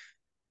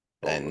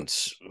 Probably.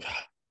 And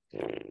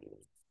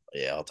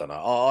yeah, I don't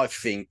know. I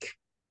think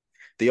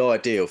the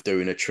idea of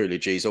doing a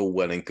trilogy is all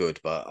well and good,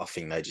 but I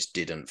think they just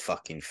didn't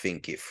fucking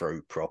think it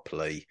through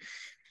properly.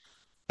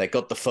 They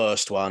got the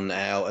first one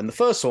out, and the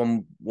first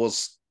one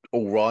was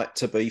all right,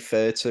 to be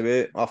fair to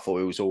it. I thought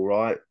it was all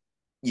right.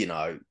 You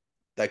know,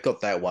 they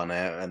got that one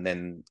out, and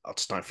then I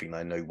just don't think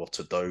they knew what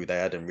to do. They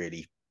hadn't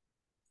really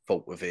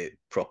thought with it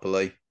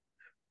properly.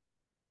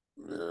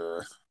 Yeah,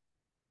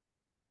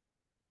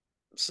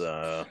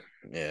 So,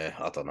 yeah,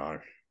 I don't know.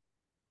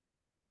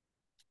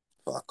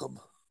 fuck them.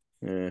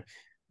 Yeah.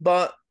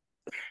 But,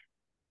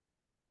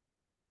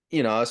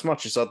 as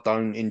much as I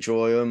don't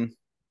enjoy them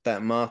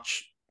that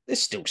much,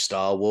 it's still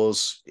Star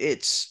Wars. They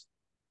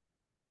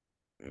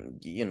are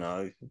Yeah,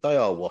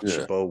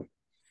 watchable.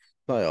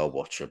 They are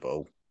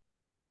watchable.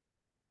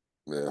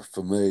 yeah.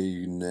 For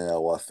me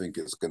now, I think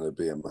it's going to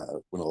be a matter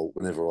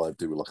whenever I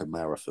do like a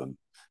marathon,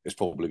 it's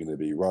probably going to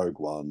be Rogue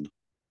One,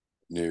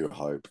 New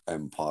Hope,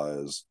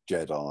 Empires,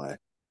 Jedi,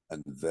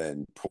 and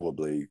then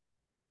probably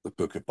the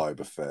Book of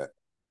Boba Fett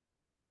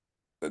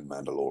and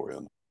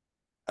Mandalorian.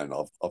 And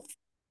I've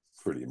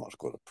pretty much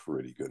got a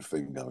pretty good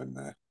thing going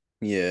there.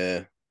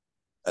 Yeah.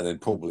 And then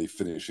probably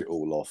finish it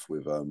all off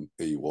with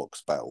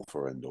Ewoks Battle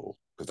for Endor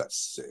because that's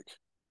sick,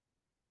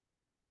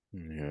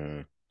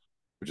 Yeah.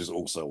 which is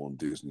also on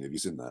Disney. Have you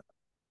seen that?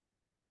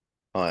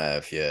 I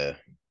have, yeah.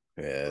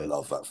 I Yeah.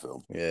 love that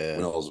film. Yeah.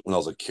 When I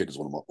was a kid, it's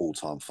one of my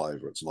all-time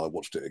favorites, and I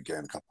watched it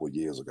again a couple of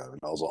years ago, and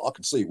I was like, I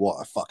can see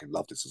why I fucking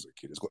loved this as a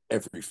kid. It's got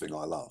everything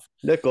I love: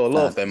 They've got a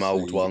lot of them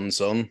old fantasy,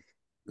 ones on.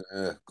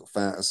 yeah, got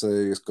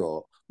fantasy. It's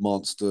got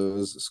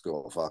monsters. It's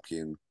got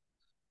fucking.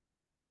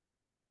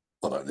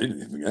 I don't need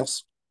anything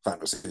else.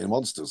 Fantasy and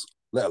monsters,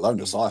 let alone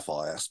the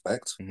sci-fi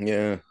aspect.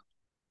 Yeah.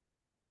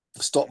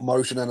 Stop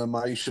motion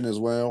animation as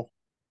well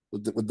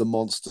with the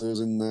monsters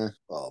in there.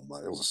 Oh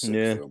man, it was a sick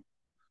Yeah. film.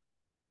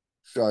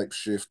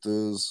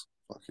 Shapeshifters,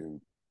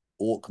 fucking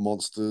orc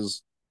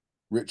monsters.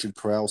 Richard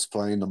Prowse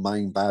playing the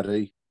main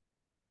baddie.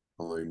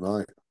 I mean,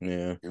 mate,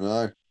 Yeah. you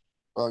know,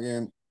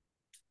 fucking,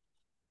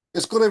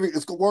 it's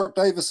got Warwick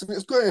Davis in it.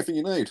 It's got everything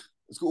you need.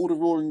 It's got all the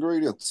raw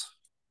ingredients.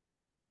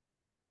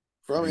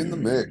 Throw it in the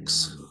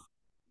mix.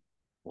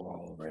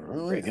 Warren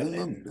Throw it in the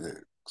wriggling.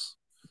 mix.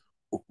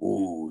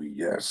 Oh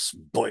yes,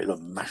 boil a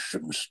mash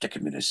and stick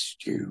him in a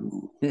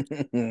stew.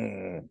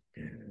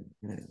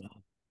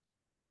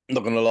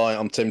 Not gonna lie,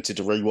 I'm tempted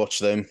to rewatch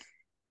them.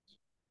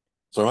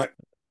 It's all right.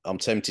 I'm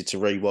tempted to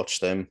rewatch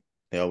them.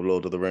 The old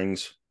Lord of the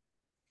Rings.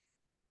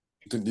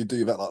 Didn't you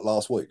do that like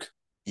last week?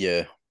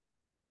 Yeah.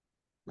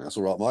 That's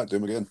all right, mate. Do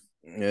them again.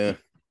 Yeah.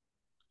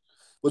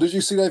 Well, did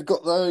you see they've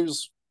got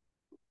those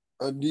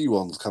new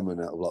ones coming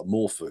out of like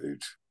more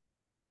footage?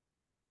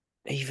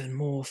 Even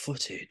more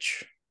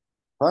footage.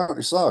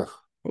 Apparently so.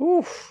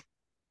 Oof.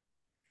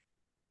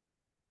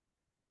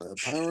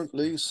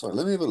 Apparently so.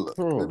 Let me have a look.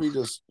 Let me Oof.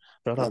 just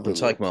Shut up have a and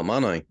take look. my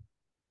money.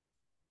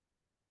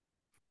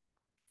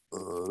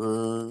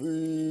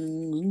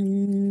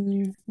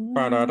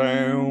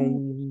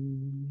 Ba-da-dum,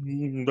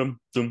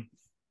 dum.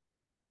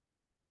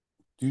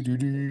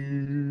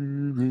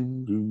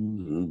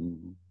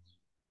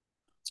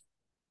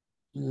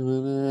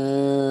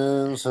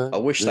 I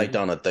wish they'd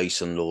done a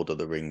decent Lord of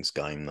the Rings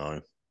game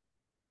though.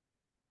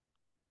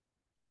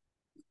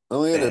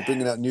 Oh yeah, they're Yeah,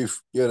 bringing out new.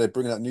 Yeah, they're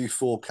bringing out new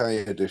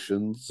 4K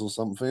editions or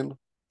something,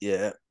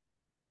 yeah.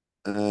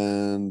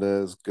 and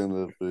there's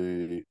gonna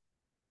be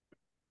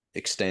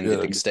Extended,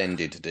 yeah,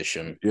 extended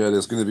edition. yeah,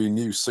 there's gonna be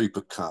new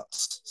super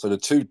cuts. So the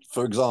two,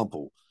 for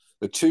example,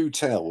 the Two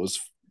Towers,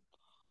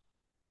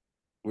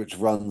 which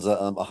runs at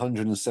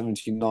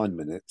 179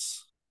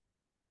 minutes,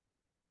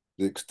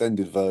 the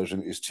extended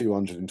version is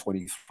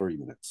 223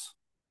 minutes.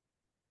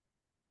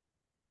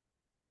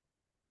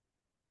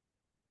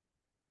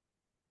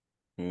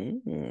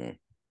 Mm.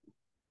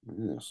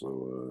 Yeah,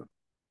 so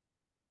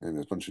and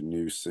there's a bunch of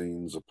new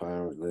scenes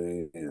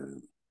apparently,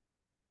 and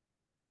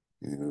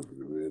you know,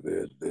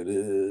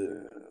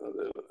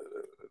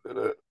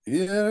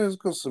 yeah, it's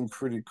got some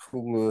pretty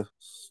cooler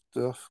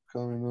stuff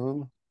going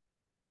on.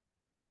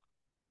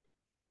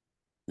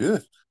 Yeah,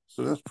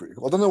 so that's pretty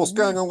cool. I don't know what's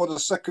going on with the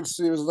second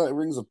series of that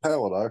Rings of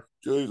Power though.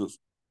 Jesus,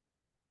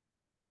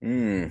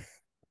 Mm.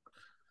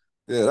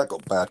 yeah, that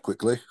got bad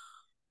quickly.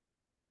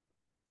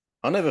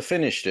 I never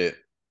finished it.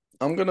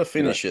 I'm gonna Yeah,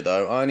 finish it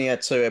though. I only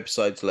had 2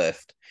 episodes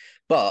left,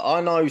 but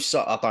I know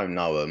so I don't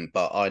know them,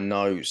 but I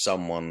know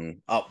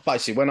someone.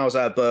 Basically, when I was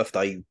at a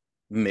birthday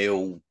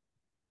meal,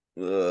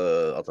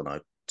 I don't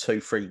know,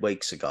 2, 3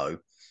 weeks ago,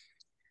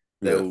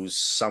 there yeah, was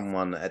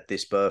someone at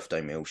this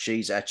birthday meal.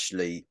 She's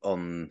actually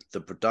on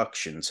the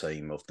production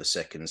team of the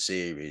second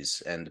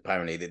series, and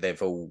apparently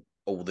they've all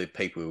the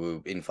people who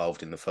were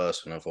involved in the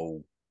first one have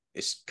all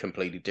it's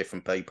completely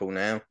different people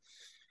now.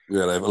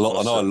 yeah. They've a lot.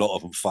 I know a Also, lot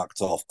of them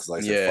fucked off because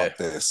they said yeah, fuck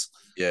this.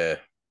 yeah,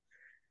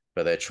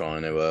 but they're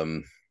trying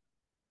to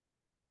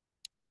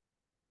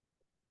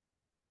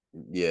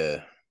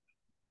yeah,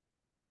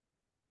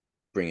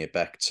 bring it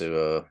back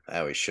to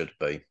how it should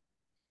be.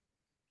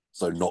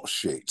 So not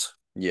shit.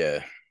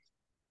 Yeah.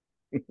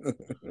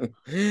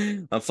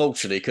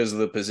 Unfortunately, because of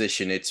the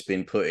position it's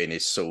been put in,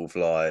 it's sort of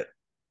like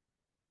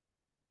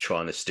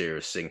trying to steer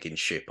a sinking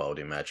ship, I would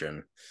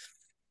imagine.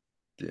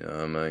 Do you know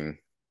what I mean?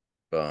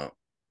 But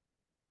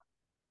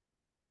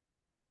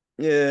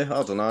yeah,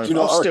 I don't know. Do you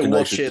know I'll what I still reckon they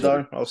watch should it do?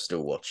 though. I'll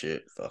still watch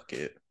it. Fuck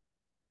it.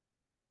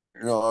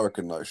 You know what I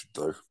reckon they should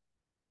do?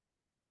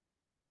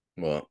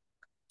 What?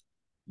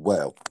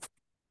 Well,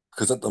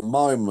 because at the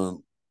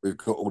moment we've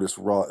got all this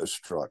writer's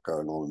strike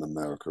going on in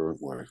America,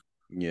 haven't we?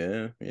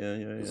 Yeah, yeah,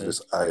 yeah, Because of yeah.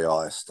 this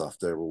AI stuff,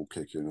 they're all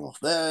kicking off.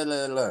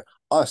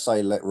 I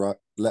say let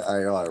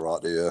AI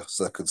write the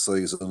second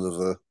season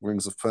of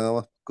Rings of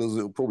Power because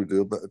it'll probably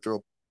do a better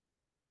job.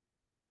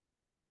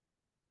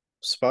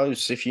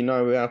 Suppose if you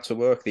know how to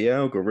work the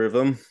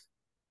algorithm.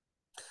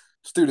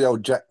 Just do the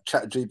old Chat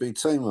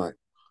GBT, mate.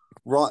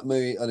 Write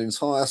me an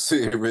entire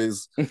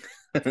series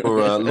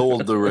for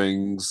Lord of the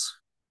Rings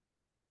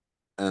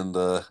and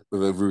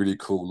with a really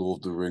cool Lord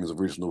of the Rings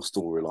original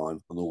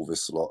storyline and all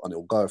this lot, and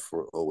it'll go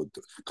for it all.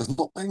 Because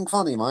not being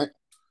funny, mate,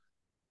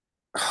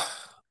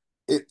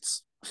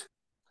 it's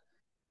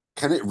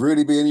can it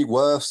really be any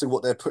worse than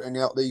what they're putting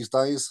out these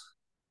days?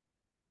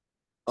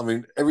 I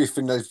mean,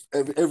 everything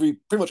every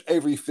pretty much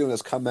every film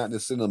that's come out in the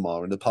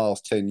cinema in the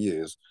past 10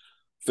 years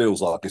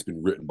feels like it's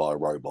been written by a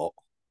robot.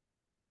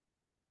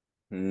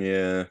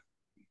 Yeah,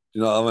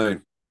 You know what I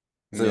mean?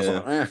 So it's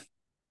yeah.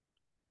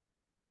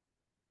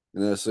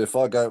 like, so if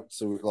I go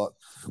to like,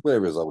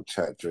 where is old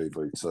Chat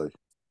GPT?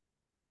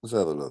 Let's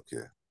have a look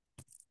here.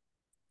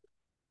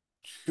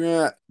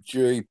 Chat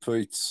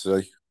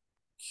GPT.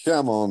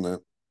 Come on then.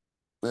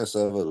 Let's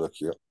have a look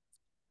here.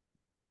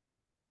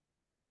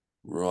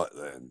 Right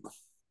then.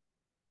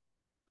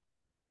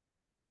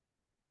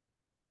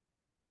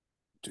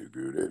 Too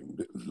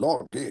good.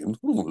 Log in.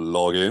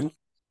 Log in.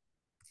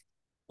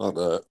 Like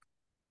that.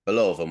 A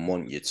lot of them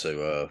want you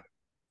to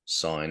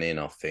sign in,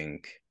 I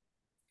think.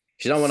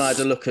 You know, when I had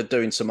to look at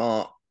doing some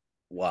art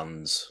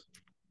ones,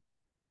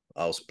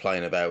 I was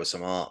playing about with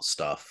some art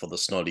stuff for the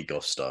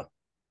Snoddygoster.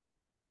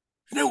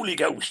 Snowly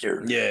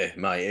Ghoster. Yeah,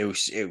 mate, it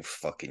was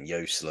fucking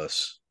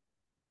useless.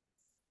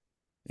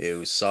 It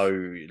was so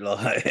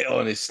like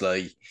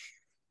honestly,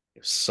 it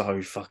was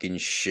so fucking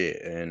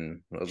shit.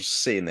 And I was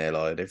just sitting there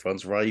like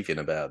everyone's raving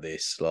about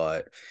this.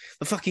 Like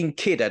the fucking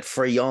kid had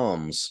 3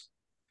 arms.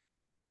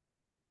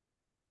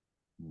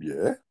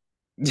 Yeah.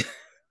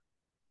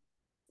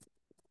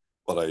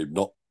 Are they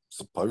not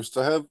supposed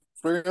to have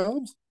 3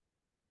 arms?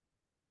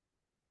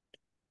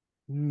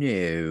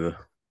 No.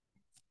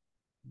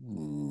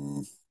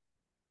 Hmm.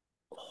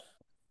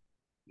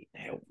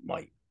 Hell,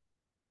 mate.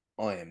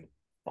 I am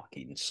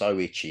fucking so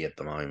itchy at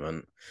the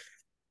moment.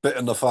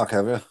 Bitten the fuck,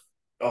 have you?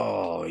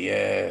 Oh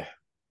yeah.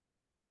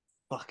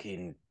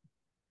 Fucking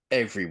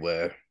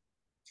everywhere.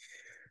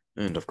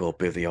 And I've got a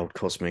bit of the old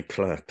cosmic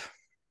clap.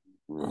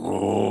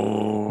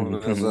 Oh,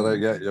 that's how they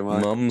get you,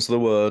 mate. Mum's the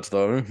word,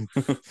 though.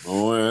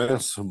 Oh,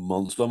 yes.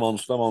 Monster,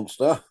 monster,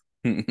 monster.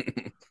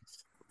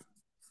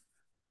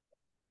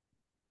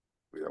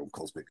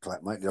 cosmic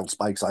clap, mate. The old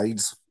space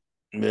AIDS.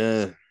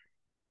 Yeah,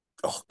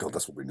 Oh God,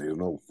 that's what we need.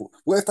 No,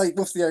 what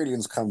if the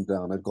aliens come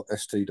down? They've got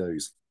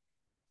STDs,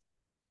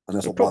 and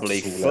that's they're what wipes probably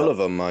us all full out. of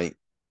them, mate.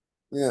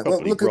 Yeah.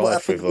 Well, Probably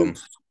rife with them.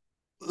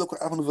 look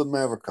what happened with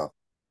America.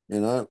 You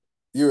know,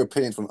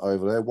 Europeans went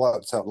over there,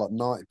 wiped out like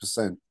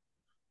 90%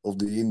 of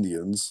the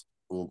Indians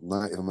or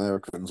Native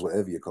Americans,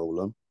 whatever you call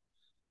them,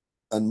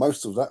 and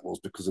most of that was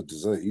because of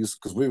disease,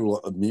 because we were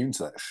like immune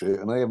to that shit,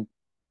 and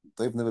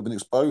they've never been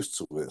exposed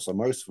to it, so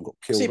most of them got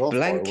Is killed it off by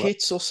all that.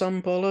 blankets or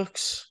some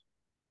bollocks?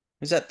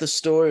 Is that the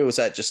story, or is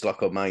that just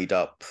like a made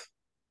up?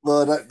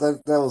 Well,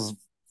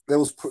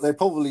 there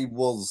probably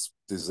was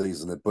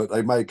disease in it, but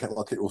they make it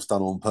like it was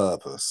done on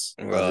purpose,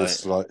 and Right.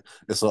 it's like,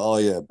 oh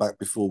yeah, back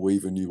before we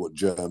even knew what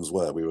germs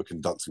were, we were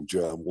conducting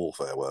germ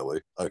warfare, were we?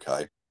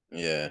 Okay,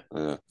 Yeah.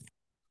 yeah,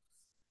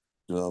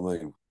 you know what I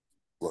mean?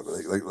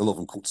 Like a lot of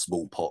them called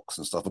smallpox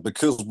and stuff, but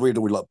because we'd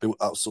all like built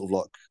up sort of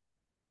like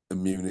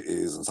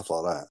immunities and stuff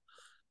like that,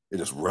 it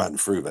just ran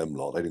through them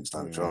lot. They didn't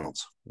stand a Mm.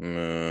 chance.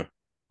 Mm.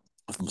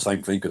 The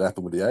same thing could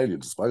happen with the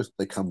aliens, I suppose.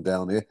 They come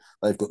down here,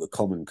 they've got the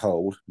common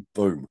cold,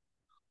 boom,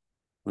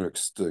 they're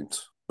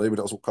extinct. Maybe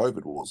that's what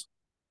COVID was.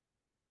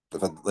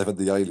 They've had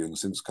the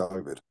aliens since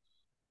COVID.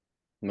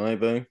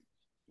 Maybe.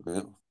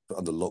 Yeah, but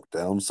under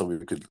lockdown, so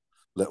we could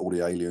let all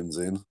the aliens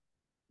in.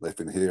 They've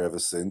been here ever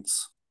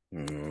since,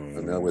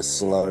 and now we're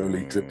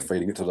slowly drip Mm.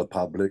 feeding it to the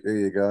public. Here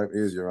you go.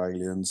 Here's your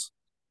aliens.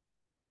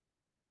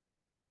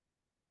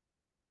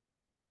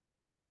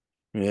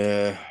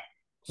 Yeah.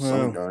 Something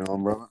Well, going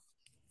on, brother.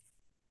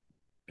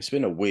 it's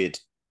been a weird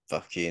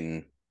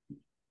fucking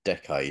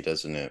decade,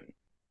 hasn't it?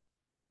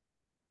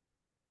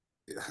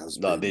 It has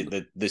Like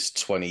been, this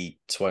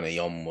 2020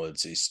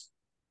 onwards is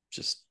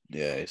just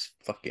yeah, it's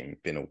fucking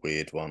been a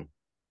weird one.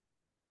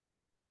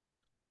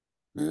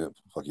 yeah,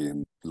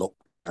 fucking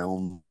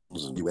lockdowns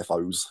and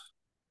UFOs.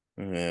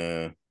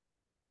 Yeah.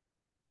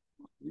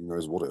 Who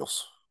knows what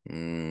else?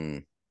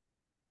 Mm.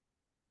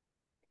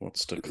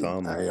 What's to Fucking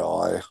come?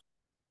 AI.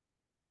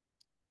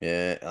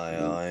 Yeah, Mm.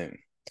 AI.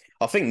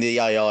 I think the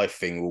AI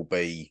thing will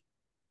be.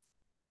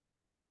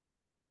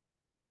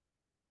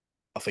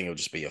 I think it'll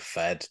just be a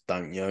fad,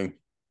 don't you?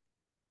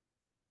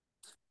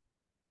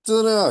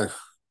 Don't know.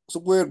 It's a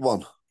weird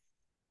one.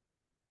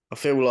 I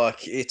feel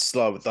like it's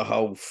like the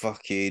whole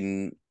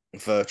fucking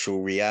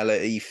virtual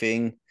reality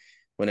thing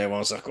when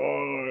everyone's like,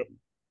 oh,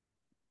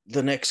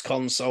 the next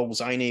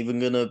consoles ain't even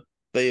gonna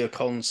be a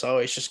console,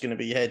 it's just gonna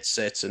be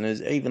headsets. And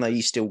even though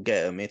you still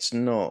get them, it's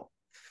not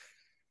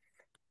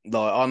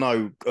like I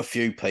know a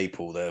few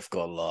people that have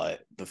got like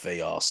the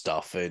VR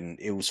stuff, and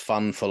it was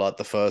fun for like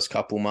the first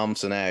couple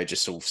months, and now it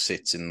just sort of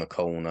sits in the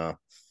corner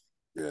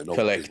Yeah, novelty's worn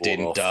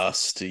collecting off.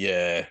 dust.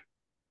 Yeah.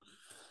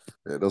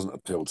 Yeah, it doesn't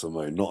appeal to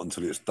me, not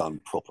until it's done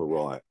proper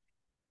right.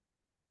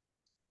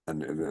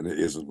 And it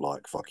isn't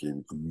like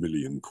fucking £1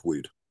 million.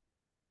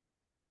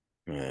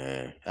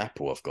 Yeah,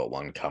 Apple have got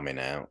one coming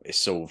out. It's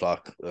sort of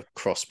like a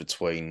cross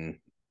between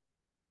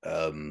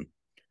um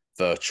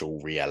virtual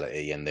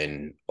reality and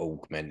then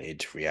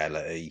augmented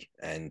reality,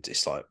 and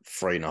it's like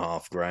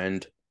 3.5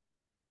 grand.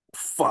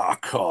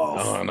 Fuck Oh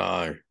off.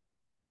 no,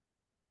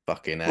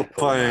 fucking Not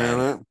Apple, paying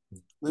man.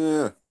 it.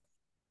 Yeah.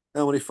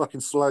 How many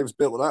fucking slaves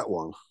built that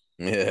one?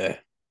 Yeah.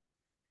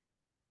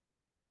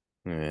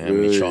 Yeah, how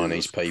many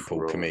Chinese Jesus people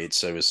Christ. committed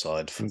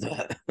suicide from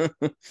that?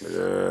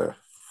 Yeah.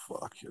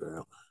 Fuck you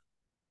know.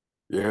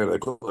 Yeah, they've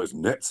got those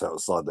nets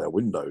outside their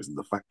windows in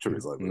the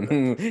factories over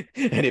And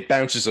it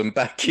bounces them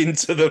back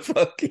into the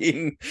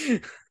fucking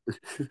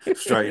there.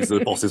 Straight into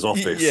the boss's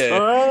office.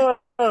 yeah.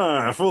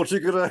 I thought you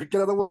could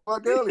get out of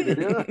work early, did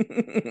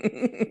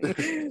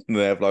you?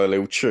 They have like a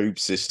little tube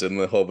system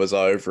that hovers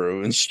over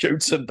them and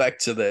shoots them back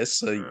to their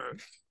seat.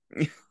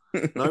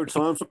 No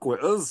time for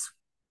quitters.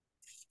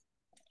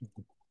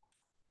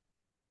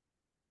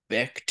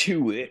 Back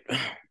to it.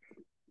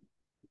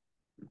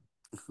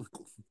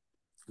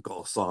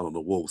 Got a sign on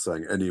the wall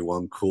saying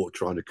anyone caught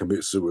trying to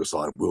commit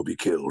suicide will be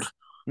killed.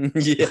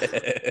 Yeah.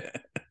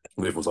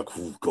 And everyone's like,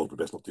 oh, God, we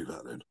best not do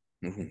that then.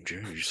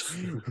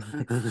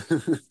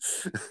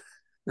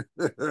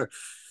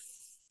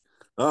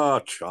 Oh,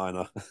 jeez.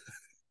 China.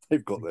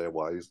 They've got their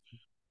ways.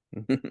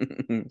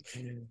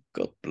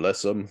 God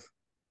bless them.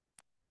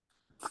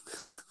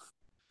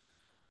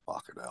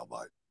 Fucking hell,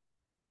 mate.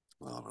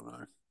 I don't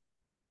know.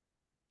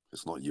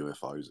 It's not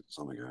UFOs, it's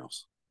something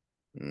else.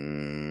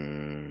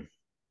 Mm.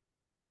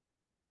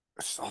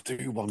 I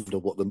do wonder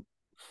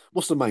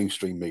what's the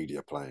mainstream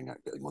media playing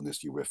at getting on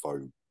this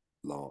UFO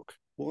lark?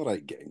 What are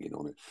they getting in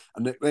on it?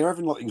 And they're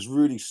having like these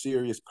really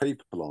serious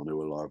people on who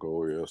are like,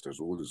 oh yes, there's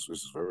all this.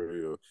 This is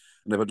very. And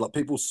they've had like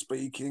people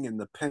speaking in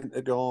the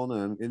Pentagon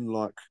and in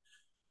like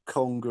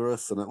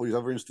Congress and all these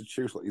other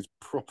institutions, like these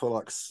proper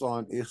like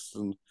scientists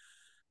and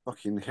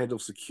fucking head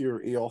of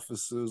security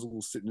officers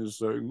all sitting there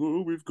saying,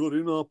 oh, we've got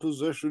in our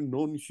possession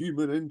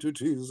non-human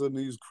entities and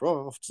these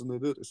crafts and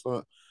it's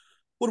like,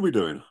 what are we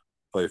doing,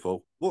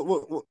 people?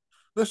 What?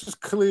 Let's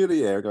just clear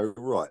the air. Go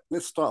right.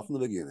 Let's start from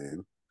the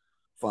beginning.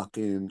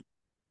 Fucking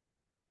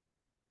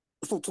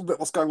let's not talk about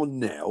what's going on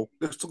now.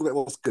 Let's talk about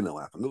what's going to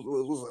happen.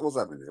 What's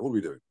happening here? What are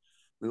we doing?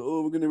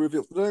 Oh, we're going to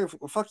reveal. No,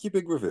 fuck your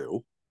big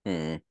reveal.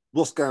 Hmm.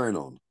 What's going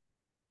on?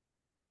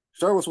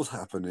 Show us what's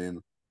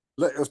happening.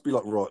 Let us be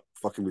like, right,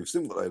 fucking, we've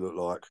seen what they look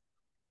like.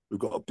 We've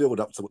got to build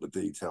up to what the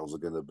details are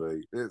going to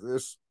be.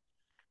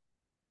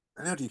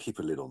 And how do you keep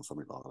a lid on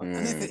something like that?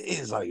 And if Hmm. it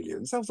is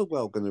aliens, how's the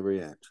world going to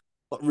react?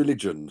 Like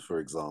religion, for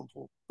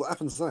example. What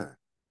happens there?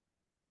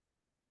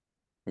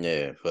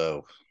 Yeah.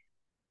 Well,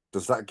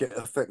 Does that get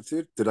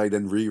affected? Do they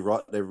then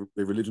rewrite their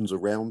religions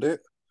around it?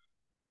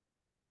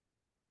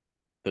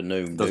 the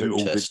New Does it New all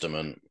be,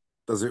 Testament.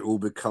 does it all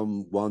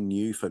become one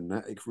new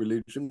fanatic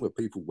religion where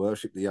people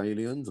worship the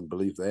aliens and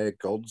believe they're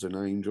gods and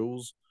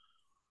angels?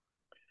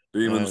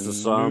 Demons to And new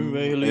some,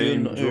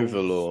 alien angels to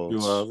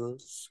overlords.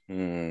 others.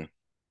 Hmm.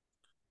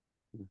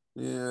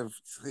 Yeah,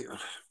 it's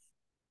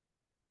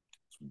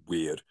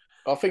weird.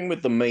 I think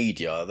with the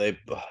media, they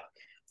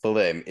for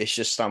them, it's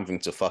just something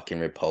to fucking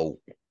report.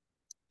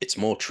 It's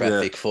more Yeah,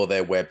 traffic for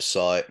their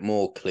website,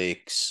 more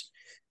clicks,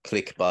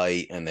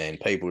 clickbait, and then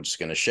people are just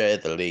going to share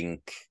the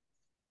link.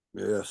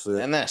 yeah, that's it.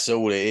 And that's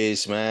all it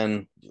is,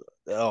 man.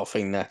 I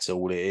think that's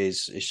all it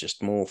is. It's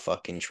just more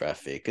fucking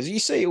traffic. Because you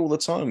see all the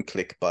time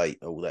clickbait,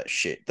 all that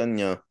shit, don't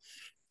you?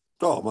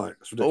 Oh, mate,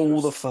 it's All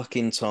the ridiculous.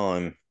 fucking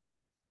time.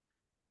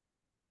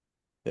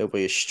 There'll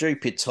be a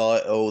stupid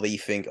title that you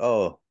think,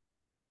 oh,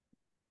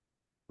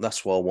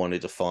 that's what I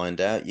wanted to find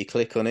out. You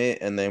click on it,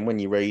 and then when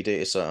you read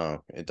it, it's like,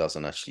 oh, it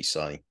doesn't actually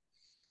say.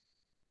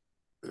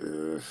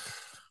 Uh,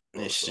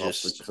 It's I think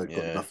just, they've got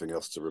yeah. nothing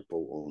else to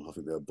report on. I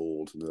think they're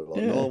bored and they're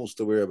like, no Yeah. one wants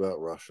to hear about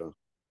Russia.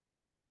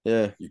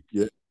 Yeah.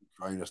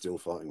 Ukraine are still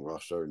fighting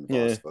Russia and vice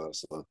Yeah.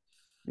 versa.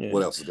 Yeah.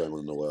 What else is going on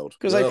in the world?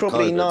 Because they Well,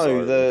 probably COVID's know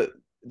over.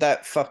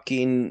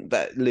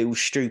 that little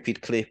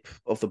stupid clip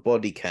of the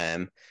body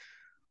cam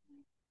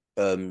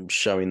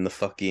showing the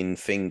fucking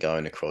thing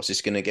going across,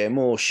 it's gonna get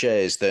more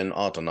shares than,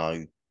 I don't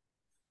know,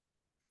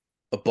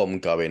 a bomb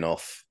going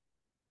off.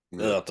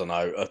 Yeah. I don't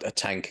know, a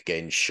tank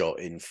getting shot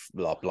in,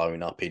 like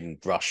blowing up in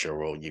Russia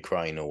or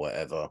Ukraine or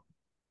whatever.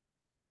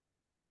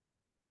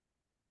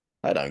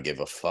 They don't give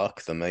a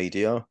fuck, the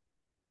media.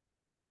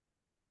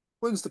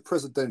 When's the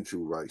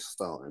presidential race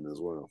starting as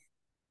well?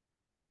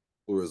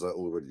 Or is that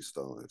already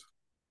started?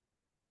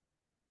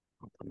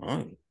 I don't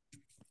know.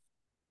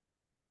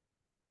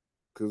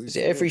 Because Is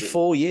he's it what every was it?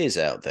 4 years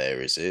out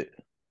there, is it?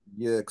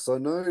 Yeah, because I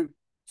know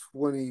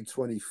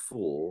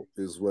 2024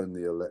 is when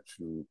the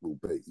election will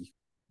be.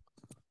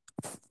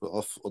 But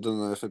I don't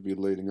know if it'd be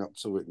leading up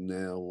to it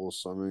now or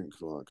something.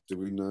 Like, do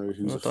we know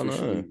who's I don't know.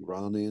 officially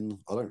running?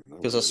 I don't know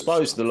Because I any of this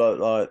suppose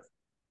stuff.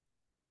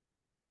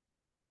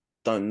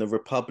 don't the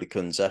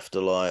Republicans have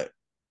to like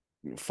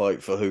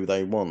fight for who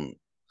they want?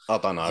 I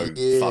don't know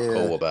fuck Yeah,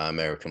 all about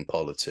American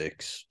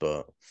politics,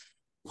 but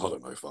I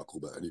don't know fuck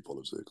all about any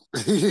politics.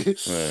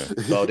 yeah.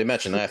 But I'd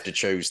imagine they have to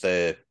choose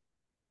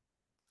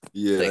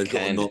Yeah, their they've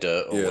got to not.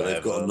 candidate or Yeah,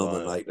 they've got to whatever. Like,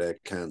 nominate their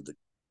candidate.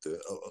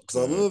 Because I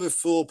mm, remember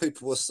before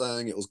people were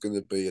saying it was going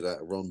to be that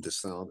Ron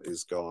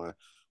DeSantis guy,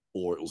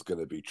 or it was going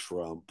to be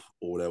Trump,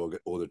 or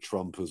or the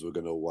Trumpers were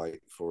going to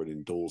wait for an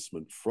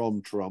endorsement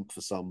from Trump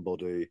for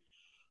somebody.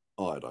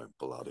 I don't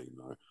bloody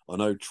know. I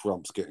know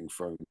Trump's getting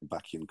thrown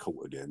back in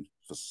court again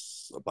for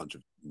a bunch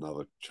of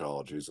other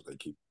charges that they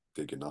keep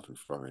digging up and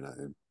throwing at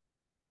him.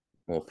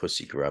 more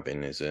pussy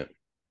grabbing, is it?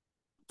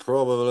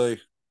 Probably.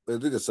 They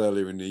did this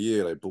earlier in the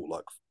year. They bought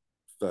like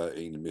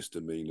 13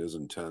 misdemeanors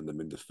and turned them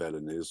into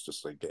felonies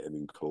just to get him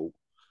in court,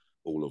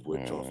 all of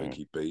which I think Mm,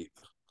 he beat.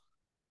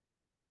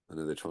 And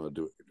then they're trying to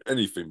do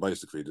anything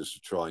basically just to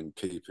try and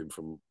keep him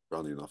from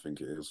running, I think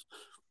it is.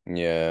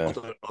 yeah.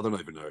 I don't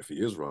even know if he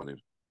is running.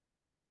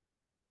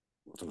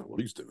 I don't know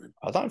what he's doing.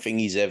 I don't think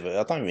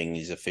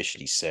he's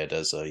officially said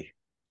as a. I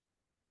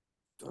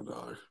don't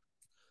know.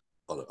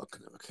 I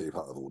can never keep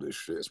up with all this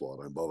shit. That's why I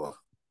don't bother.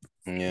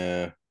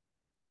 Yeah.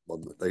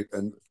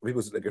 And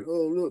people sit there going,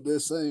 "Oh look, they're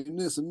saying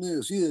this and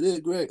this. Yeah, they're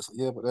great." Like,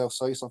 yeah, but they'll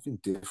say something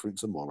different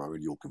tomorrow,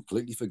 and you'll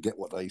completely forget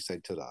what they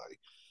said today.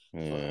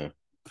 Yeah.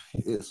 So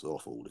it's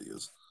off all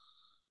ears.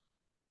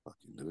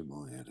 Fucking doing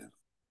my head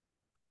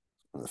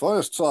in. If I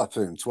just type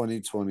in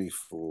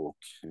 2024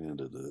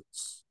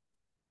 candidates,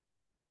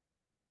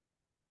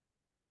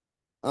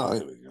 oh,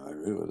 here we go.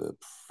 Who are the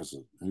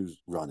president? Who's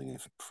running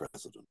for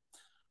president?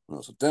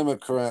 Well, so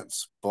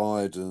Democrats,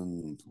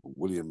 Biden,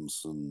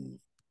 Williamson,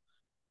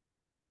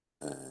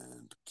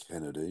 and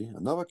Kennedy.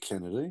 Another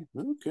Kennedy.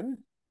 Okay,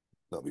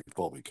 that'll be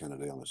Bobby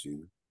Kennedy, I'm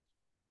assuming,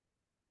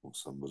 or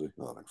somebody.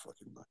 I don't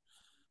fucking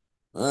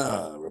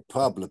know.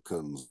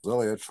 Republicans.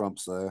 Oh yeah,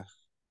 Trump's there.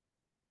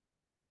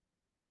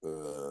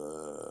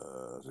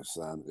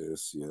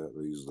 DeSantis. Yeah,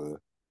 he's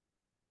there.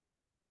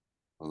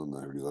 I don't know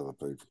who these other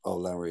people. Oh,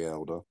 Larry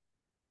Elder.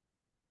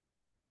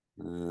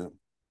 Yeah,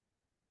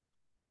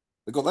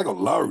 they got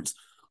loads.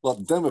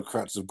 Like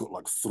Democrats have got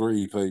like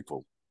 3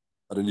 people,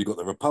 and then you got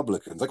the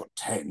Republicans. They got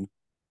 10,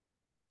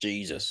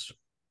 Jesus.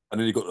 and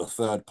then you got the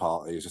third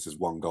party. It's just this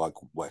one guy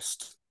called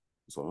West.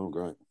 It's like, oh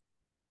great.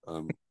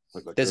 Hope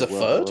that There's a goes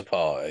well for third her.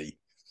 party.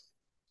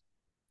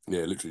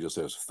 Yeah, literally just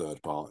says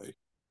third party.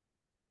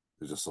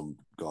 It's just some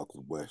guy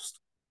called West.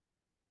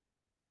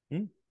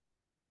 Hmm?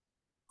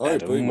 Oh,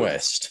 Pete Adam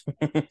West.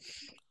 West.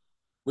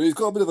 Well, he's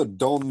got a bit of a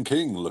Don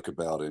King look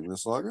about him.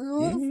 It's like,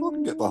 oh, I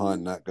can get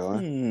behind that guy.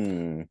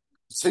 Mm.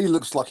 He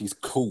looks like he's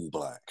cool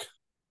black.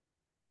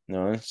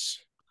 Nice.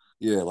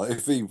 Yeah, like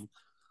if he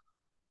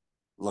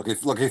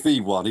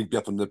won, he'd be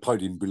up on the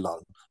podium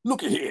below.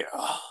 Look at here,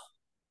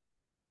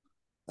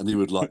 and he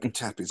would like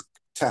tap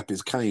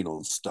his cane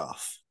on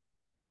stuff,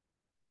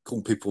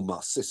 call people my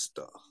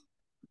sister.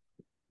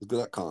 He's got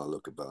that kind of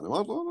look about him.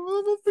 I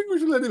think we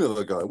should let him have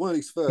a go. One of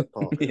these third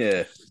parties.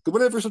 Yeah. Because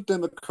whenever it's a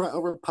Democrat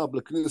or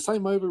Republican, it's the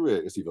same over here.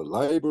 It's either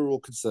Labour or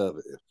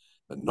Conservative,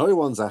 and no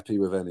one's happy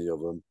with any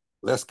of them.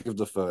 Let's give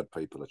the third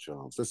people a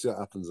chance. Let's see what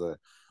happens there.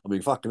 I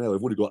mean, fucking hell,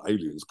 we've already got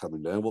aliens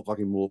coming down. What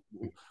fucking more?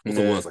 What's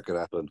the Yeah. worst that could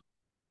happen?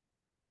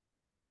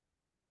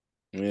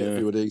 Get a Yeah.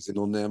 few of these in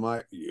on there,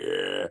 mate.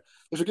 Yeah.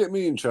 They should get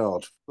me in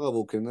charge. I'll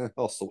walk in there.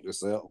 I'll sort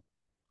this out.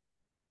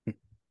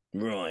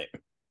 Right.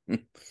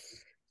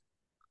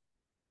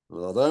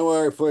 Well, don't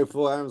worry,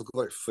 44 hours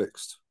got it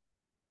fixed.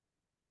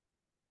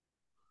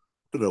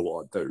 Don't know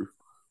what I'd do.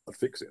 I'd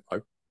fix it,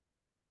 though.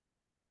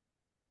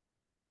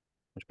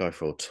 I'd go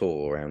for a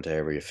tour around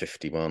Area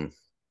 51.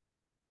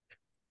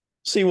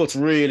 See what's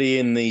really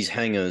in these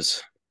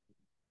hangars.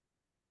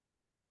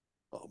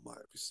 Oh, mate,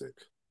 it'd be sick.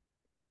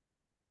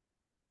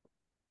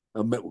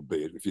 And that would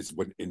be if you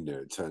went in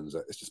there, it turns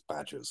out it's just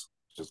badgers.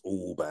 It's just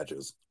all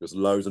badgers. There's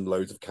loads and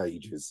loads of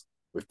cages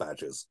with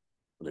badgers.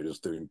 And they're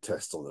just doing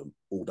tests on them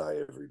all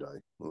day, every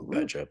day.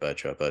 Badger,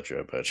 badger,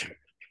 badger, badger.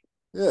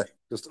 Yeah,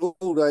 just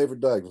all day, every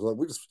day. Like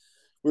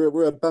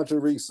we're a badger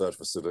research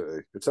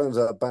facility. It turns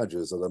out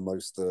badgers are the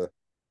most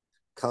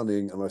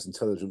cunning and most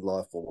intelligent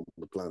life form on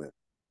the planet.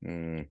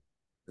 Mm.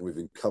 And we've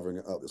been covering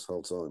it up this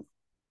whole time.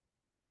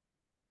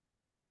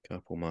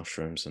 Couple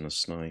mushrooms and a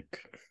snake.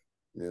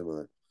 Yeah,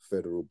 mate.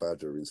 Federal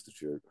Badger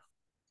Institute.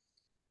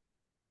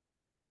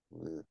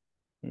 Yeah.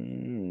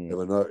 Mm.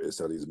 Ever notice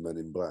how these men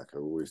in black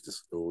are always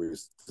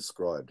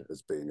described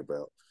as being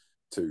about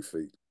 2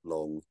 feet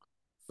long,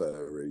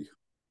 furry,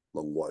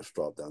 long white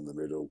stripe down the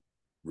middle,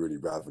 really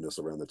ravenous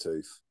around the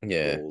teeth,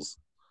 Yeah. claws.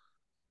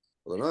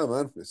 I don't know,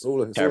 man. It's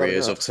all adding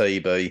Carriers up. of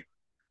TB.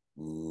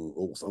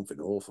 Oh, something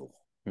awful.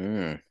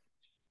 Mm.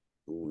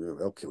 Oh, yeah,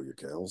 they'll kill your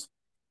cows.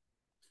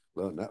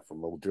 Learned that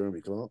from old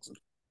Jeremy Clarkson.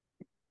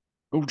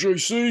 Oh,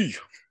 JC.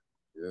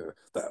 Yeah,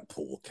 that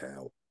poor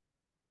cow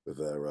with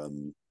her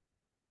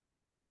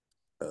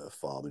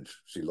farming.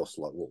 She lost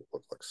like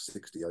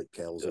 68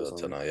 cows or I don't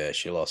something. know. Yeah,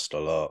 she lost a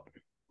lot.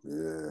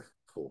 Yeah,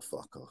 poor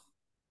fucker.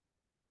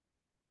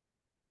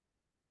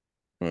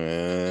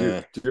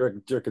 Yeah. Do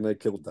you reckon they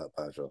killed that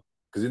badger?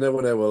 Because you know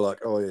when they were like,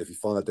 oh yeah, if you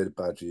find a dead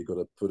badger, you got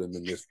to put him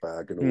in this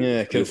bag and all. Yeah,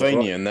 And he was like, right.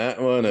 convenient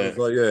that, wasn't I was it?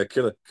 like,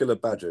 yeah, kill a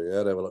badger.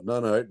 Yeah, they were like,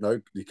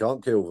 no, you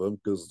can't kill them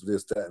because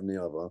this, that, and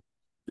the other.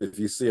 If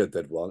you see a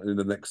dead one, and in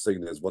the next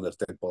scene there's one that's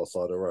dead by the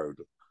side of the road.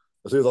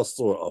 As soon as I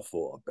saw it, I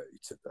thought, I bet he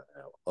took that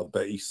out. I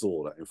bet he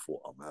saw that and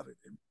thought, I'm having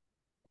him.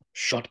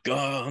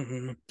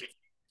 Shotgun.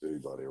 Too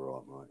bloody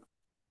right,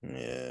 mate.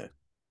 Yeah.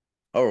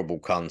 Horrible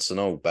cunts and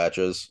old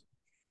badgers.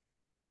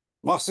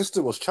 My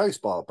sister was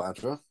chased by a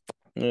badger.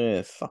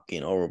 Yeah,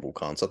 fucking horrible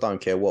cunts. I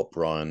don't care what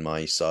Brian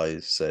May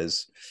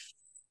says.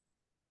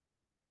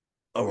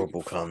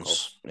 Horrible Fuck cunts.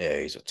 off. Yeah,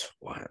 he's a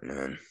twat,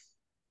 man.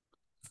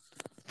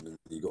 And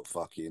you got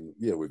fucking,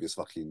 yeah, with his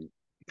fucking.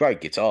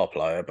 Great guitar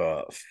player,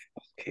 but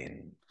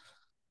fucking.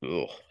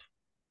 Ugh.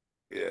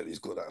 Yeah, he's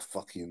got that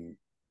fucking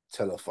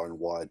telephone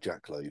wire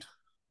jack lead.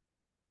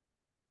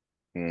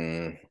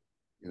 Mm.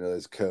 You know,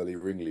 those curly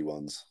ringly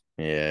ones.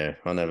 Yeah,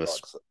 I never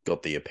Likes it.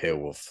 got the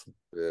appeal of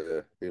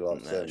Yeah, he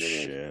likes that them, doesn't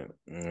he? shit.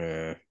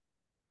 Yeah.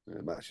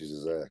 Yeah, matches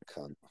his hair,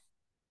 cunt.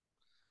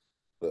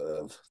 But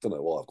don't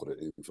know why I've got it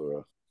in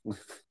for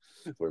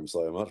for him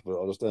so much,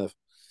 but I just have.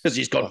 Because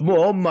he's got Fucking,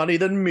 more money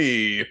than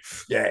me.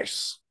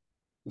 yes.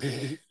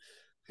 He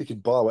can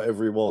buy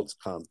whatever he wants,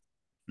 cunt.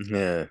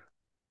 Yeah.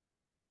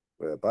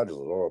 Yeah, badgers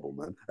are horrible,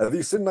 man. Have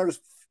you seen those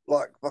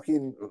like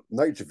fucking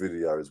nature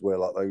videos where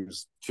like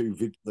those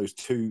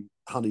two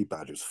honey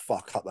badgers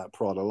fuck up that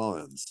pride of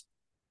lions?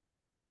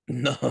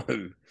 No.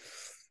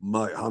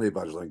 Mate, honey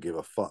badgers don't give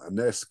a fuck, and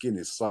their skin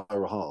is so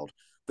hard.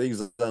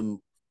 These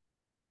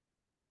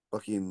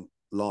fucking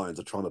lions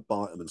are trying to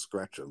bite them and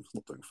scratch them. It's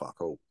not doing fuck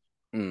all.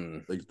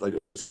 Mm. They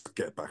just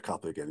get back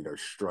up again and go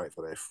straight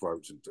for their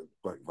throats and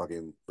like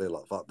fucking. They're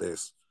like, fuck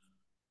this.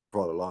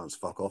 Pride of lions,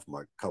 fuck off,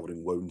 mate. Covered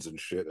in wounds and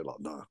shit. They're like,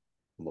 no,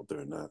 I'm not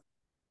doing that.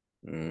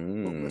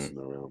 Not messing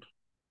around.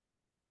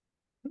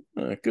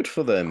 Good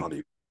for them.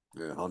 Honey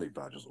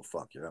badgers will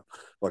fuck you up.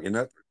 Like in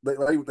that, they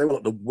were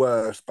like the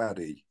worst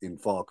baddie in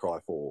Far Cry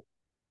 4.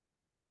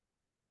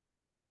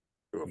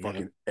 They were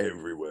fucking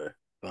everywhere.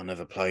 I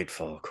never played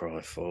Far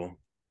Cry 4.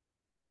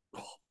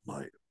 Oh,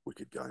 mate,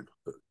 wicked game.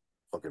 But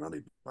fucking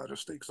honey badger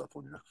sneaks up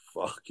on you.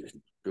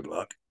 Fucking good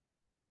luck.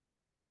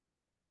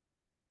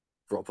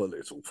 Proper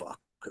little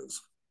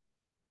fuckers.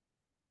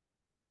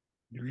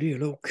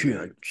 Little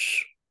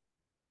cunts.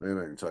 They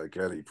don't take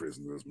any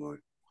prisoners, mate.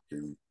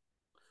 Fucking,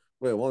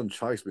 well, one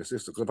chased my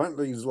sister because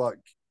apparently he's like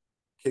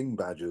king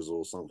badgers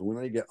or something, when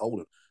they get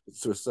older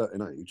to a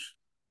certain age,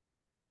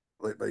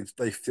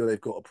 they feel they've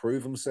got to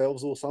prove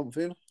themselves or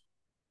something.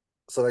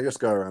 So they just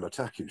go around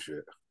attacking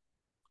shit.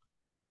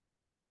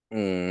 Like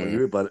Mm.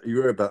 you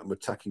hear about them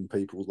attacking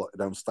people like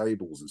down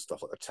stables and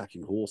stuff, like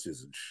attacking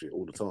horses and shit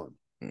all the time.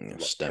 Like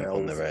Stamp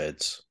on cows. their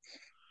heads.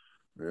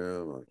 Yeah,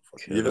 like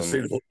Kill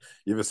them.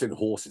 you ever seen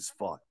horses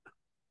fight?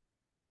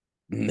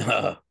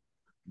 Nah.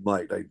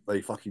 Mate,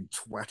 they fucking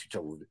twat each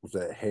other with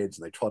their heads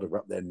and they try to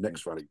wrap their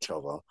necks around each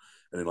other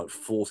and then like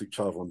force each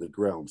other on the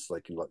ground so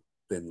they can like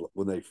then like,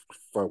 when they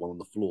throw one on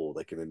the floor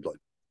they can then like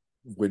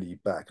whinny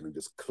back and then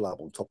just club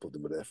on top of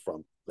them with their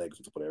front legs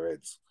on top of their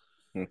heads.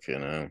 Okay,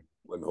 now.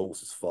 When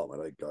horses fight, man,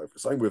 they go for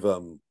same with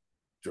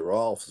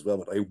giraffes as well.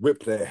 Man. They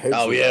whip their heads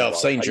Oh yeah, around I've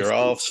like seen baseball.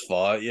 giraffes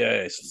fight. Yeah,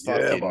 it's Yeah,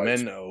 fucking mate,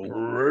 it's mental.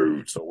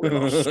 brutal. They're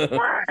like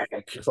smack.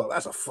 It's like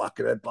that's a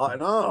fucking head bite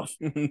and a half.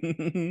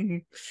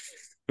 Turn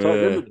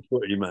Yeah, into a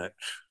pretty match.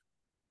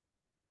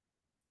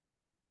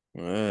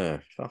 yeah,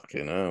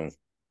 fucking hell.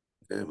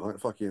 Yeah, mate,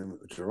 fucking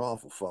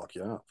giraffe will fuck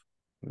you up.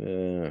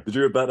 Yeah. Did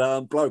you hear about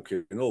that bloke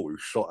in all who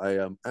shot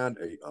a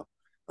anteater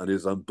and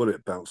his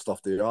bullet bounced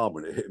off the arm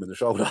and it hit him in the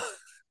shoulder?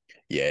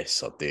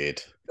 Yes, I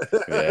did.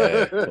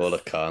 Yeah, what a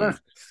cunt.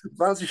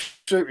 Fancy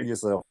shooting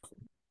yourself.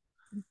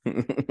 See,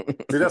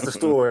 that's the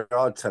story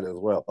I'd tell it as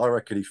well. I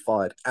reckon he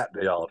fired at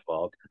the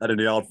aardvark and then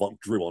the aardvark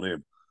drew on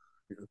him.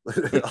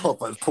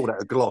 Aardvark pulled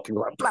out a Glock and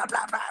was like, blah,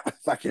 blah, blah,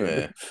 back in.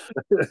 Yeah,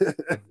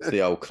 it's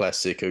the old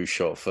classic who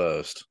shot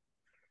first.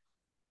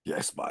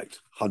 Yes, mate,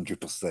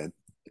 100%.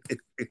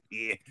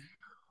 Yeah.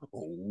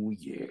 Oh,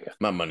 yeah.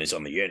 My money's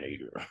on the yen.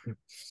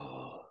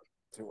 Oh.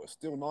 See what, it's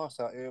still nice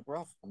out here,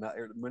 bruv. I'm out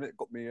here at the minute,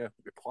 got me my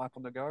pipe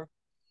on the go.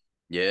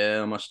 Yeah,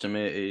 I must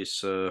admit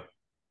it's yeah,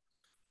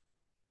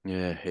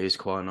 it is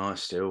quite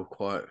nice still,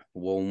 quite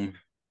warm.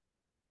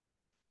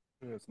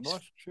 Yeah, it's a It's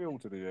nice chill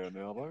to the air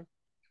now, though.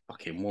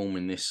 fucking warm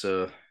in this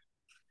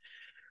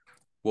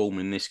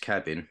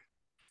cabin.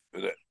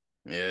 Is it?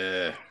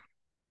 Yeah.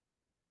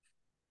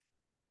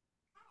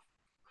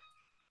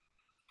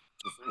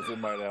 What's it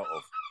made out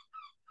of?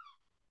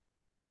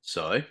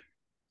 So,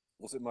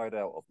 What's it made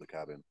out of, the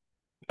cabin?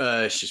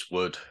 it's just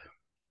wood.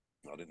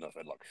 I didn't know if it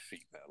had like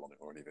sheet metal on it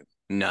or anything.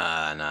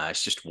 Nah,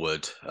 it's just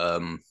wood.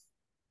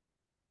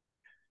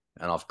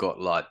 And I've got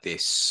like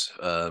this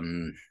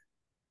I've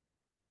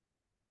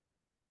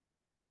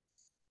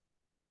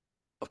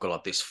got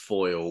like this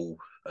foil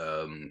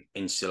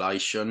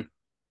insulation.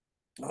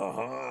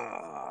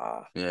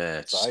 Yeah,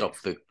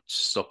 to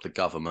stop the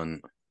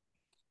government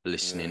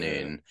listening Yeah.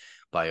 in,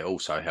 but it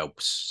also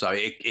helps. So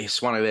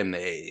it's one of them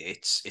that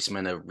it's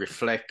meant to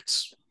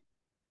reflect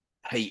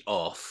heat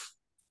off,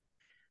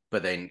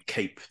 but then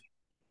keep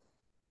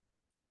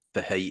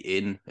the heat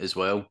in as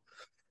well.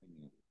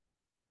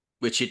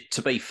 Which,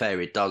 to be fair,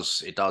 it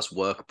does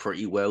work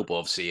pretty well, but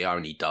obviously it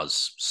only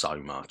does so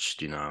much.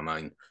 Do you know what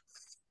I mean?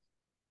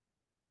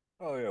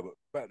 Oh yeah, but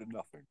better than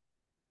nothing.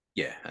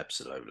 Yeah,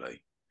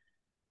 absolutely,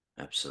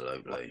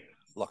 absolutely.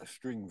 Like a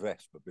string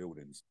vest for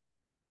buildings.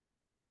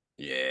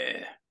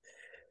 Yeah.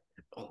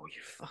 Oh,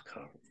 you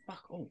fucker!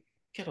 Fuck! Oh,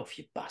 get off,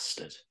 you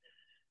bastard!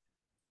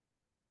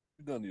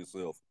 You done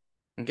yourself.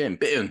 I'm getting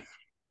bitten.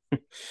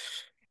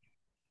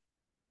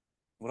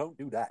 Well, don't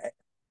do that.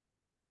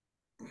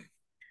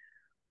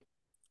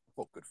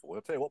 Not good for you.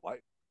 I'll tell you what,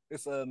 mate.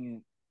 It's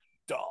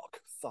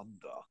Dark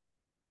Thunder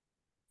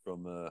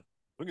from I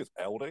think it's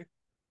Aldi.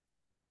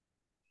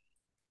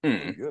 Pretty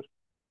Mm. good.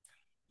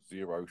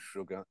 Zero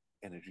sugar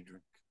energy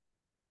drink.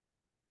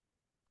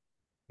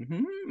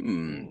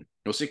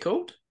 What's it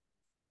called?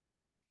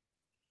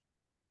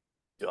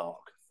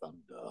 Dark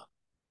Thunder.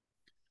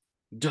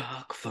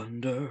 Dark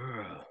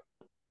Thunder.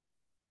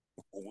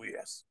 Oh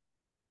yes.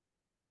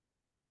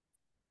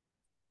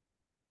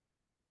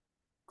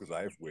 Because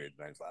they have weird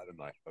names like that,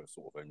 don't they? Those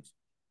sort of things.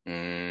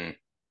 Mm.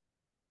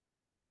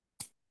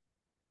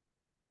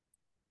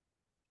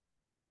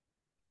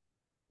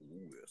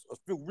 Oh yes. I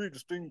feel really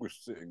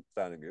distinguished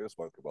standing here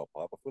smoking my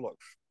pipe. I feel like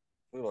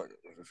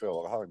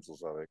Sherlock Holmes or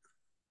something.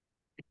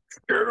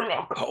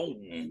 Sherlock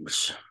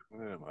Holmes. Yeah,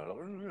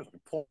 man. Like,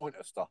 point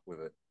at stuff with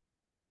it.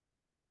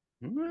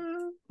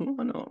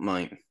 Why not,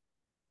 mate?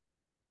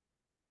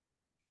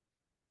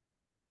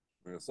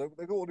 Yeah, so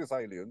they've got all this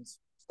aliens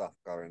stuff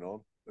going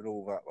on and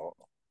all that lot.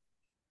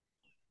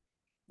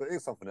 But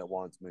here's something that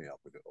winds me up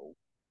with it all.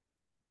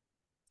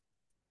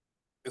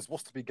 Is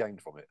what's to be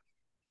gained from it?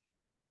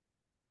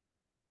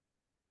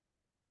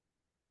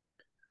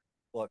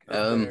 Like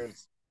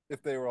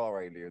if there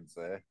are aliens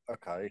there,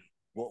 okay,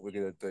 what we're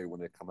gonna do when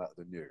they come out of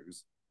the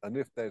news, and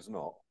if there's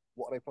not,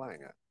 what are they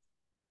playing at?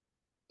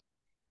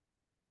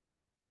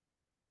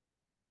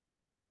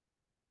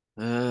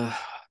 Uh,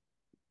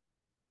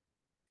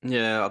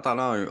 yeah, I don't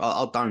know.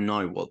 I don't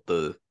know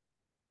Do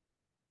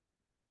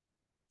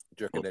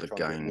you reckon what they're the trying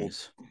to get game more?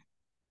 is.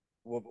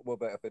 What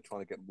about if they're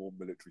trying to get more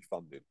military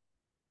funding?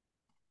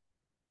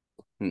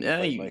 If Yeah,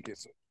 they make it,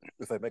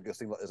 if they make it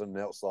seem like there's an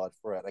outside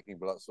threat, they can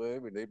be like, "So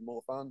we need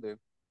more funding."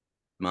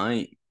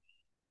 mate.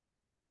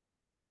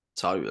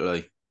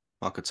 Totally.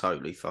 I could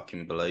totally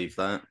fucking believe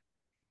that.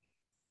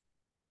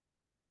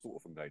 sort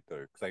of thing they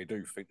do, because they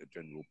do think the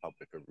general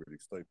public are really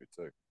stupid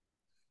too.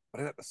 But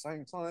then at the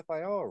same time, if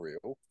they are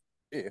real,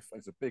 if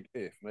it's a big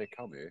if, and they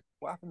come here,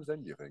 what happens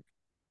then? Do you think?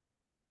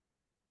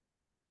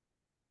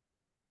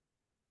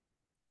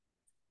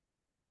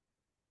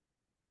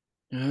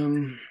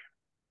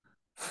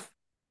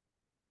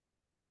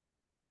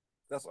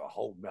 That's a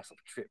whole mess of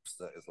chips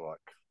that is like.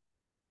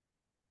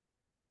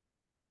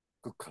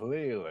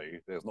 Clearly,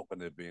 there's not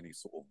going to be any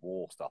sort of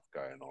war stuff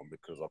going on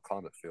because I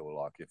kind of feel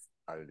like if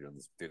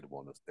aliens did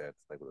want us dead,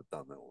 they would have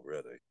done that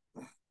already.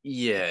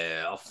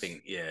 Yeah, I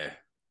think, yeah.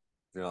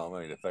 You know what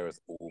I mean? If they were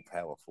as all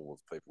powerful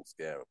as people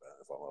scare about,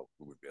 it's like, well,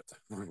 we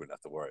wouldn't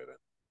have to worry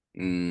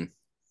then.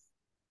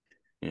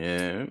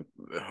 Yeah,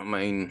 I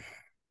mean,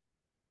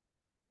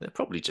 they're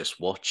probably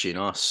just watching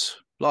us.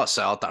 Like I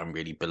say, I don't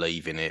really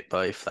believe in it,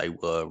 but if they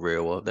were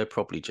real, they're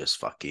probably just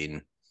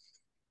fucking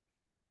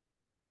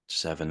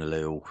just having a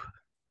little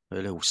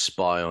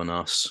spy on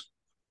us,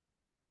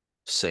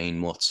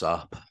 seeing what's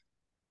up.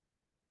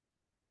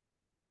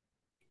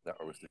 That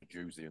are the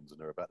Jewsians and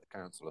they're about to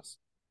cancel us.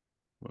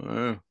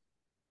 Well,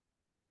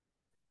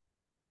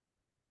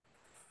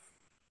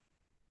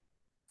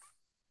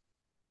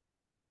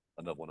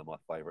 Another one of my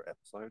favourite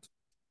episodes.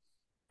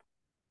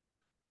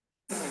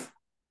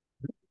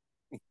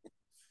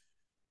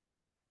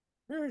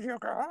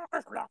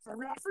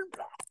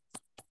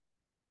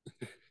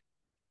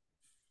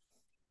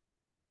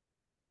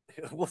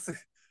 What's it?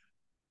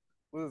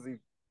 What is he?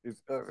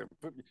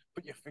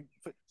 Put your finger,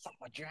 suck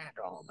my jag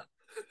on.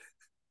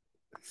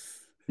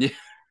 yeah.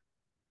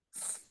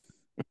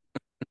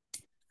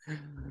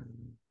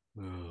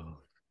 Oh,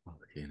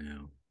 fucking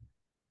hell.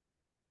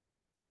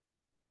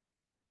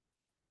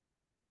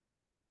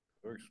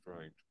 Very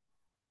strange.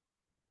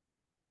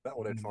 That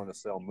or they're trying to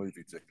sell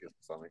movie tickets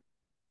or something.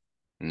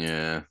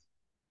 Yeah.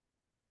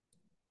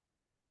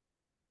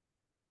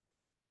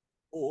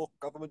 Or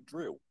government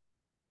drill.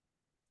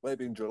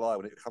 Maybe in July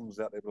when it comes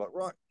out, they'll be like,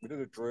 right, we did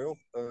a drill.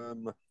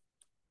 To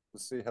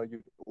see how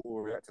you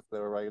all react if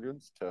there are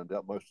aliens. Turned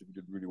out most of you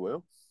did really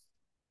well.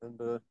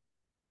 And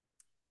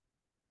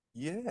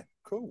yeah,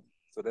 cool.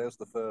 So there's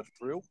the first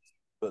drill.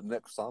 But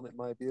next time it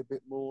may be a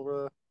bit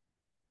more,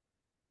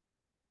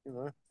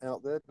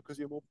 out there because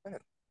you're more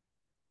prepared.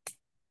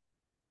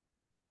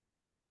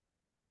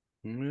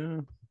 Yeah.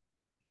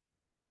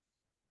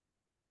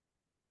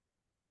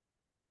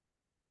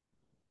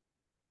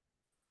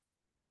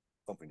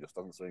 Something just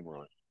doesn't seem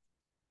right.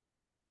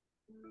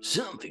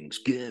 Something's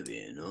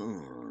going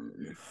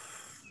on.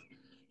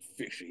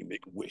 Fishy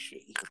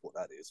McWishy is what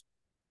that is.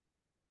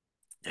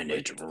 And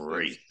it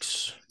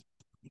reeks.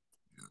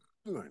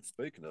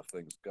 Speaking of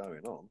things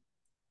going on,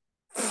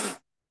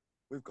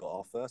 we've got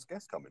our first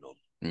guest coming on.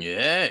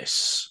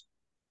 Yes.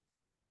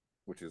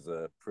 Which is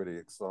pretty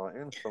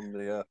exciting. From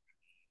the,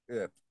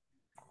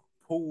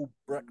 Paul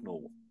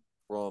Brecknell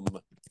from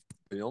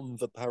Beyond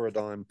the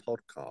Paradigm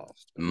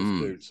podcast.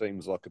 And this dude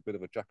seems like a bit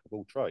of a jack of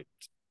all trades.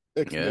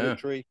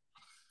 Ex-military,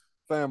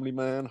 family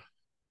man,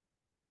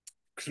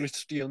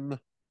 Christian.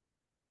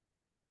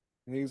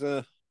 He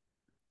sounds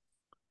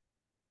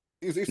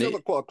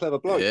like quite a clever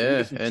bloke. Yeah, you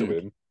listen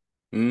to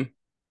him.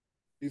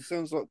 He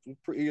sounds like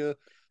pretty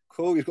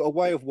cool. He's got a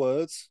way of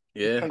words.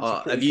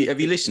 Yeah. Have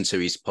you listened to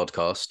his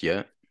podcast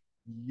yet?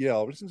 Yeah,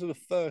 I've listened to the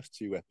first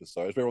two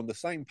episodes. We're on the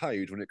same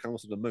page when it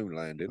comes to the moon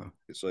landing,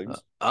 it seems.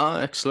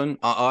 Excellent.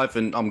 I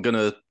haven't. I'm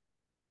gonna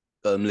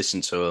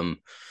listen to him.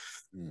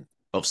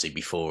 Obviously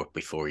before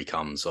he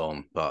comes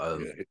on, but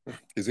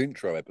his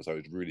intro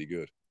episode is really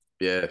good.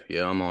 Yeah,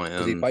 I might.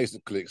 Because he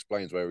basically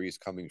explains where he's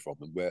coming from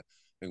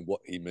and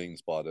what he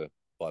means by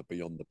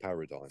beyond the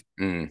paradigm.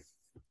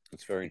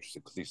 It's very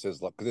interesting because he says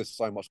because there's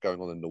so much going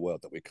on in the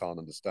world that we can't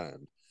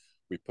understand.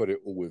 We put it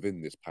all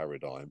within this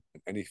paradigm,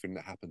 and anything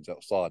that happens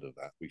outside of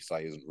that we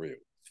say isn't real.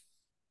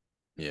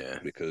 Yeah,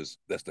 because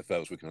that's the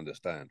furthest we can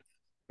understand.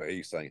 But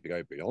he's saying if you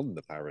go beyond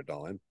the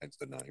paradigm, hence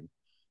the name,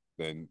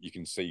 then you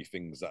can see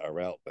things that are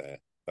out there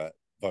that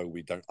though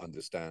we don't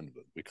understand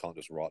them, we can't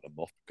just write them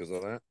off because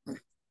of that.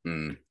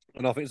 And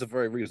I think it's a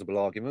very reasonable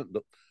argument.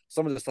 Look,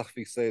 some of the stuff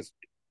he says,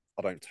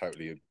 I don't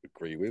totally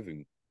agree with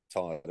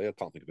entirely. I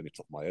can't think of any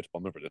top of my head. But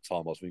I remember at the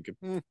time I was thinking,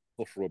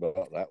 not sure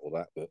about that or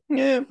that. But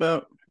yeah,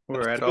 but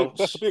we're adults.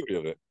 That's the beauty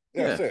of it.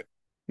 Yeah, that's it.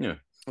 Yeah.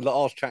 And like, I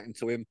was chatting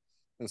to him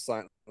and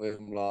saying to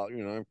him, like,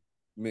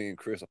 me and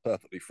Chris are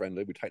perfectly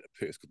friendly. We take the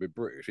piss because we're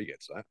British. He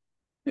gets that.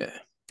 Yeah.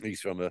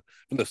 He's from the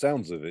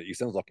sounds of it, he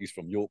sounds like he's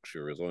from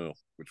Yorkshire as well,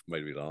 which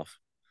made me laugh.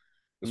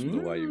 Just from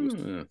the way he was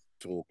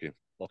talking.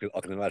 I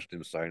can imagine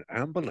him saying,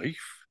 "Unbelief.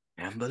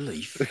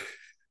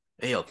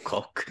 Hey,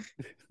 cock.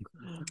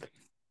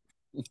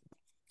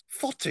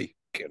 Fotty,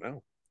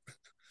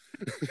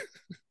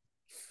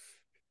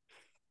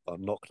 I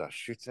knocked that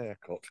shit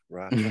haircut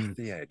right off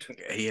the head.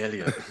 Hey,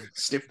 Elliot,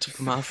 snipped up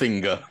my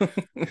finger.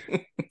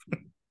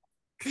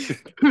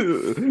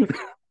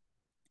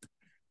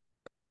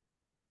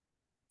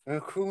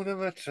 Hakuna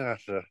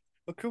Matata.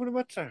 Hakuna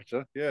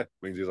Matata. Yeah,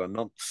 means he's a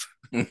nonce.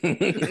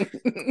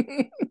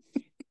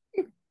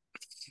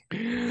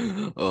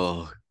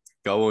 Oh,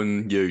 Go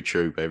on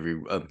YouTube,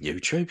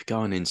 YouTube. Go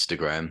on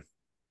Instagram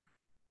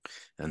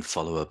and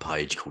follow a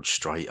page called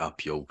Straight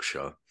Up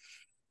Yorkshire.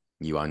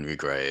 You won't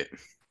regret it.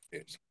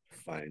 It's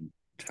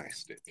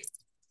fantastic.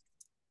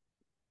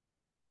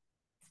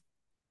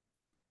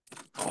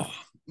 Oh.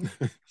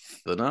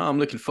 But no, I'm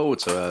looking forward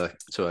to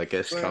our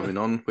guest coming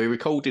on. We're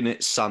recording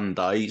it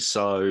Sunday,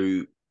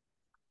 so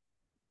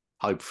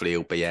hopefully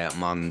it'll be out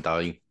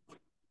Monday.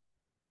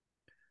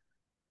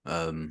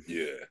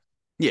 Yeah.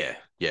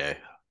 Yeah.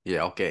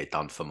 I'll get it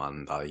done for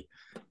Monday.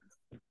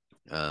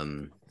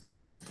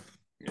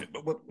 Yeah,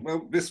 but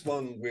well, this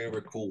one we're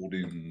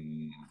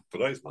recording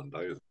today's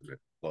Monday, isn't it?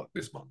 Like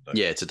this Monday.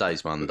 Yeah,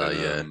 today's Monday.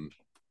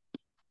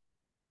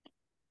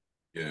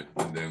 Yeah,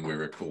 and then we're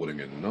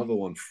recording another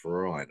one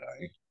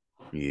Friday.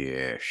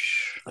 Yes.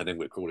 And then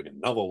we're recording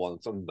another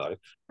one Sunday.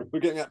 We're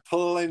getting at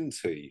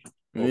plenty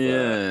of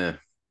Yeah.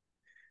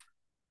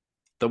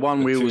 The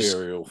one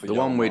material for the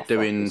one we're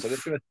doing. So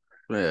it's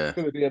Yeah.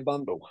 gonna be a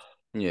bundle.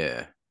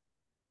 Yeah.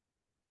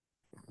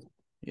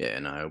 Yeah,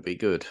 no, it'll be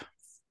good.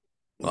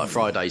 Like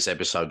Friday's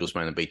episode was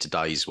meant to be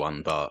today's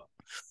one, but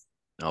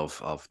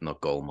I've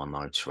not got all my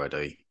notes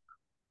ready.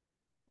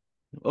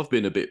 I've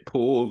been a bit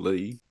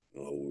poorly.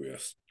 Oh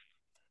yes.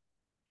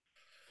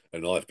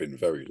 And I've been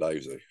very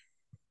lazy.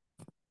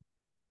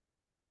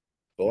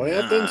 But I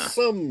have done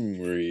some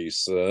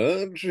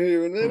research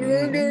here and there. We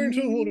won't go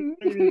into all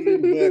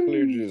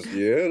exactly just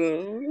yet.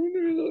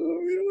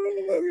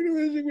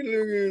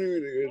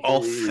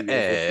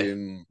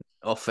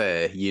 Off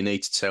air, you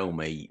need to tell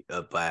me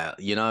about,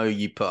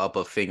 you put up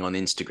a thing on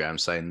Instagram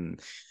saying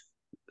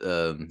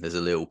there's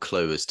a little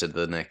clue as to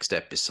the next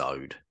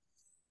episode.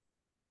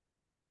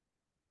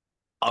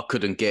 I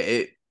couldn't get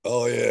it.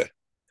 Oh, yeah.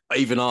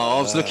 Even though I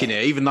was looking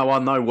at it, even though I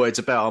know what it's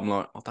about, I'm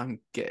like, I don't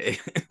get it.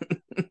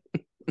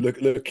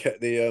 look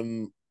at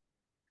the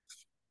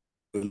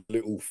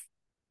little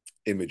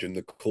image in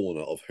the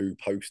corner of who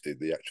posted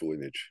the actual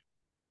image.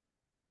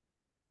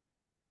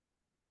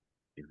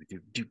 I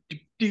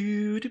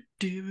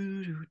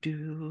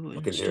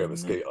can hear a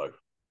mosquito.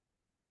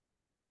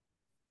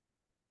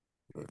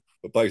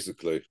 But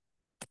basically,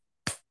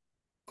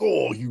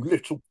 oh, you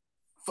little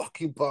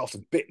fucking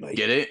bastard, bit me.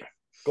 Get it?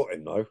 Got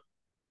him though.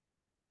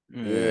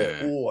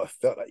 Yeah. Oh, I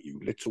felt that,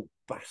 you little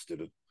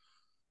bastard.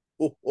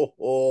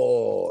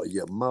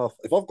 You mouth.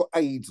 If I've got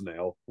AIDS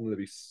now, I'm going to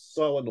be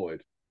so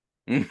annoyed.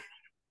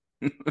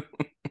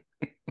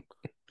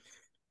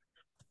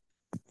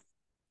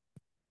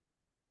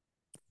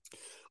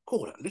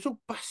 Oh, that little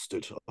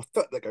bastard. I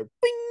felt that go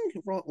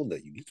bing right on there,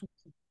 you little.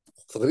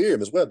 So I hear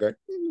him as well going.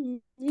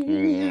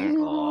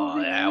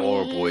 Oh, how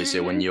horrible is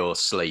it when you're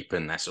asleep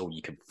and that's all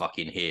you can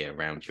fucking hear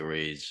around your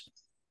ears?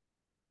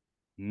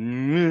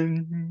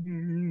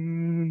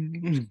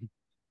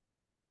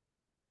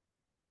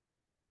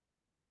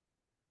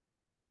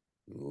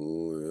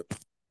 Oh, yeah.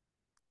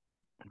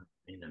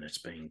 Internet's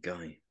being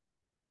gay.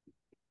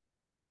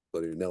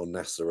 But now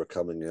NASA are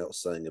coming out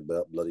saying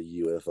about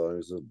bloody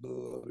UFOs.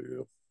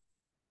 Yeah.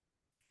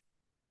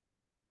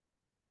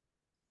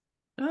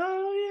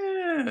 Oh,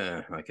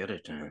 yeah. I get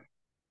it now.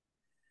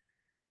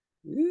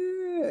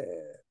 Yeah.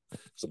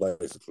 So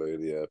basically,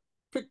 the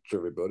picture,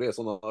 everybody, it's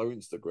on our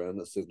Instagram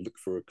that says look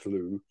for a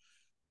clue.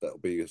 That'll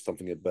be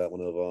something about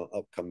one of our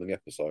upcoming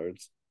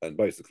episodes. And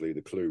basically,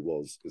 the clue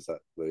is that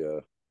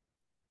the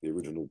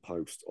original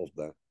post of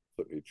that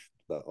footage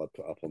that I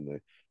put up on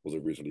there was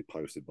originally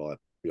posted by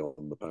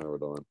Beyond the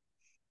Paradigm.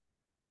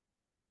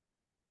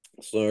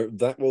 So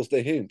that was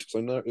the hint.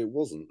 So no, it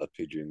wasn't a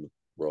pigeon,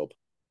 Rob.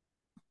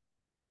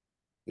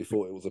 He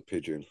thought it was a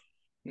pigeon.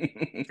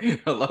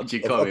 I loved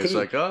your comment. It's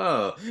like,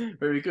 oh,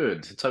 very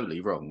good. Totally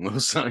wrong. I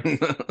was saying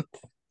that.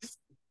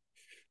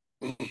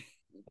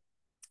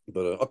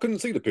 But I couldn't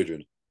see the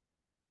pigeon.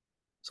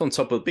 It's on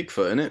top of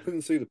Bigfoot, isn't it? I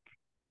couldn't see the.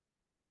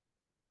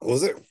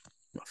 Was it?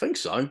 I think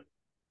so.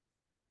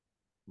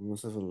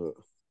 Let's have a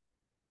look.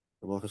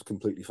 Am I just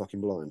completely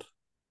fucking blind?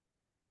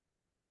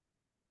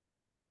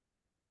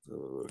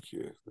 Let's have a look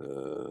here.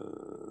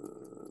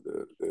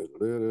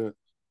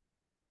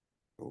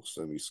 Oh,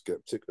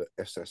 semi-skeptic at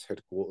SS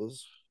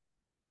headquarters.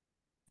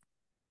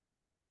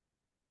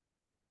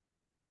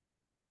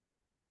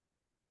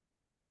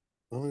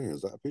 Oh yeah,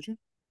 is that a pigeon?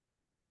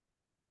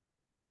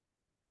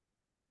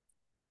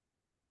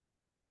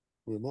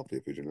 Well, it might be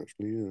a pigeon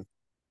actually. Yeah.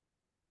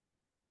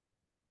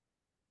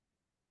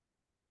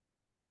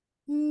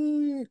 Oh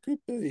yeah, could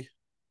be.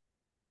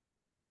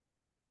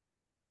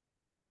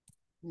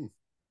 Well,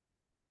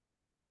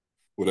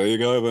 there you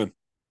go then.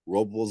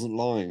 Rob wasn't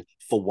lying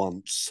for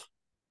once.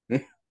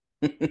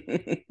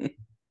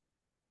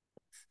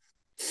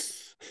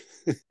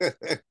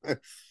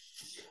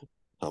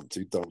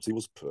 Humpty Dumpty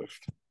was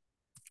pushed.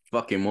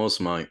 Fucking was,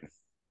 mate.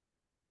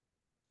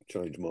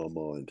 Changed my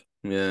mind.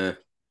 Yeah.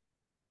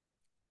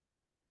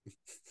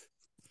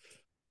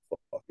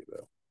 Fuck it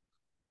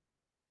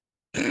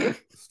now.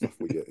 Stuff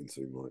we get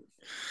into, mate.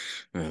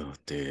 Oh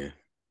dear.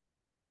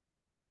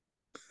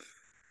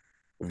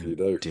 What can you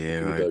do?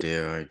 Dear, what can you do?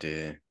 Dear, oh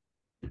dear.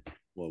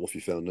 Well, what have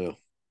you found now?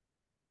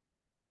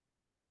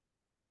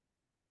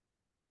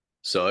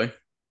 So,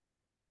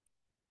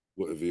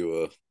 What have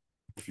you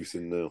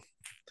seen now?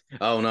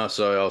 oh no,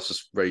 sorry, I was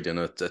just reading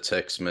a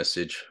text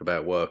message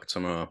about work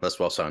tomorrow. That's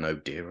why I was saying, oh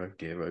dear, oh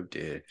dear, oh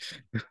dear.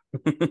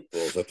 Well,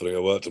 if they're putting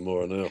at work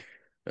tomorrow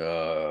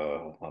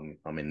now.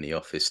 I'm in the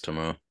office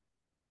tomorrow.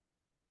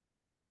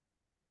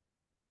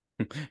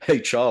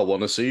 HR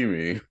want to see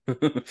me.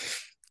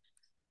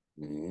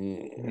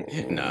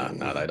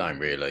 No, they don't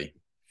really.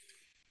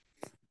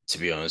 To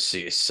be honest,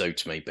 it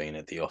suits me being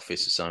at the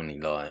office. It's only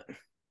like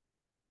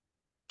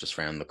just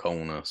round the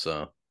corner,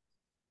 so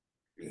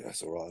Yeah,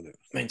 that's all right, isn't it?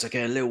 means I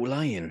get a little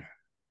lay-in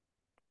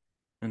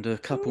and a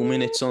couple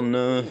minutes on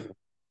a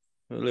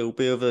little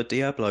bit of a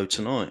Diablo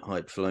tonight,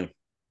 hopefully.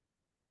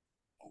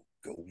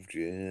 God,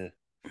 yeah.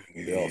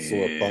 Yeah, I saw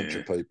a bunch Yeah.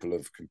 of people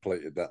have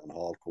completed that on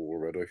hardcore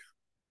already.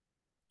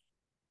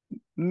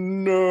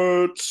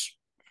 Nuts.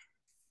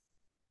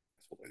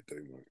 That's what they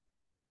do, mate.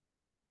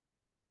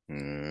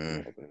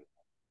 Mm.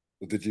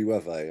 Well, did you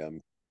have a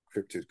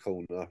cryptid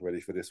corner ready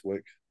for this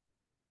week?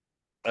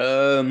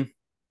 Um,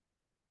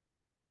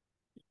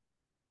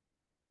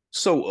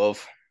 sort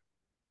of.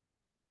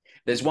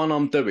 There's one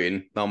I'm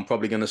doing that I'm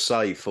probably going to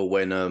save for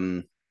when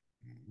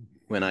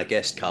our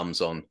guest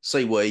comes on.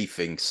 See what he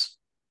thinks.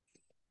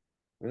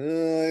 See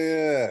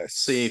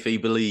if Yes. he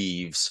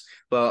believes.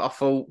 But I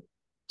thought,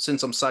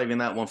 since I'm saving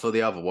that one for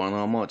the other one,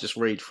 I might just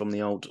read from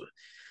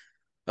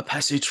a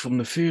passage from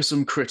the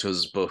Fearsome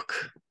Critters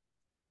book.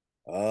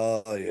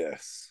 Ah,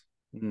 yes.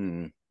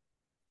 Hmm.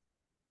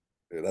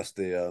 Yeah, that's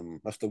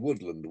the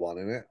woodland one,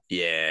 isn't it?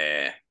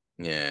 Yeah.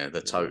 Yeah, the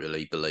Yeah.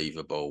 totally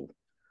believable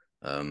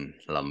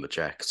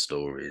lumberjack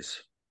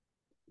stories.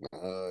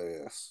 Ah,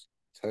 yes.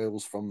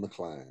 Tales from the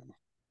clan.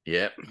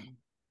 Yep.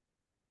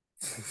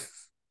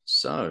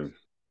 So,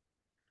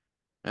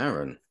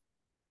 Aaron,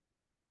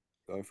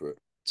 Go for it.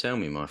 tell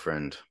me, my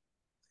friend, have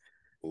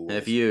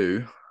Always.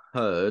 you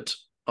heard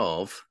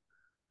of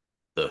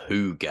the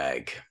Who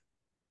gag?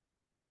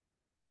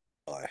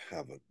 I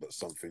haven't, but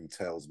something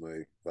tells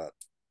me that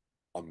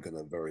I'm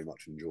gonna very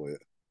much enjoy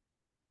it.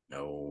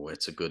 Oh,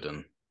 it's a good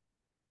one.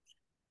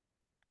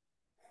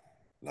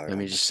 Lay Let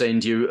me on just me.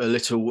 send you a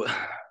little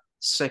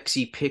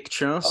sexy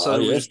picture Ah, so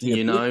yes, we,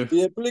 you know,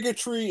 the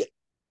obligatory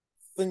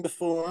thing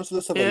before us.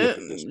 Let's have a yeah, look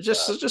at this bad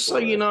just so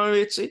you boy. know,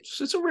 it's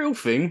a real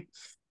thing.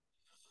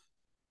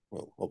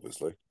 Well,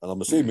 obviously, and I'm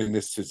Mm. assuming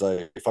this is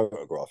a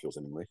photograph you're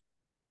sending me.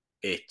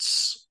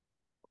 It's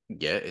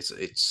yeah, it's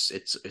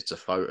a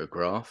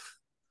photograph.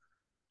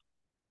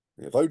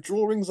 Yeah, though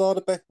drawings are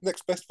the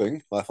next best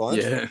thing, I find.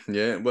 Yeah,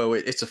 yeah. Well,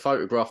 it's a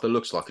photograph that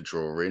looks like a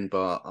drawing,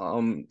 but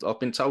I've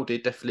been told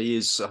it definitely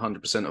is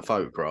 100% a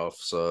photograph.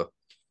 So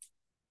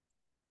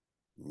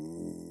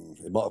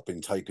It might have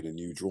been taken in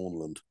New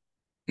Drawnland.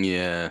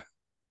 yeah,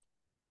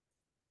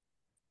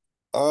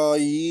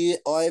 Yeah,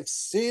 I've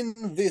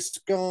seen this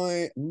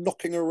guy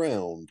knocking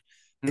around.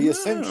 He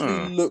essentially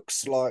ah,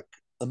 looks like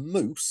a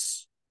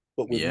moose,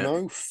 but with yeah.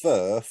 no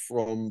fur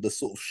from the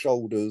sort of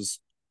shoulders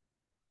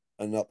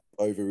and up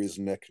over his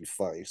neck and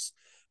face.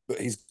 But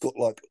he's got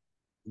like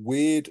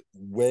weird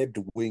webbed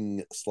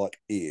wings like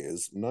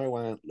ears, no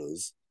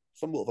antlers,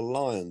 somewhat of a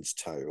lion's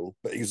tail,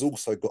 but he's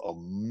also got a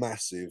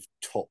massive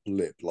top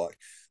lip. Like,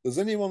 does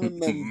anyone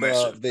remember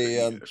Massive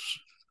penis.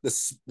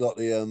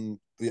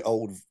 the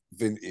old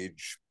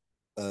vintage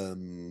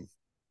um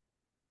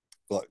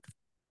like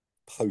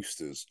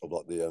posters of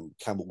like the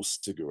camel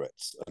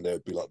cigarettes, and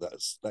there'd be like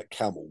that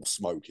camel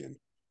smoking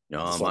with the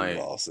Oh, mate,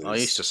 I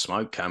used sunglasses. to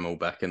smoke Camel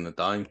back in the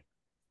day.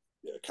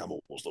 Yeah,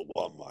 camel was the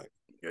one, mate.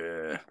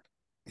 Yeah,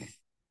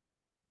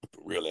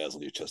 But really has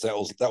on your chest. That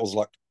was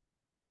like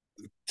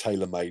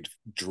tailor made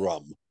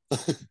drum.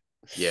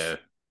 yeah,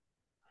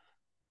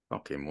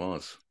 fucking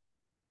was.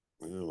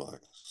 Like,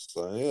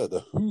 so yeah,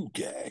 the Who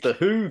gag. The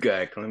Who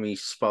gag. Let me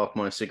spark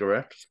my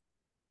cigarette.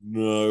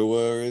 No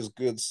worries,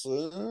 good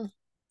sir.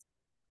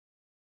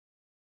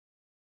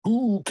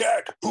 Who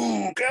gag,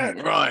 who gag.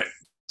 Right.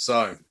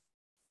 So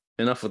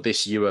enough of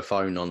this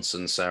UFO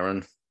nonsense,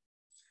 Aaron.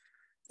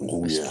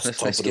 Oh yes, time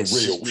Let's for the get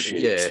real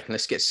yeah, shit.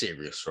 let's get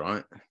serious,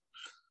 right?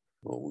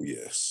 Oh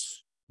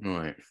yes.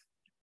 Right.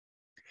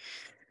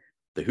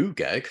 The Who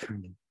gag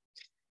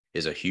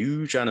is a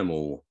huge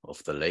animal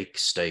of the Lake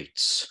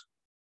States.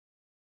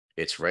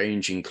 Its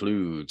range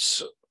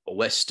includes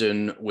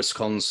western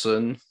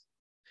Wisconsin,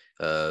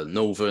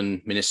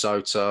 northern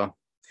Minnesota,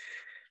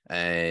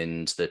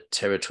 and the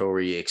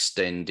territory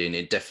extending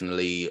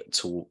indefinitely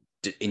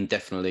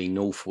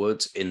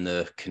northwards in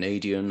the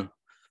Canadian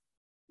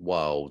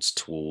wilds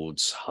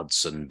towards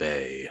Hudson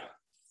Bay.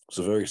 It's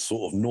a very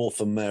sort of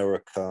North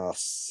America,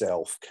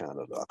 South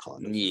Canada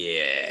kind of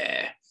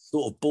Yeah.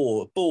 sort of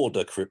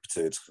border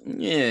cryptid.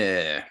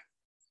 Yeah.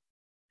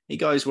 He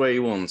goes where he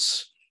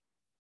wants.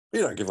 He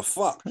don't give a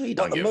fuck. He Like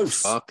don't the give a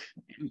moose. fuck.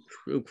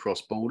 He'll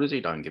cross borders.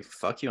 He don't give a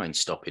fuck. You ain't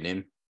stopping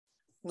him.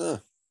 No,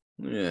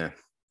 Yeah.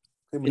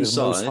 him and In his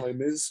moose size.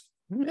 homies.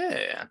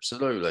 Yeah,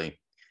 absolutely.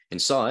 In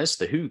size,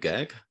 the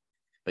Hugag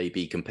may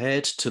be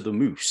compared to the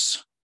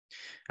moose,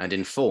 and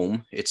in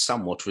form, it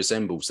somewhat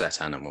resembles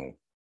that animal.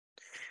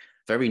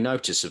 Very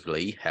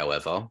noticeably,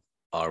 however,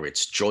 are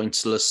its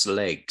jointless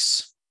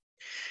legs,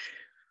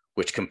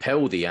 which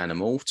compel the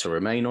animal to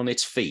remain on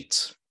its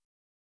feet,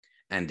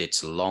 and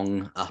its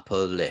long upper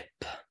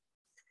lip,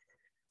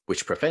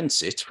 which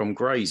prevents it from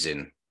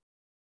grazing.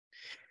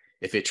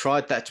 If it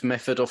tried that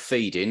method of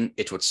feeding,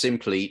 it would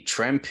simply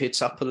tramp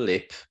its upper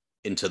lip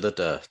into the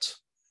dirt.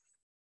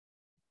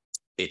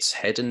 Its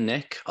head and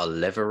neck are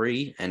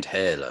leathery and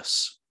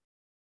hairless.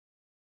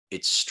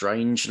 Its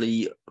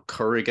strangely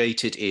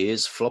corrugated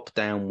ears flop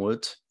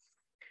downward.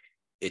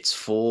 Its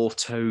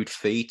four-toed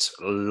feet,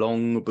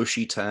 long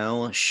bushy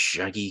tail,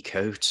 shaggy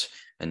coat,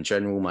 and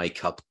general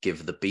makeup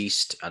give the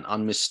beast an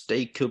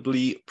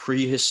unmistakably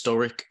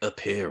prehistoric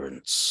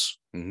appearance.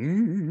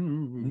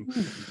 The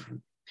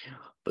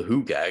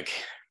hoogag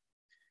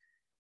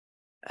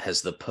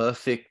has the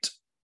perfect,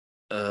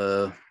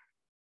 Arse?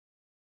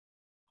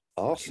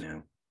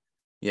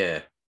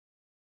 yeah.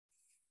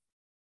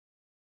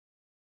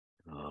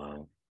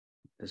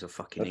 There's a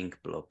fucking ink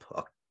blob.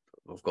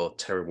 I've got a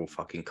terrible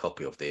fucking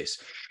copy of this.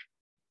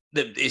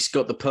 It's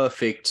got the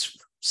perfect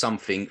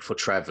something for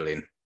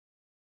traveling.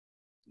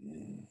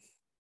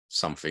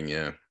 Something,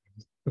 yeah.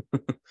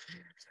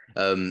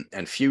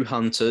 And few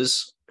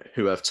hunters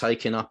who have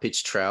taken up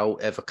its trail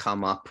ever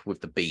come up with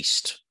the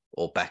beast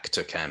or back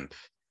to camp.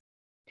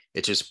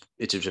 It is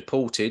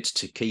reported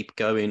to keep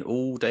going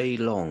all day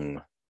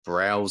long,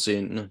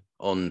 browsing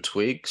on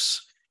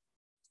twigs,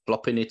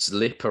 flopping its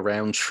lip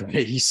around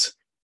trees,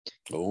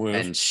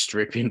 and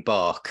stripping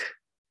bark.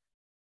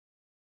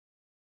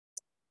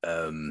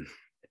 And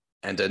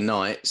at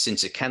night,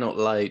 since it cannot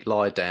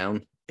lie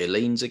down, it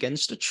leans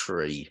against a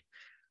tree,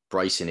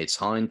 bracing its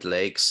hind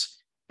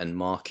legs and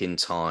marking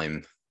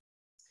time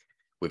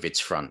with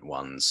its front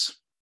ones.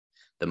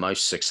 The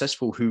most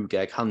successful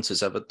hoogag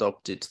hunters have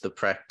adopted the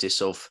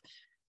practice of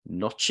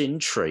notching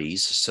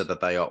trees so that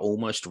they are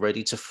almost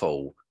ready to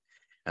fall.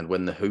 And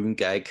when the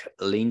hoogag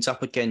leans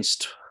up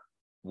against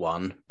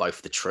one,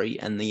 both the tree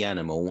and the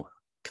animal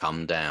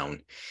come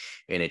down.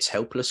 In its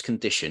helpless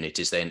condition, it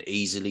is then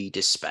easily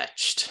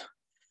dispatched.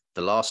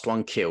 The last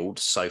one killed,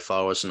 so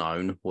far as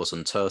known, was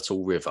on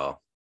Turtle River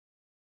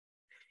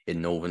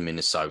in northern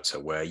Minnesota,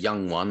 where a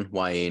young one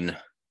weighing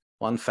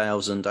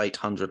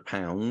 1,800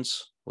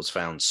 pounds was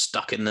found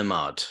stuck in the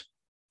mud.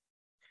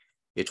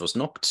 It was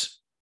knocked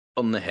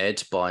on the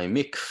head by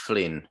Mike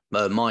Flynn,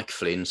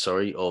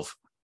 of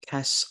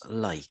Cass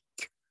Lake.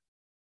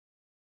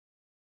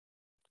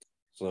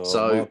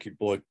 So Marky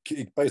Boy,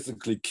 he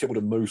basically killed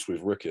a moose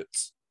with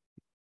rickets.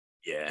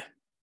 Yeah.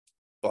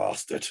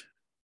 Bastard.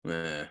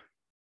 Yeah.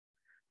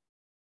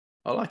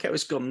 I like how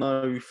it's got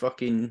no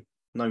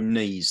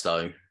knees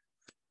though.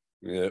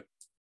 Yeah.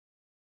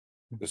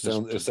 It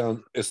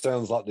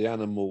sounds like the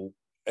animal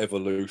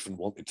evolution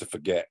wanted to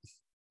forget.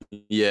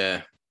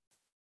 Yeah.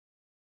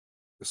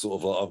 It's sort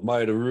of like, I've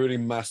made a really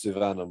massive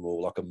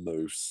animal like a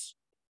moose,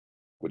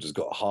 which has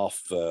got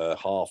half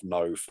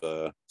no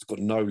fur. It's got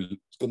no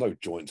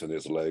joints in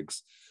its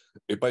legs.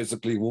 It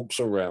basically walks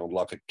around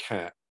like a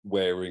cat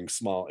wearing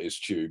Smarties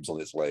tubes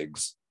on its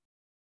legs.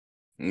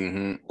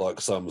 Mm-hmm. Like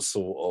some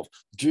sort of.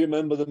 Do you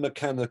remember the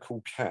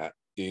mechanical cat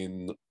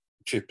in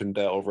Chip and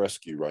Dale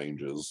Rescue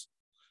Rangers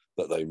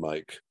that they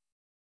make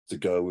to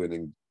go in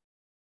and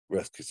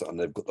rescue something?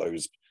 They've got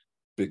those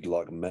big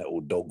like metal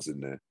dogs in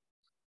there,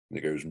 and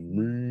it goes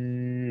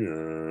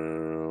meow.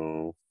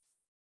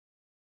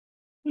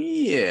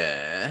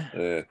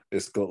 Yeah.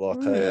 It's got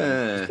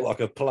like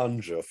a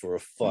plunger for a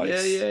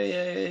face.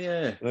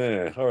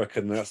 Yeah. I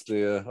reckon that's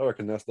the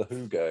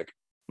hoogag.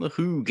 The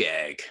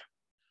hoogag.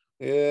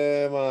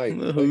 Yeah, mate.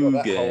 They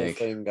got that whole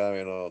thing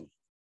going on.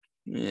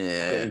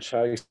 Yeah. Getting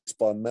chased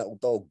by metal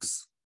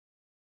dogs.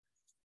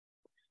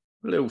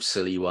 A little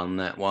silly one,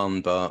 that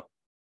one, but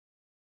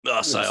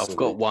I say I've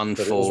got one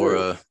but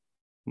for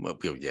well,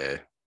 yeah.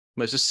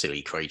 It's a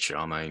silly creature,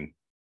 I mean.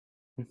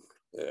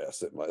 Yeah,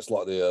 that's it, mate. It's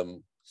like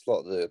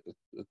the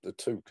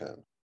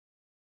toucan.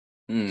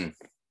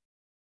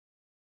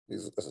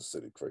 That's a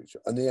silly creature.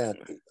 And the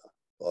anteater.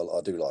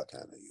 I do like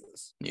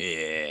anteaters.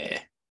 Yeah.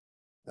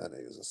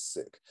 Anteaters are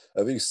sick.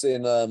 Have you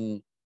seen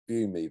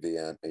View Me the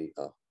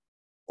Anteater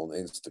on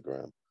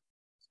Instagram?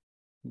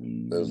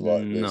 There's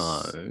like this.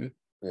 No.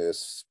 It's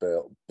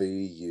spelled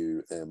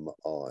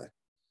BUMI.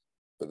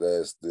 But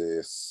there's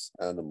this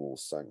animal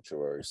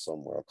sanctuary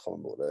somewhere. I can't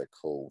remember what they're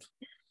called.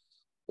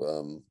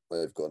 But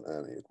they've got an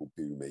anteater called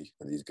Boomy,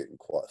 and he's getting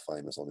quite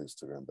famous on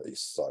Instagram. But he's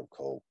so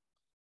cool.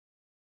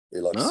 He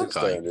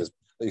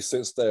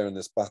sits there in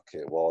this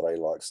bucket while they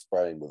like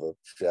spray him with a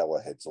shower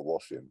head to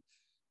wash him,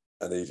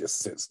 and he just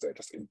sits there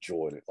just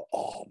enjoying it. Like,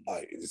 oh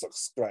mate, he's like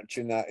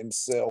scratching at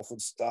himself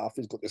and stuff.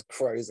 He's got this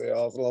crazy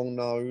ass long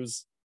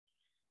nose.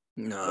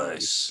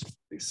 Nice.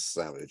 He's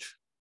savage.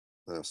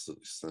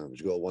 Absolutely savage.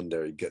 You got to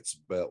wonder he gets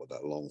about with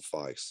that long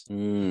face.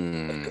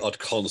 I'd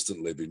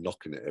constantly be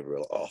knocking it everywhere.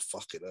 Like, oh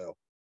fuck it hell,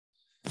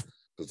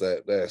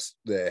 because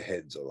their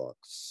heads are like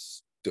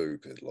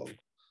stupid long.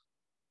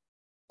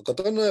 Like,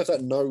 I don't know if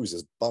that nose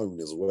is bone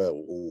as well,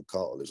 all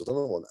cartilage. I don't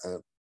know what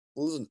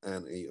does an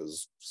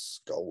anteater's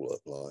skull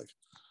look like?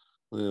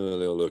 Have a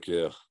little look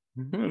here.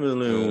 Have a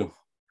little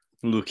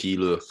Looky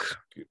look.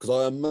 Because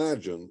I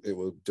imagine it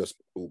will just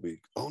all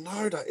be, oh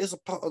no, that is a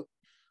part of,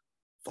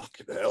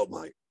 fucking hell,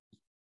 mate.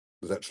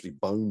 There's actually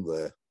bone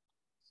there.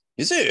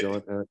 Is it?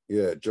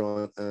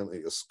 Giant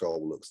anteater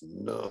skull looks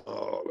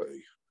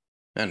gnarly.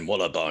 And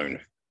what a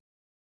bone.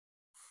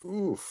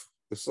 Oof.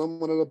 If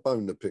someone had a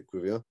bone to pick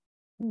with you,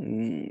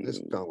 this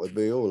cunt would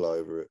be all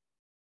over it.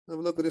 Have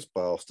a look at this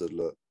bastard,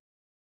 look.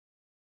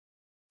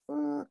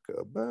 Fuck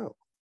about.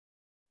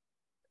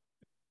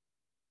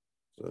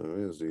 So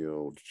here's the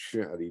old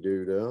chatty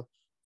dude there.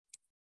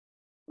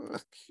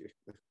 Fuck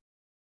yeah.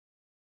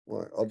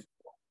 Right,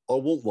 I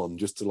want one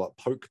just to like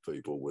poke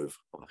people with.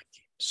 Fucking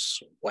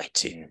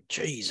sweating.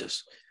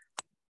 Jesus.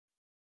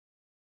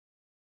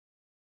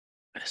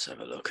 Let's have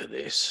a look at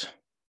this.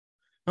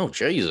 Oh,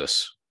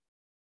 Jesus.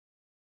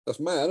 That's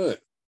mad, isn't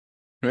it?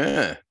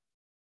 Yeah.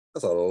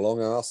 That's a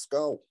long ass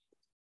skull.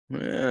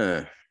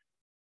 Yeah.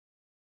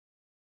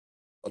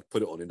 I'd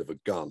put it on end of a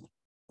gun,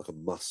 like a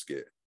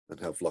musket, and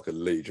have like a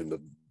Legion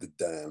of the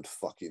damned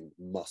fucking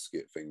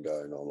musket thing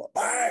going on, like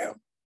bam,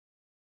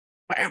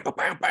 Bam, bam,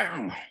 bam,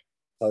 bam.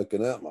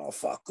 poking out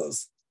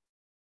motherfuckers.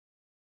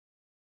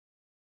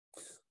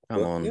 Come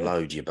But, on, yeah.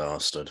 load, you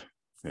bastard.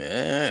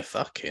 Yeah,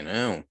 fucking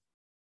hell.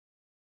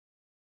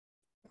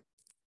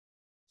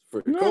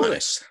 Pretty cool.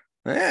 Nice.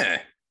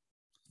 Yeah.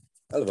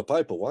 Hell of a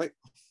paperweight.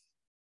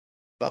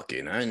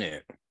 Fucking, ain't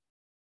it?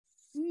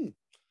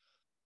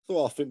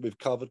 So I think we've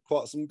covered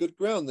quite some good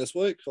ground this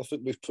week. I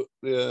think we've put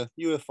the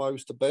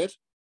UFOs to bed.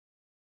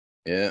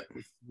 Yeah.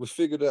 We've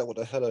figured out what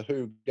the hell a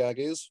who gag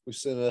is. We've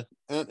seen an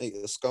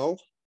anteater skull.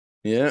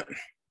 Yeah.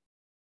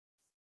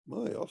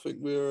 Mate, I think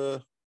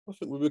we're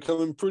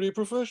becoming pretty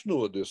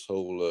professional at this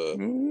whole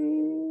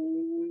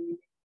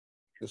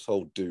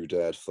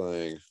doodad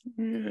thing.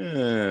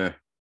 Yeah.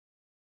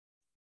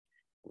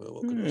 Well,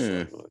 what can I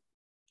say, mate?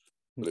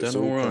 But Done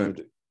all right.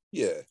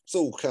 It's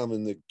all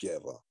coming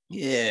together.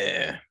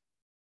 Yeah.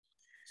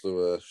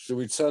 So, should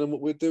we tell them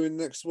what we're doing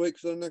next week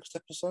for the next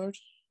episode?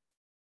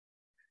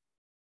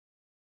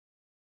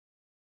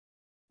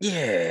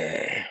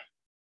 Yeah.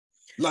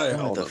 Lay it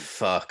Why on the them.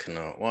 fuck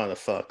not? Why the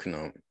fuck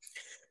not?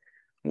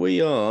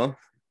 We are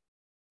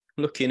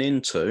looking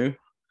into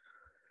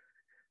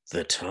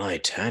the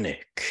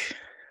Titanic.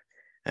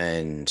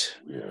 And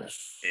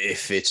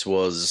if it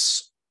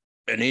was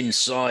an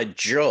inside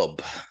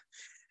job,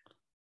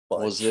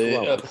 was it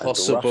a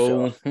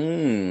possible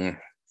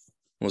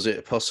was it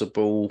a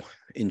possible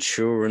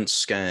insurance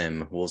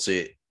scam? Was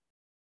it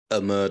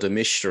a murder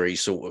mystery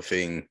sort of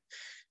thing?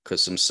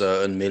 Because some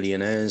certain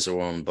millionaires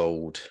are on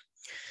board.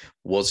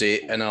 Was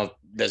it, and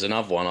there's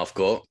another one I've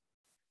got,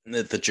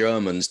 the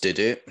Germans did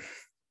it.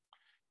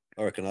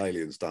 I reckon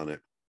aliens done it.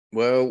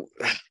 Well,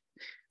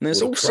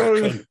 there's also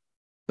Kraken.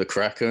 The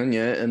Kraken,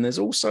 yeah, and there's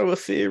also a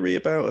theory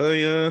about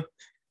a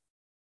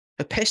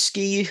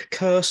pesky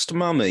cursed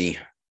mummy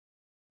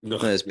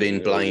has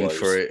been blamed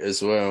for it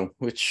as well,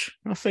 which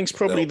I think is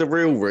probably the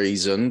real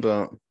reason.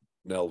 But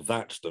now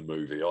that's the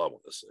movie I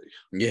want to see.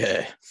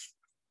 Yeah.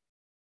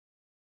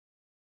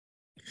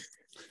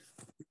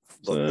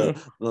 No,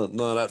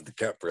 that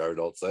DiCaprio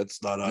nonsense.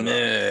 No.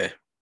 Yeah.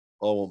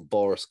 I want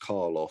Boris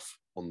Karloff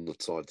on the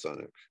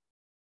Titanic.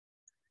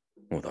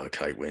 Although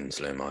Kate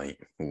Winslet, mate.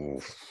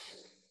 Ooh.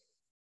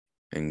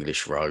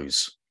 English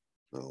Rose.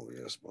 Oh,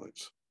 yes,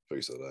 mate.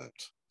 Piece of that.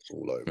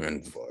 All over the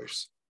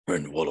face.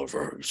 And what a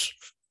rose.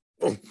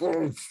 Like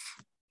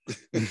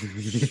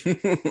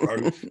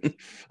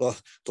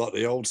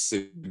the old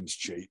Sims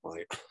cheat,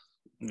 mate.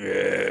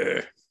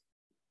 Yeah.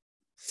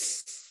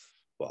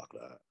 Fuck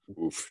that.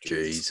 Oof,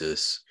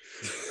 Jesus.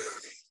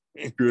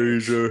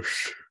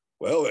 Jesus.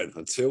 Well then,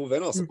 until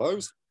then, I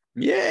suppose.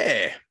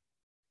 Yeah.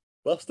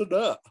 Busted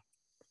that.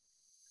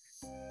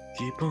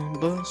 Keep on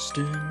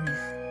busting.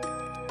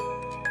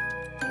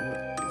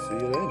 See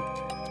you then.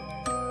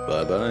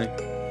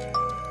 Bye-bye.